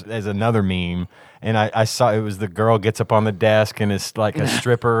Reddit as another meme, and I saw it was the girl gets up on the desk and is like a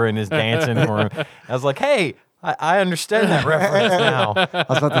stripper and is dancing for him. I was like, hey, I understand that reference now. I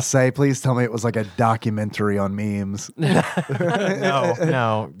was about to say, please tell me it was like a documentary on memes.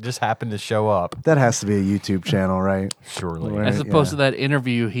 No, just happened to show up. That has to be a YouTube channel, right? Surely. Right, As opposed to that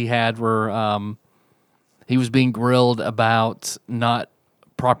interview he had where he was being grilled about not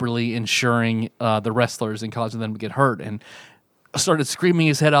properly insuring the wrestlers and causing them to get hurt, and started screaming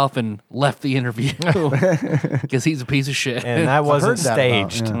his head off and left the interview because he's a piece of shit. And that wasn't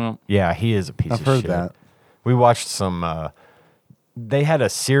staged. Yeah, he is a piece of shit. I've heard that. We watched some. They had a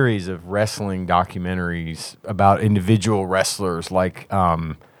series of wrestling documentaries about individual wrestlers. Like,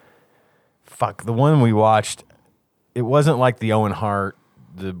 the one we watched, it wasn't like the Owen Hart,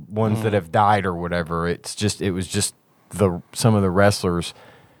 the ones that have died or whatever. It was just some of the wrestlers.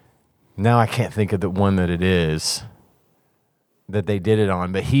 Now I can't think of the one that it is that they did it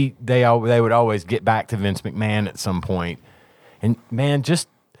on, but they would always get back to Vince McMahon at some point, and man, just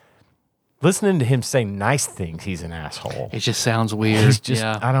listening to him say nice things, he's an asshole. It just sounds weird. He's just,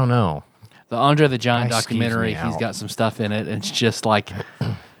 I don't know. The Andre the Giant documentary, Excuse me he's got some stuff in it, and it's just like,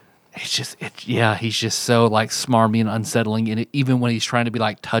 he's just so like smarmy and unsettling. And even when he's trying to be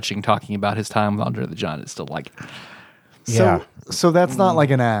like touching, talking about his time with Andre the Giant, it's still like, So that's not like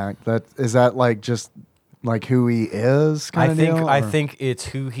an act. Is that like just like who he is? I think it's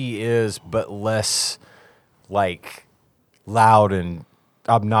who he is, but less like loud and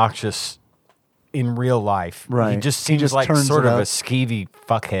obnoxious in real life. Right. He just seems like sort of a skeevy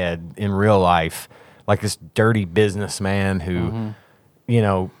fuckhead in real life, like this dirty businessman who,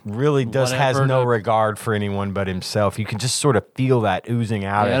 really has no regard for anyone but himself. You can just sort of feel that oozing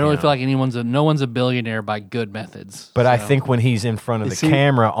out of him. I don't really feel like no one's a billionaire by good methods. But I think when he's in front of the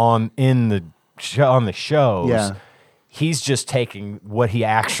camera on the shows, he's just taking what he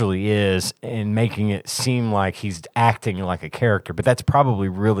actually is and making it seem like he's acting like a character. But that's probably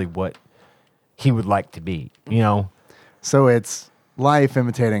really what he would like to be, So it's life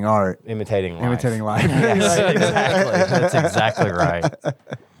imitating art. Imitating life. Imitating life. Yes, exactly. That's exactly right.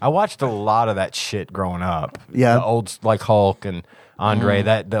 I watched a lot of that shit growing up. Yeah. The old, like Hulk and Andre,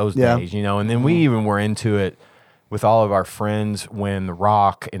 those days, and then we even were into it with all of our friends when The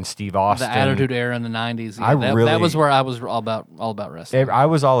Rock and Steve Austin. The Attitude Era in the 90s. Yeah, that was where I was all about wrestling. I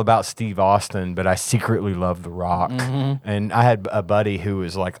was all about Steve Austin, but I secretly loved The Rock. And I had a buddy who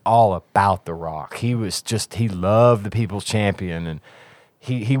was like all about The Rock. He loved the People's Champion, and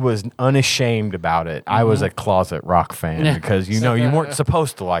he was unashamed about it. I was a closet Rock fan because, you weren't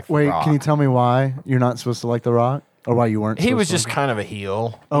supposed to like The Rock. Wait, can you tell me why you're not supposed to like The Rock? Or why you weren't? He was just kind of a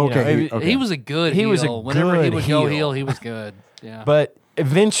heel. Oh, okay. He was a good heel. Whenever he would go heel, he was good. Yeah. But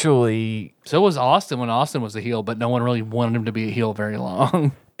eventually... So was Austin when Austin was a heel, but no one really wanted him to be a heel very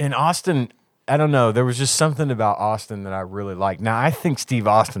long. And Austin, I don't know, there was just something about Austin that I really liked. Now, I think Steve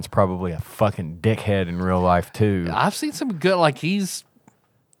Austin's probably a fucking dickhead in real life, too. I've seen some good, like, he's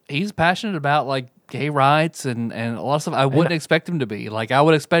passionate about, like, gay rights and a lot of stuff I wouldn't expect him to be. Like, I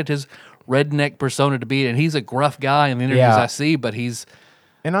would expect his redneck persona to be, and he's a gruff guy in the interviews I see, but he's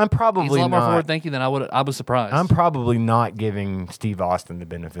a lot more forward thinking than I was surprised. I'm probably not giving Steve Austin the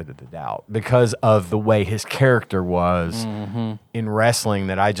benefit of the doubt because of the way his character was in wrestling,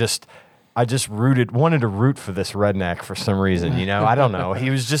 that I just wanted to root for this redneck for some reason, I don't know.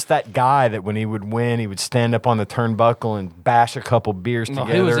 He was just that guy that when he would win, he would stand up on the turnbuckle and bash a couple beers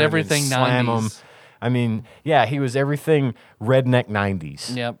together. He was everything and slam 90s. them. I mean, yeah, he was everything redneck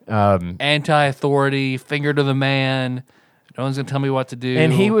 90s. Yep. Anti-authority, finger to the man. No one's going to tell me what to do.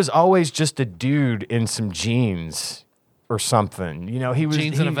 And he was always just a dude in some jeans or something. You know, he was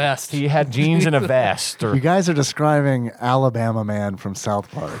Jeans and a vest. He had jeans and a vest. Or You guys are describing Alabama Man from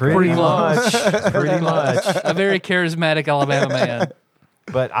South Park. pretty much. Pretty much. a very charismatic Alabama man.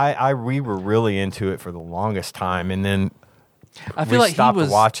 But we were really into it for the longest time, and then I feel we like stopped he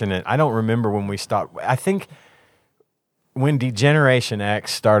was watching it. I don't remember when we stopped. I think when Degeneration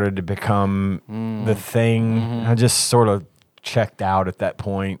X started to become the thing, I just sort of checked out at that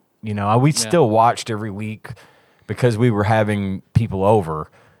point. You know, we still watched every week because we were having people over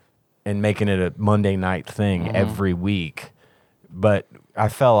and making it a Monday night thing every week. But I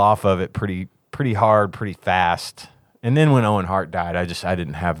fell off of it pretty hard, pretty fast. And then when Owen Hart died, I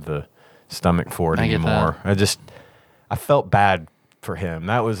didn't have the stomach for it anymore. I felt bad for him.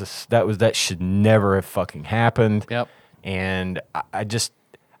 That should never have fucking happened. Yep. And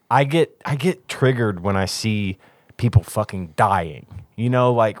I get triggered when I see people fucking dying. You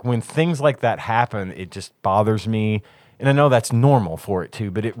know, like when things like that happen, it just bothers me. And I know that's normal for it too,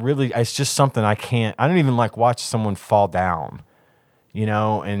 but it's just something I don't even like watch someone fall down. You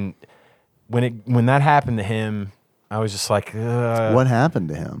know, and when that happened to him, I was just like, What happened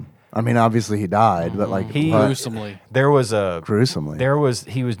to him? I mean, obviously he died, but like gruesomely.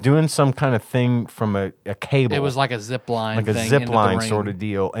 He was doing some kind of thing from a cable. It was like a zip line, like a thing zip into line the ring. sort of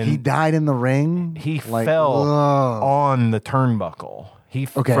deal. And he died in the ring. he Like, fell ugh. on the turnbuckle.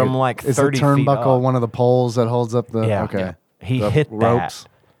 Okay, From like is 30 the feet turnbuckle up. one of the poles that holds up the? Yeah. Okay, Yeah. He The hit ropes.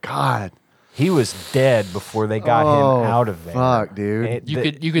 God, He was dead before they got him out of there. Fuck, dude.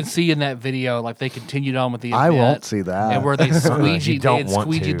 You could see in that video like they continued on with the I event, won't see that. and where they You squeegeed don't want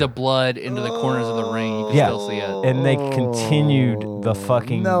squeegeed to. the blood into the corners of the ring. You can Yeah, still see it. and they continued the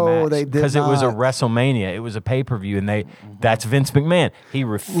fucking No, match they did because it was a not. WrestleMania. It was a pay per view, and that's Vince McMahon. He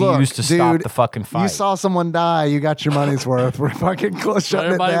refused to stop dude, the fucking fight. You saw someone die. You got your money's worth. We're fucking close What shutting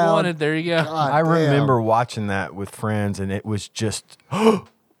it everybody down. wanted. There you go. God I damn. remember watching that with friends, and it was just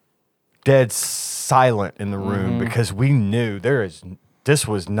dead silent in the room because we knew this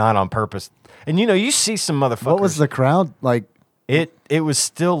was not on purpose. And you know, you see some motherfuckers. What was the crowd like? It was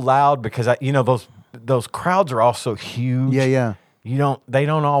still loud because those crowds are also huge. Yeah. They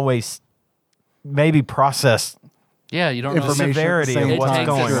don't always maybe process Yeah, you don't the know. Information severity at the of same what's time. It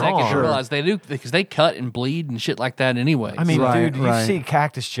takes going a second on. to realize they do because they cut and bleed and shit like that anyway. I mean, Right, dude, you right. see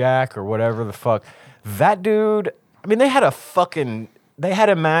Cactus Jack or whatever the fuck. That dude, I mean, they had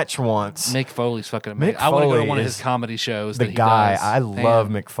a match once. Mick Foley's fucking amazing. Mick I want to go to Foley one of is his comedy shows. the that he guy. does. I Man. love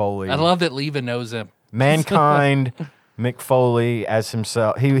Mick Foley. I love that Leva knows him. Mankind, Mick Foley as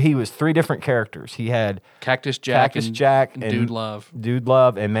himself. He was three different characters. He had Cactus Jack, Cactus and, Jack and and Dude Love. Dude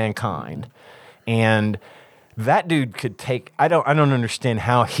Love, and Mankind. And that dude could take. I don't understand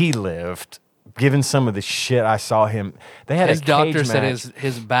how he lived. Given some of the shit I saw him, they had His a doctor cage said match.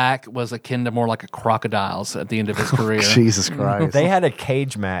 his back was akin to more like a crocodile's at the end of his career. Jesus Christ. They had a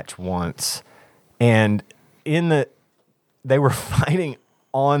cage match once, and they were fighting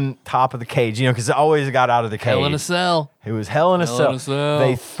on top of the cage, you know, because it always got out of the cage. Hell in a cell. It was hell in a Hell in a cell. cell.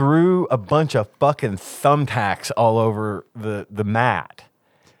 They threw a bunch of fucking thumbtacks all over the mat.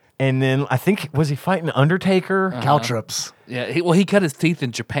 And then I think, was he fighting Undertaker? Caltrips. Yeah, he cut his teeth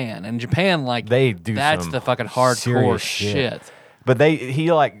in Japan, and Japan They do that's some the fucking hardcore serious shit. But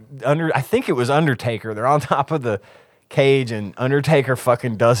I think it was Undertaker. They're on top of the cage, and Undertaker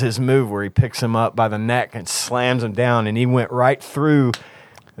fucking does his move where he picks him up by the neck and slams him down, and he went right through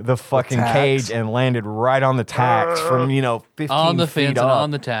the fucking tacks. cage and landed right on the tacks from 15 On the feet fence up. and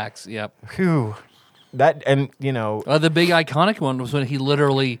on the tacks. Yep. Phew. That and The big iconic one was when he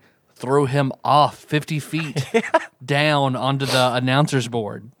literally threw him off 50 feet down onto the announcer's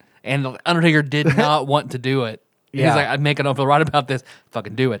board, and Undertaker did not want to do it. He's Yeah. like, "I'm making up right about this.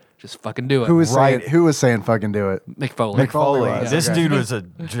 Fucking do it. Just fucking do it." Who was Right. saying fucking do it? Mick Foley? Mick Foley Foley. was, This okay. dude was a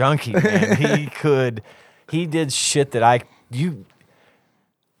junkie, man. He did shit that I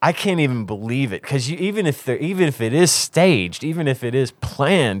can't even believe it, because even if it is staged, even if it is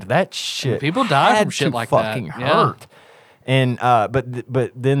planned, that shit People die had from shit to like that. fucking Yeah. hurt. And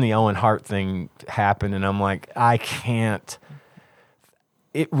but then the Owen Hart thing happened, and I'm like, I can't.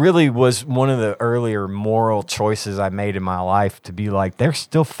 It really was one of the earlier moral choices I made in my life, to be like, they're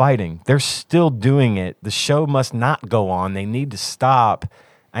still fighting, they're still doing it. The show must not go on. They need to stop.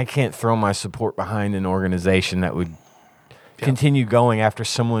 I can't throw my support behind an organization that would continue going after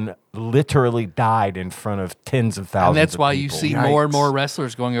someone literally died in front of tens of thousands. And that's of why you people. see Yikes. more and more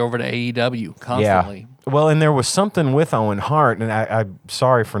wrestlers going over to AEW constantly. Well, and there was something with Owen Hart, and I'm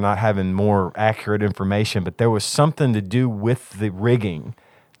sorry for not having more accurate information, but there was something to do with the rigging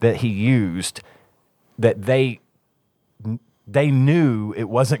that he used that they knew it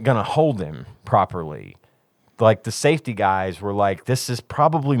wasn't going to hold him properly. Like the safety guys were like, this is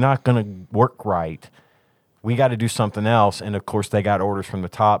probably not going to work right. We got to do something else. And of course, they got orders from the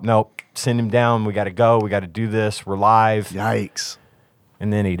top. Nope, send him down. We got to go. We got to do this. We're live. Yikes.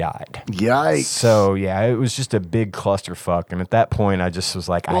 And then he died. Yikes. So, yeah, it was just a big clusterfuck. And at that point, I just was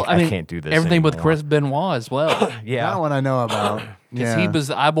like, I can't do this Everything anymore. with Chris Benoit as well. Yeah. That one I know about. Because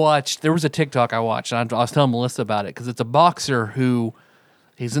there was a TikTok I watched, and I was telling Melissa about it, because it's a boxer who,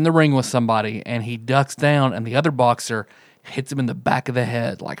 he's in the ring with somebody, and he ducks down, and the other boxer hits him in the back of the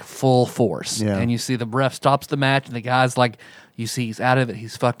head, like full force. Yeah. And you see the ref stops the match, and the guy's like, you see he's out of it,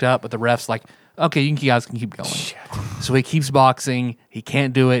 he's fucked up, but the ref's like, okay, you guys can keep going. Shit. So he keeps boxing, he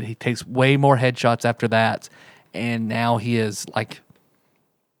can't do it, he takes way more headshots after that, and now he is like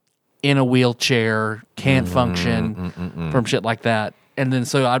in a wheelchair, can't function from shit like that. And then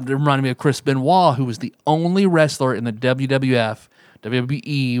so it reminded me of Chris Benoit, who was the only wrestler in the WWF,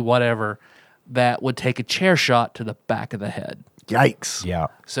 WWE, whatever, that would take a chair shot to the back of the head. Yikes. Yeah.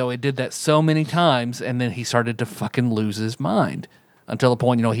 So it did that so many times, and then he started to fucking lose his mind. Until the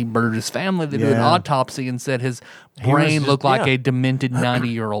point, he murdered his family. They did an autopsy and said his brain looked like a demented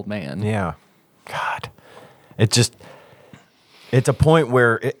 90-year-old man. Yeah. God. It's a point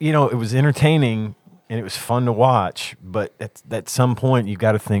where, it was entertaining and it was fun to watch, but at some point you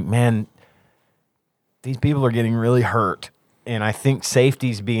got to think, man, these people are getting really hurt. And I think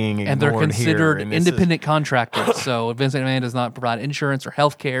safety's being ignored. And they're considered here, and independent contractors. So Vince McMahon does not provide insurance or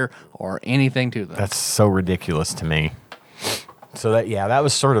health care or anything to them. That's so ridiculous to me. So that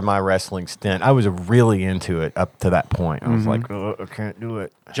was sort of my wrestling stint. I was really into it up to that point. I was like, oh, I can't do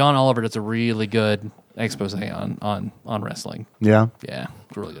it. John Oliver does a really good expose on wrestling. Yeah. Yeah,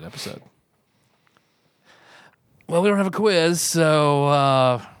 it's a really good episode. Well, we don't have a quiz,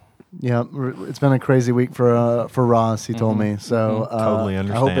 so Yeah, it's been a crazy week for Ross. He told me so. Totally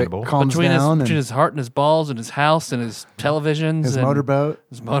understandable. I hope it calms between down. between his heart and his balls and his house and his televisions, his and motorboat,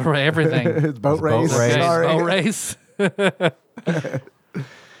 his motor, everything. his boat race. race. Sorry. Boat race.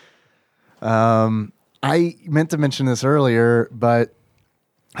 I meant to mention this earlier, but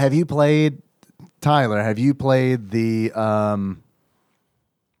have you played, Tyler? Have you played the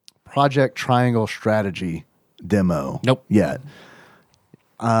Project Triangle Strategy demo? Nope. Yet.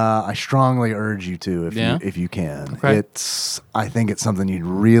 I strongly urge you to if you can. Okay. I think it's something you'd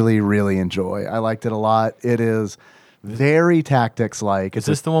really, really enjoy. I liked it a lot. It is very tactics like. Is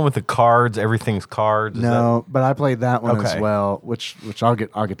this the one with the cards? Everything's cards? No, but I played that one as Okay. well, which I'll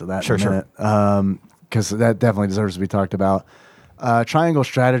get to that Sure, in a minute. Because that definitely deserves to be talked about. Triangle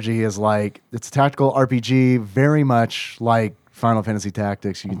Strategy is it's a tactical RPG, very much like Final Fantasy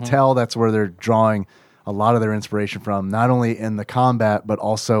Tactics. You can tell that's where they're drawing a lot of their inspiration from, not only in the combat, but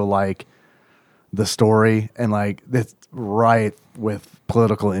also the story and it's right with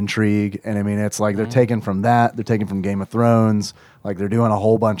political intrigue. And I mean, it's they're taken from that. They're taken from Game of Thrones. They're doing a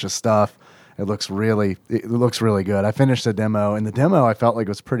whole bunch of stuff. It looks really good. I finished the demo, and the demo I felt like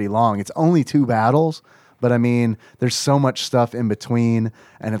was pretty long. It's only 2 battles, but I mean, there's so much stuff in between,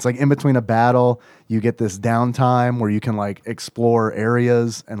 and it's in between a battle, you get this downtime where you can explore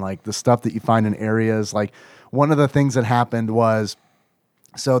areas and the stuff that you find in areas. One of the things that happened was,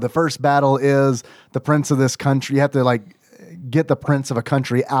 so the first battle is the prince of this country. You have to get the prince of a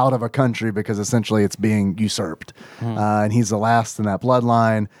country out of a country because essentially it's being usurped. And he's the last in that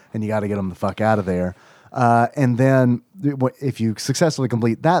bloodline, and you got to get him the fuck out of there. And then if you successfully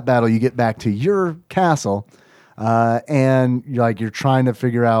complete that battle, you get back to your castle, and you're trying to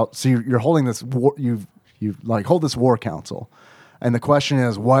figure out. So you're holding this war. You hold this war council, and the question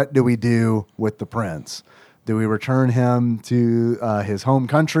is, what do we do with the prince? Do we return him to his home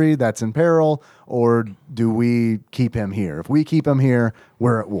country that's in peril, or do we keep him here? If we keep him here,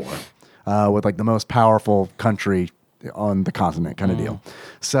 we're at war with the most powerful country on the continent, kind of deal.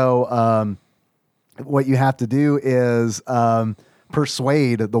 So what you have to do is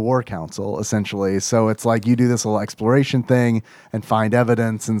persuade the war council, essentially. So it's you do this little exploration thing and find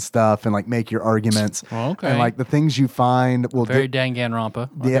evidence and stuff and make your arguments. Okay. And the things you find will Very Danganronpa.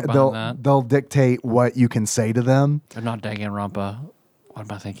 yeah, they'll dictate what you can say to them. Or not Danganronpa. What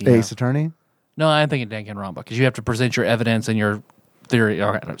am I thinking? Ace of? Attorney? No, I'm thinking Danganronpa because you have to present your evidence and your theory.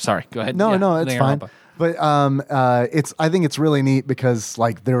 All right, sorry, go ahead. No, Yeah, no, it's fine. Danganronpa. But I think it's really neat because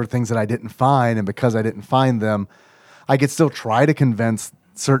there were things that I didn't find, and because I didn't find them, I could still try to convince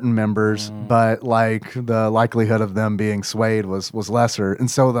certain members, but like the likelihood of them being swayed was lesser. And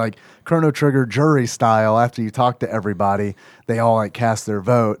so like Chrono Trigger jury style, after you talk to everybody, they all like cast their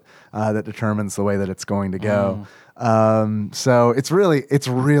vote that determines the way that it's going to go. So it's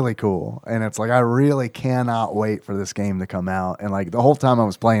really cool, and it's like I really cannot wait for this game to come out. And like the whole time I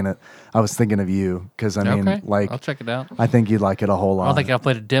was playing it, I was thinking of you because I mean, like I'll check it out. I think you'd like it a whole lot. I don't think I've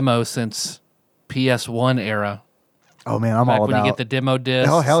played a demo since PS1 era. Oh man, I'm Back all when about. you get the demo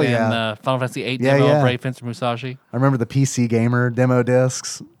discs. Oh, hell and, yeah. Final Fantasy VIII Yeah, demo, yeah. Brave Fencer Musashi. I remember the PC Gamer demo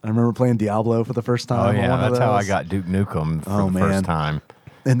discs. I remember playing Diablo for the first time. Oh on yeah, one of that's how I those. got Duke Nukem for Oh, the man. first time.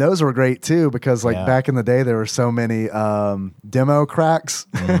 And those were great too because like Yeah. back in the day there were so many demo cracks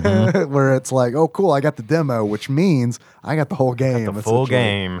where it's like, oh cool, I got the demo, which means I got the whole game. The full essentially.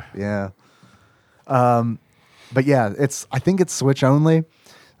 game. Yeah. But yeah, I think it's Switch only.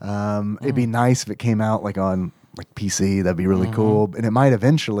 It'd be nice if it came out like on like PC. That'd be really cool, and it might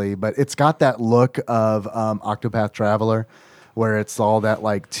eventually. But it's got that look of Octopath Traveler, where it's all that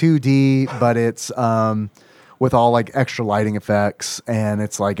like 2D, but it's with all like extra lighting effects, and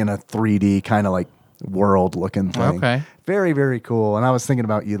it's like in a 3D kind of like world looking thing. Okay. Very, very cool. And I was thinking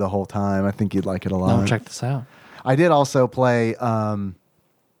about you the whole time. I think you'd like it a lot. I'll check this out. I did also play, man,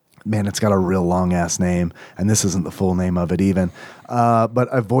 it's got a real long ass name, and this isn't the full name of it even, but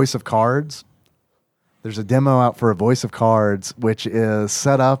A Voice of Cards. There's a demo out for A Voice of Cards, which is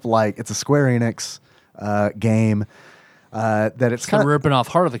set up like it's a Square Enix game. That it's Kind kind of ripping off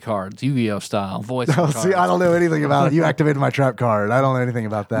Heart of the Cards, Yu-Gi-Oh style voice. Oh, see, I don't know anything about it. You activated my trap card. I don't know anything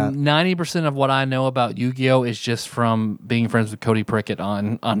about that. 90% of what I know about Yu-Gi-Oh is just from being friends with Cody Prickett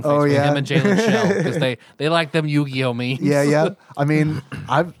on Facebook. Oh, yeah? Him and Jalen Shell because they like them Yu-Gi-Oh memes. Yeah, yeah. I mean,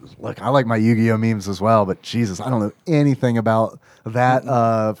 I like my Yu-Gi-Oh memes as well, but Jesus, I don't know anything about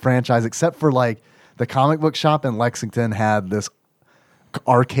that franchise except for like the comic book shop in Lexington had this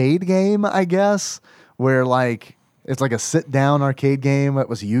arcade game, I guess, where like it's like a sit-down arcade game that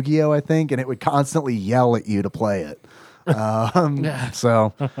was Yu-Gi-Oh, I think, and it would constantly yell at you to play it.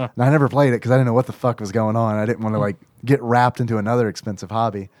 So and I never played it because I didn't know what the fuck was going on. I didn't want to like get wrapped into another expensive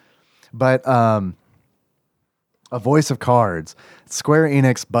hobby. But A Voice of Cards, Square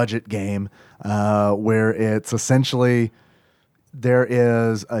Enix budget game, where it's essentially there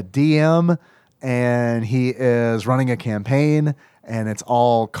is a DM and he is running a campaign and it's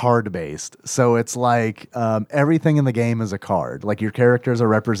all card based. So it's like everything in the game is a card. Like your characters are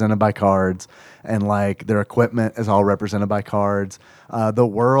represented by cards, and like their equipment is all represented by cards. The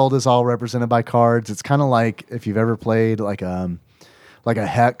world is all represented by cards. It's kind of like if you've ever played like a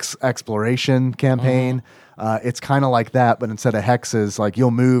hex exploration campaign. It's kind of like that, but instead of hexes, like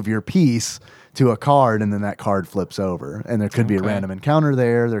you'll move your piece to a card and then that card flips over, and there could be a random encounter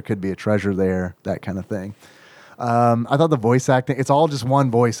there could be a treasure there, that kind of thing. I thought the voice acting, it's all just one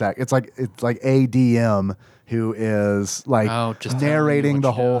voice act. It's like a DM who is like just narrating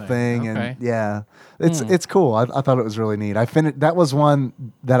the telling you what whole you're thing. doing. And yeah, it's cool. I thought it was really neat. That was one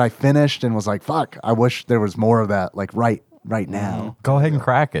that I finished and was like, fuck, I wish there was more of that like right now. Go ahead and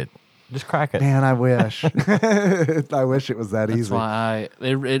crack it. Just crack it. Man, I wish. I wish it was that That's easy. why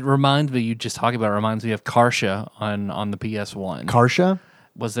it reminds me, you just talking about it reminds me of Karsha on the PS1. Karsha?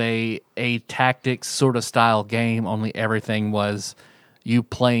 Was a tactics sort of style game, only everything was you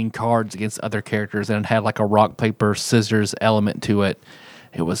playing cards against other characters, and it had like a rock, paper, scissors element to it.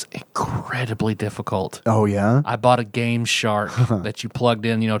 It was incredibly difficult. Oh, yeah? I bought a Game Shark that you plugged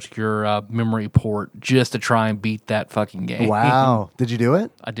in, to your memory port just to try and beat that fucking game. Wow. Did you do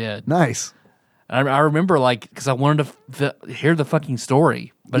it? I did. Nice. And I remember, like, because I wanted to hear the fucking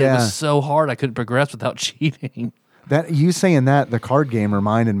story, but it Yeah. was so hard I couldn't progress without cheating. That you saying that, the card game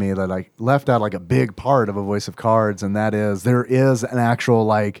reminded me that I left out like a big part of A Voice of Cards, and that is there is an actual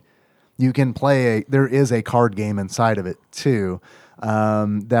like you can play there is a card game inside of it too,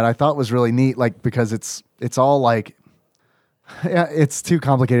 that I thought was really neat, like because it's all like yeah, it's too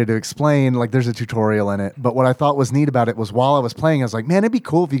complicated to explain. Like there's a tutorial in it, but what I thought was neat about it was while I was playing, I was like, man, it'd be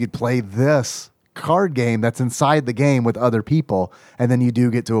cool if you could play this card game that's inside the game with other people, and then you do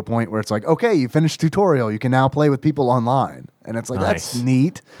get to a point where it's like, okay, you finished tutorial, you can now play with people online, and it's like Nice. that's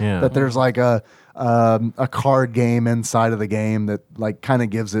neat. Yeah. That there's like a card game inside of the game that like kind of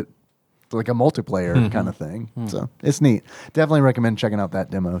gives it like a multiplayer kind of thing. So it's neat. Definitely recommend checking out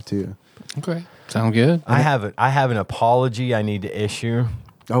that demo too. Okay. Sound good? I have an apology I need to issue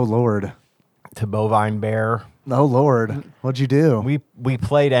Oh Lord. to Bovine Bear. Oh Lord. What'd you do? We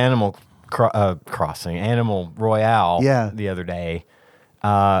played Animal Royale Yeah. the other day,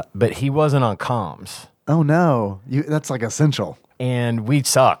 but he wasn't on comms. Oh no. That's like essential. and we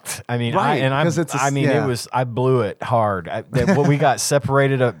sucked. I mean, Right, I 'cause it's a- it was I blew it hard. We got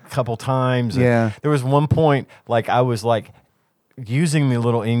separated a couple times. and Yeah. there was one point like I was like using the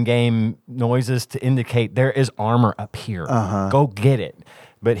little in-game noises to indicate there is armor up here. Go get it.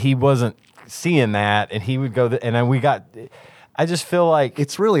 But he wasn't seeing that, and he would go. We got. I just feel like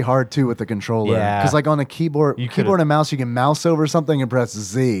It's really hard too with the controller. Yeah. Because like on a keyboard, You could've- keyboard and mouse, you can mouse over something and press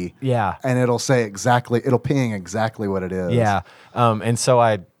Z. Yeah. And it'll ping exactly what it is. yeah. And so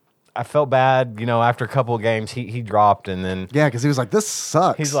I felt bad. After a couple of games, he dropped, and then Yeah, because he was like, this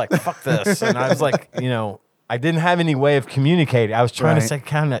sucks. he's like, "Fuck this," and I was like, I didn't have any way of communicating. I was trying to Right.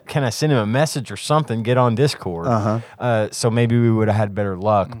 say, can I send him a message or something? Get on Discord. So maybe we would have had better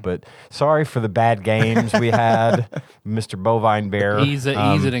luck. But sorry for the bad games we had, Mr. Bovine Bear. He's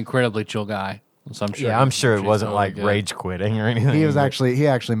an incredibly chill guy. So I'm sure. Yeah, I'm sure it she's wasn't totally like good. rage quitting or anything. he but- actually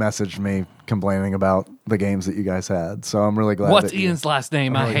messaged me complaining about the games that you guys had. So I'm really glad. What's that you- Ian's last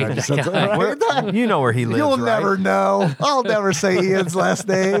name? I really hate glad you that said guy. that. You know where he lives, You'll right? never know. I'll never say Ian's last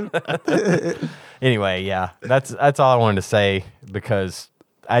name. Anyway, yeah, that's all I wanted to say because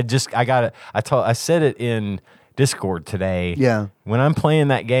I said it in Discord today. Yeah. When I'm playing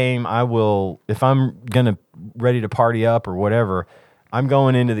that game, I will, if I'm ready to party up or whatever, I'm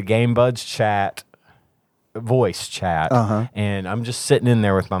going into the Game Buds chat, voice chat, and I'm just sitting in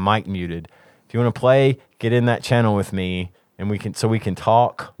there with my mic muted. If you want to play, get in that channel with me, and we can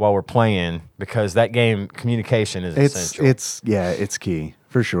talk while we're playing because that game communication is essential. It's key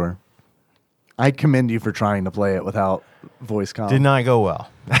for sure. I commend you for trying to play it without voice comm. Did not go well.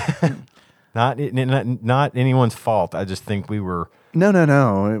 not anyone's fault. I just think we were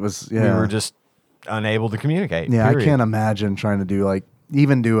No. It was we were just unable to communicate. Yeah, period. I can't imagine trying to do like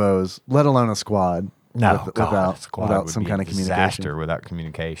even duos, let alone a squad. No, without squad without would some be kind a of communication. disaster without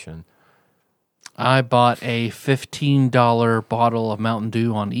communication. I bought a $15 bottle of Mountain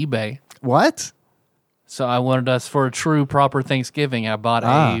Dew on eBay. What? So I wanted us for a true proper Thanksgiving. I bought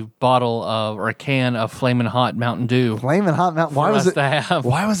a bottle of or a can of Flamin' Hot Mountain Dew. Flamin' Hot Mountain. Why For was us it? to have.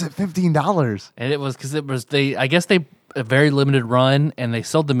 Why was it $15? And it was because it was I guess they a very limited run, and they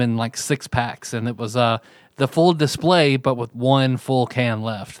sold them in like 6 packs, and it was the full display, but with one full can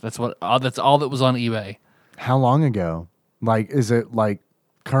left. That's all that was on eBay. How long ago? Like, is it like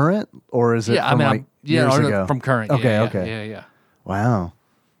current or is it Yeah, from I mean, like years ago? from current. Okay, yeah, okay. yeah. Wow.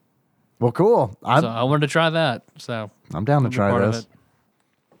 Well, cool. So I wanted to try that. So I'm down to I'll be try part of this. it.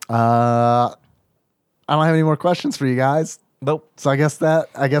 I don't have any more questions for you guys. Nope. So I guess that's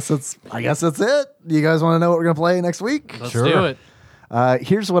it. You guys want to know what we're gonna play next week? Let's Sure. do it.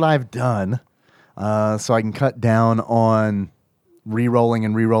 Here's what I've done, so I can cut down on re-rolling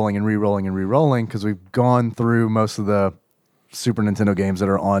and re-rolling and re-rolling and re-rolling because we've gone through most of the Super Nintendo games that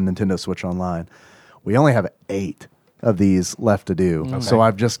are on Nintendo Switch Online. We only have 8 of these left to do, so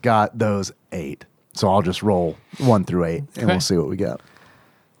I've just got those 8. So I'll just roll 1 through 8, and Okay. we'll see what we get.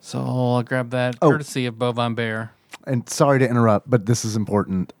 So I'll grab that Oh. courtesy of Bovine Bear. And sorry to interrupt, but this is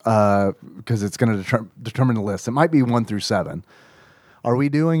important because it's going to determine the list. It might be 1 through 7. Are we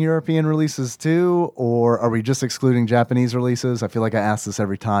doing European releases too, or are we just excluding Japanese releases? I feel like I ask this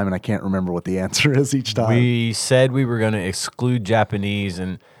every time, and I can't remember what the answer is each time. We said we were going to exclude Japanese,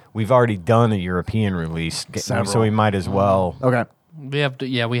 and we've already done a European release, Several. so we might as well. Okay. We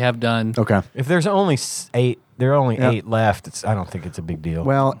have done. Okay. If there's only 8, there are only Yeah. 8 left. I don't think it's a big deal.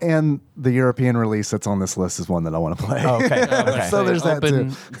 Well, and the European release that's on this list is one that I want to play. Oh, okay. Okay. So there's that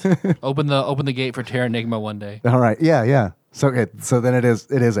too. open the gate for Terra Enigma one day. All right. Yeah. So okay. So then it is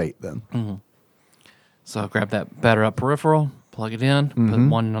 8 then. So grab that batter up peripheral, plug it in, Mm-hmm. put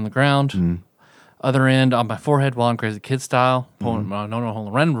one on the ground. Other end on my forehead while I'm crazy kid style. Pulling no, hold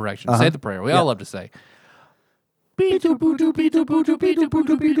on, random direction. Say the prayer. We all love to say.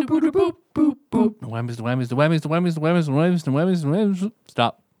 Whammies.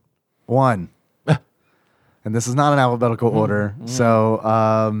 Stop. 1. And this is not an alphabetical order.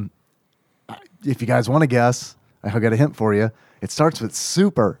 So if you guys want to guess, I'll get a hint for you. It starts with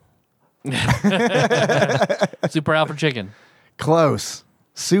super. Super Alpha Chicken. Close.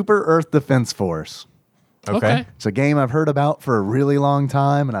 Super Earth Defense Force. Okay. It's a game I've heard about for a really long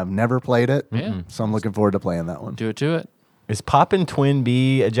time, and I've never played it. Yeah. So I'm looking forward to playing that one. Do it to it. Is Poppin' Twin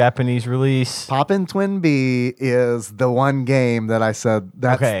B a Japanese release? Poppin' Twin B is the one game that I said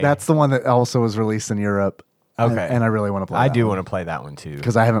that's the one that also was released in Europe. Okay. And I really want to play I that do one. want to play that one too.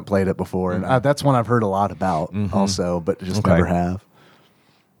 Because I haven't played it before. And that's one I've heard a lot about also, but just Okay. never have.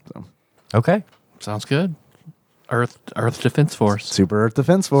 Okay. Sounds good. Earth Defense Force. Super Earth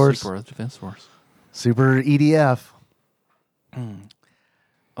Defense Force. Super Earth Defense Force. Super EDF.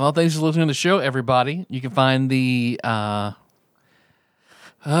 Well, thanks for listening to the show, everybody. You can find the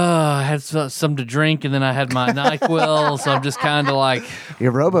I had some to drink, and then I had my NyQuil, so I'm just kind of like,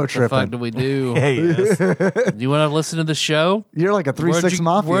 You're robo what the fuck tripping. do we do? Hey, yes. Do you want to listen to the show? You're like a 3-6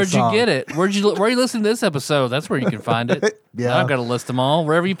 Mafia Where'd song. you get it? Where are you listening to this episode? That's where you can find it. Yeah. Now I've got to list them all.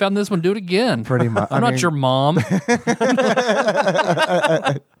 Wherever you found this one, do it again. Pretty much. I'm not your mom.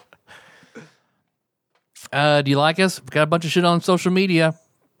 Do you like us? We've got a bunch of shit on social media.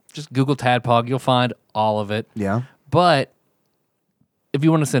 Just Google Tadpog. You'll find all of it. Yeah. But if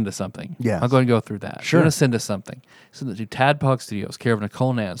you want to send us something, Yes. I'll go and go through that. If Sure. you want to send us something, send it to Tadpog Studios, care of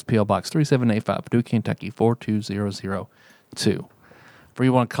Nicole Nance, P.O. Box 3785, Paducah, Kentucky 42002. For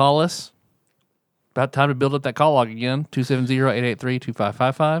you want to call us, about time to build up that call log again,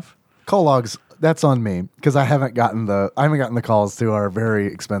 270-883-2555. Call logs. That's on me because I haven't gotten the calls to our very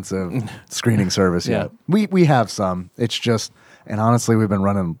expensive screening service Yeah. yet. We have some. It's just, and honestly, we've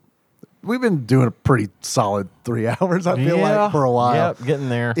been doing a pretty solid 3 hours. I feel like for a while. Yep, getting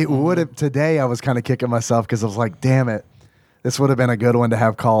there. It would have today. I was kind of kicking myself because I was like, damn it, this would have been a good one to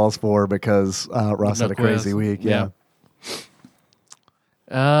have calls for because Ross No had a quiz. crazy week. Yeah.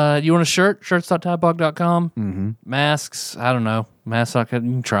 Yeah. You want a shirt? Shirts.tadpog.com. Mm-hmm. Masks? I don't know. Masks, you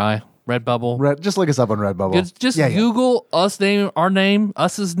can try. Redbubble. Just look us up on Redbubble. Just Yeah, yeah. Google us's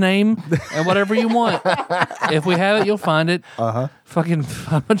name, and whatever you want. If we have it, you'll find it. Fucking,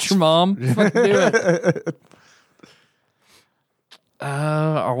 I'm not your mom. Fucking do it.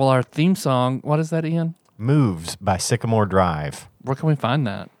 Our theme song. What is that, Ian? Moves by Sycamore Drive. Where can we find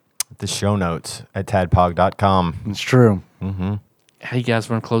that? The show notes at tadpog.com. It's true. How you guys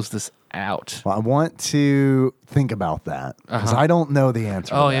want to close this out? Well, I want to think about that because I don't know the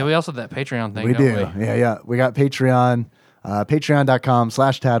answer. Oh to yeah, that. we also have that Patreon thing. We don't do. Yeah, yeah. We got Patreon,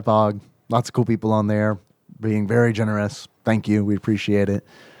 patreon.com/tadpog. Lots of cool people on there being very generous. Thank you. We appreciate it.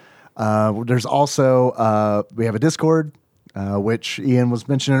 There's also, we have a Discord, which Ian was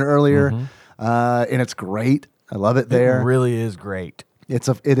mentioning earlier, and it's great. I love it there. It really is great. It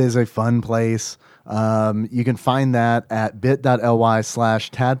is a fun place. You can find that at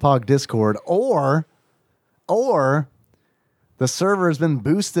bit.ly/tadpog discord or the server has been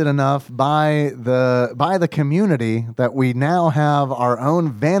boosted enough by the community that we now have our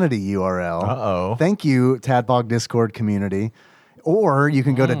own vanity URL. Uh-oh. Thank you, Tadpog Discord community. Or you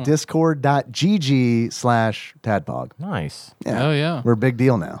can go to discord.gg/tadpog. Nice. Yeah. Oh, yeah. We're a big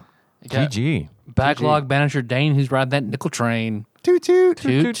deal now. You got GG. Backlog manager Dane, who's riding that nickel train. Toot toot.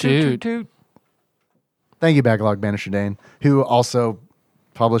 Toot toot. Thank you, Backlog Banisher Dane, who also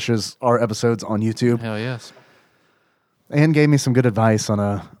publishes our episodes on YouTube Hell yes. and gave me some good advice on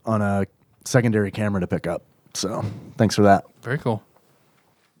a secondary camera to pick up. So thanks for that. Very cool.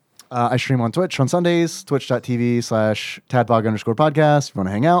 I stream on Twitch on Sundays, twitch.tv/tadpog_podcast. If you want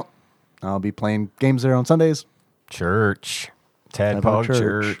to hang out, I'll be playing games there on Sundays. Church. Tadpog Tadpog Church.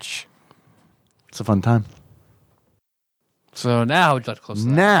 Church. It's a fun time. So now would you like to close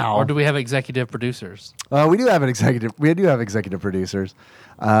this out? Now. Or do we have executive producers? We do have executive producers.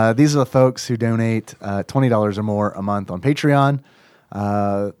 These are the folks who donate $20 or more a month on Patreon.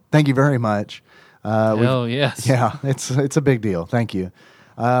 Thank you very much. Hell yes. Yeah, it's a big deal. Thank you.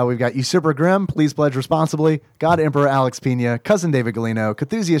 We've got Usurper Grimm, Please Pledge Responsibly, God Emperor Alex Pena, Cousin David Galino,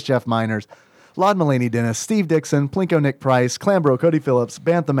 Cthusiast Jeff Miners, Laud Mulaney Dennis, Steve Dixon, Plinko Nick Price, Clambro Cody Phillips,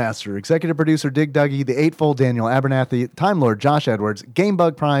 Bantha Master, Executive Producer Dig Dougie, The Eightfold Daniel Abernathy, Time Lord Josh Edwards,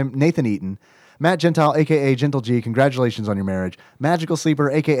 Gamebug Prime Nathan Eaton, Matt Gentile, a.k.a. Gentle G, congratulations on your marriage, Magical Sleeper,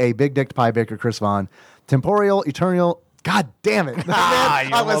 a.k.a. Big Dicked Pie Baker Chris Vaughn, Temporal, Eternal, God damn it. You I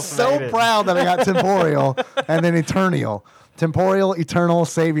was almost so made it. proud that I got Temporal and then Eternial. Temporal, Eternal,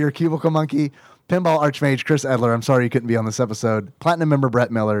 Savior, Cubicle Monkey, Pinball Archmage, Chris Edler. I'm sorry you couldn't be on this episode. Platinum member Brett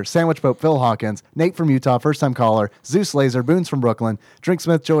Miller, Sandwich Pope Phil Hawkins, Nate from Utah, first time caller, Zeus Laser, Boons from Brooklyn,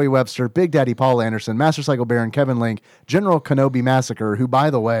 Drinksmith Joey Webster, Big Daddy Paul Anderson, Master Cycle Baron Kevin Link, General Kenobi Massacre, who by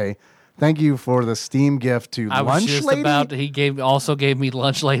the way, thank you for the Steam gift to I was Lunch just Lady. he also gave me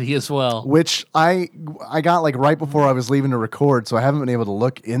Lunch Lady as well. Which I got like right before I was leaving to record, so I haven't been able to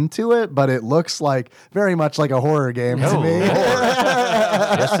look into it, but it looks like very much like a horror game to Oh, me. Lord.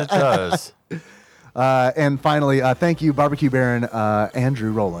 Yes, it does. And finally, thank you, Barbecue Baron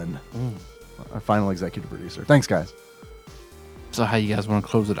Andrew Rowland, our final executive producer. Thanks, guys. So how you guys want to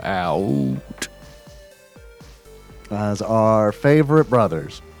close it out? As our favorite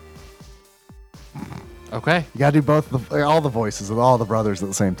brothers. Okay. You gotta do all the voices of all the brothers at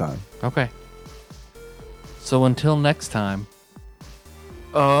the same time. Okay. So until next time.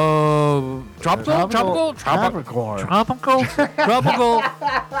 Tropical Capricorn.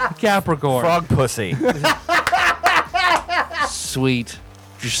 Capricorn. Frog pussy. Sweet.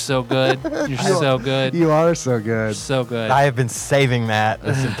 You're so good. You're so good. You are so good. So good. I have been saving that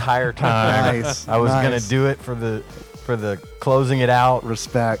this entire time. Nice. I was gonna Nice. do it for the closing it out.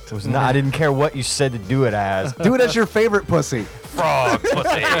 Respect. It was not. I didn't care what you said to do it as. Do it as your favorite pussy. Frog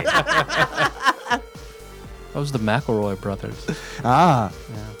pussy. That was the McElroy brothers. Ah.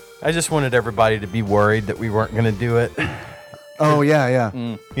 I just wanted everybody to be worried that we weren't gonna do it. Oh yeah.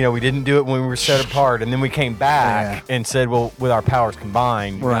 You know, we didn't do it when we were set apart, and then we came back and said, "Well, with our powers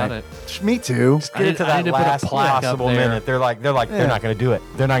combined, Right. Got it. Me too. get it to I that need to put a last plaque up possible there. minute." They're like, they're not gonna do it.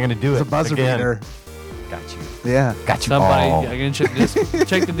 They're not gonna do It's it. a buzzer again. beater. Got you. Yeah. Got you. Somebody, all. I can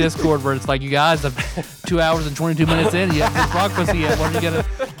check the Discord where it's like, you guys, I'm 2 hours and 22 minutes in. You haven't frog pussy yet. When are you gonna?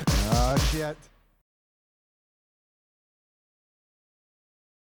 Oh shit.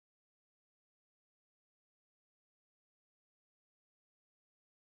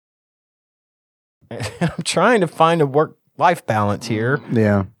 I'm trying to find a work-life balance here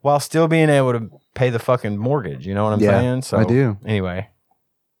Yeah. while still being able to pay the fucking mortgage. You know what I'm Yeah, saying? So I do. Anyway,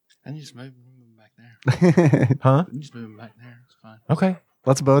 And you just move back there. huh? You just move back there. It's fine. Okay.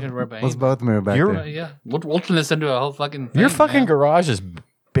 Let's both Get rid of let's Amy. both move back You're- there. Yeah, we'll turn this into a whole fucking thing, Your fucking man. garage is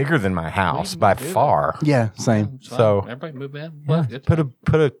bigger than my house by do that. far. Yeah, same. It's fine. So- everybody move in. Yeah, It's put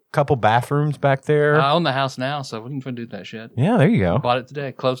a couple bathrooms back there. I own the house now, so we can do that shit. Yeah, there you go. Bought it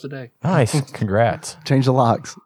today. Closed today. Nice. Congrats. Change the locks.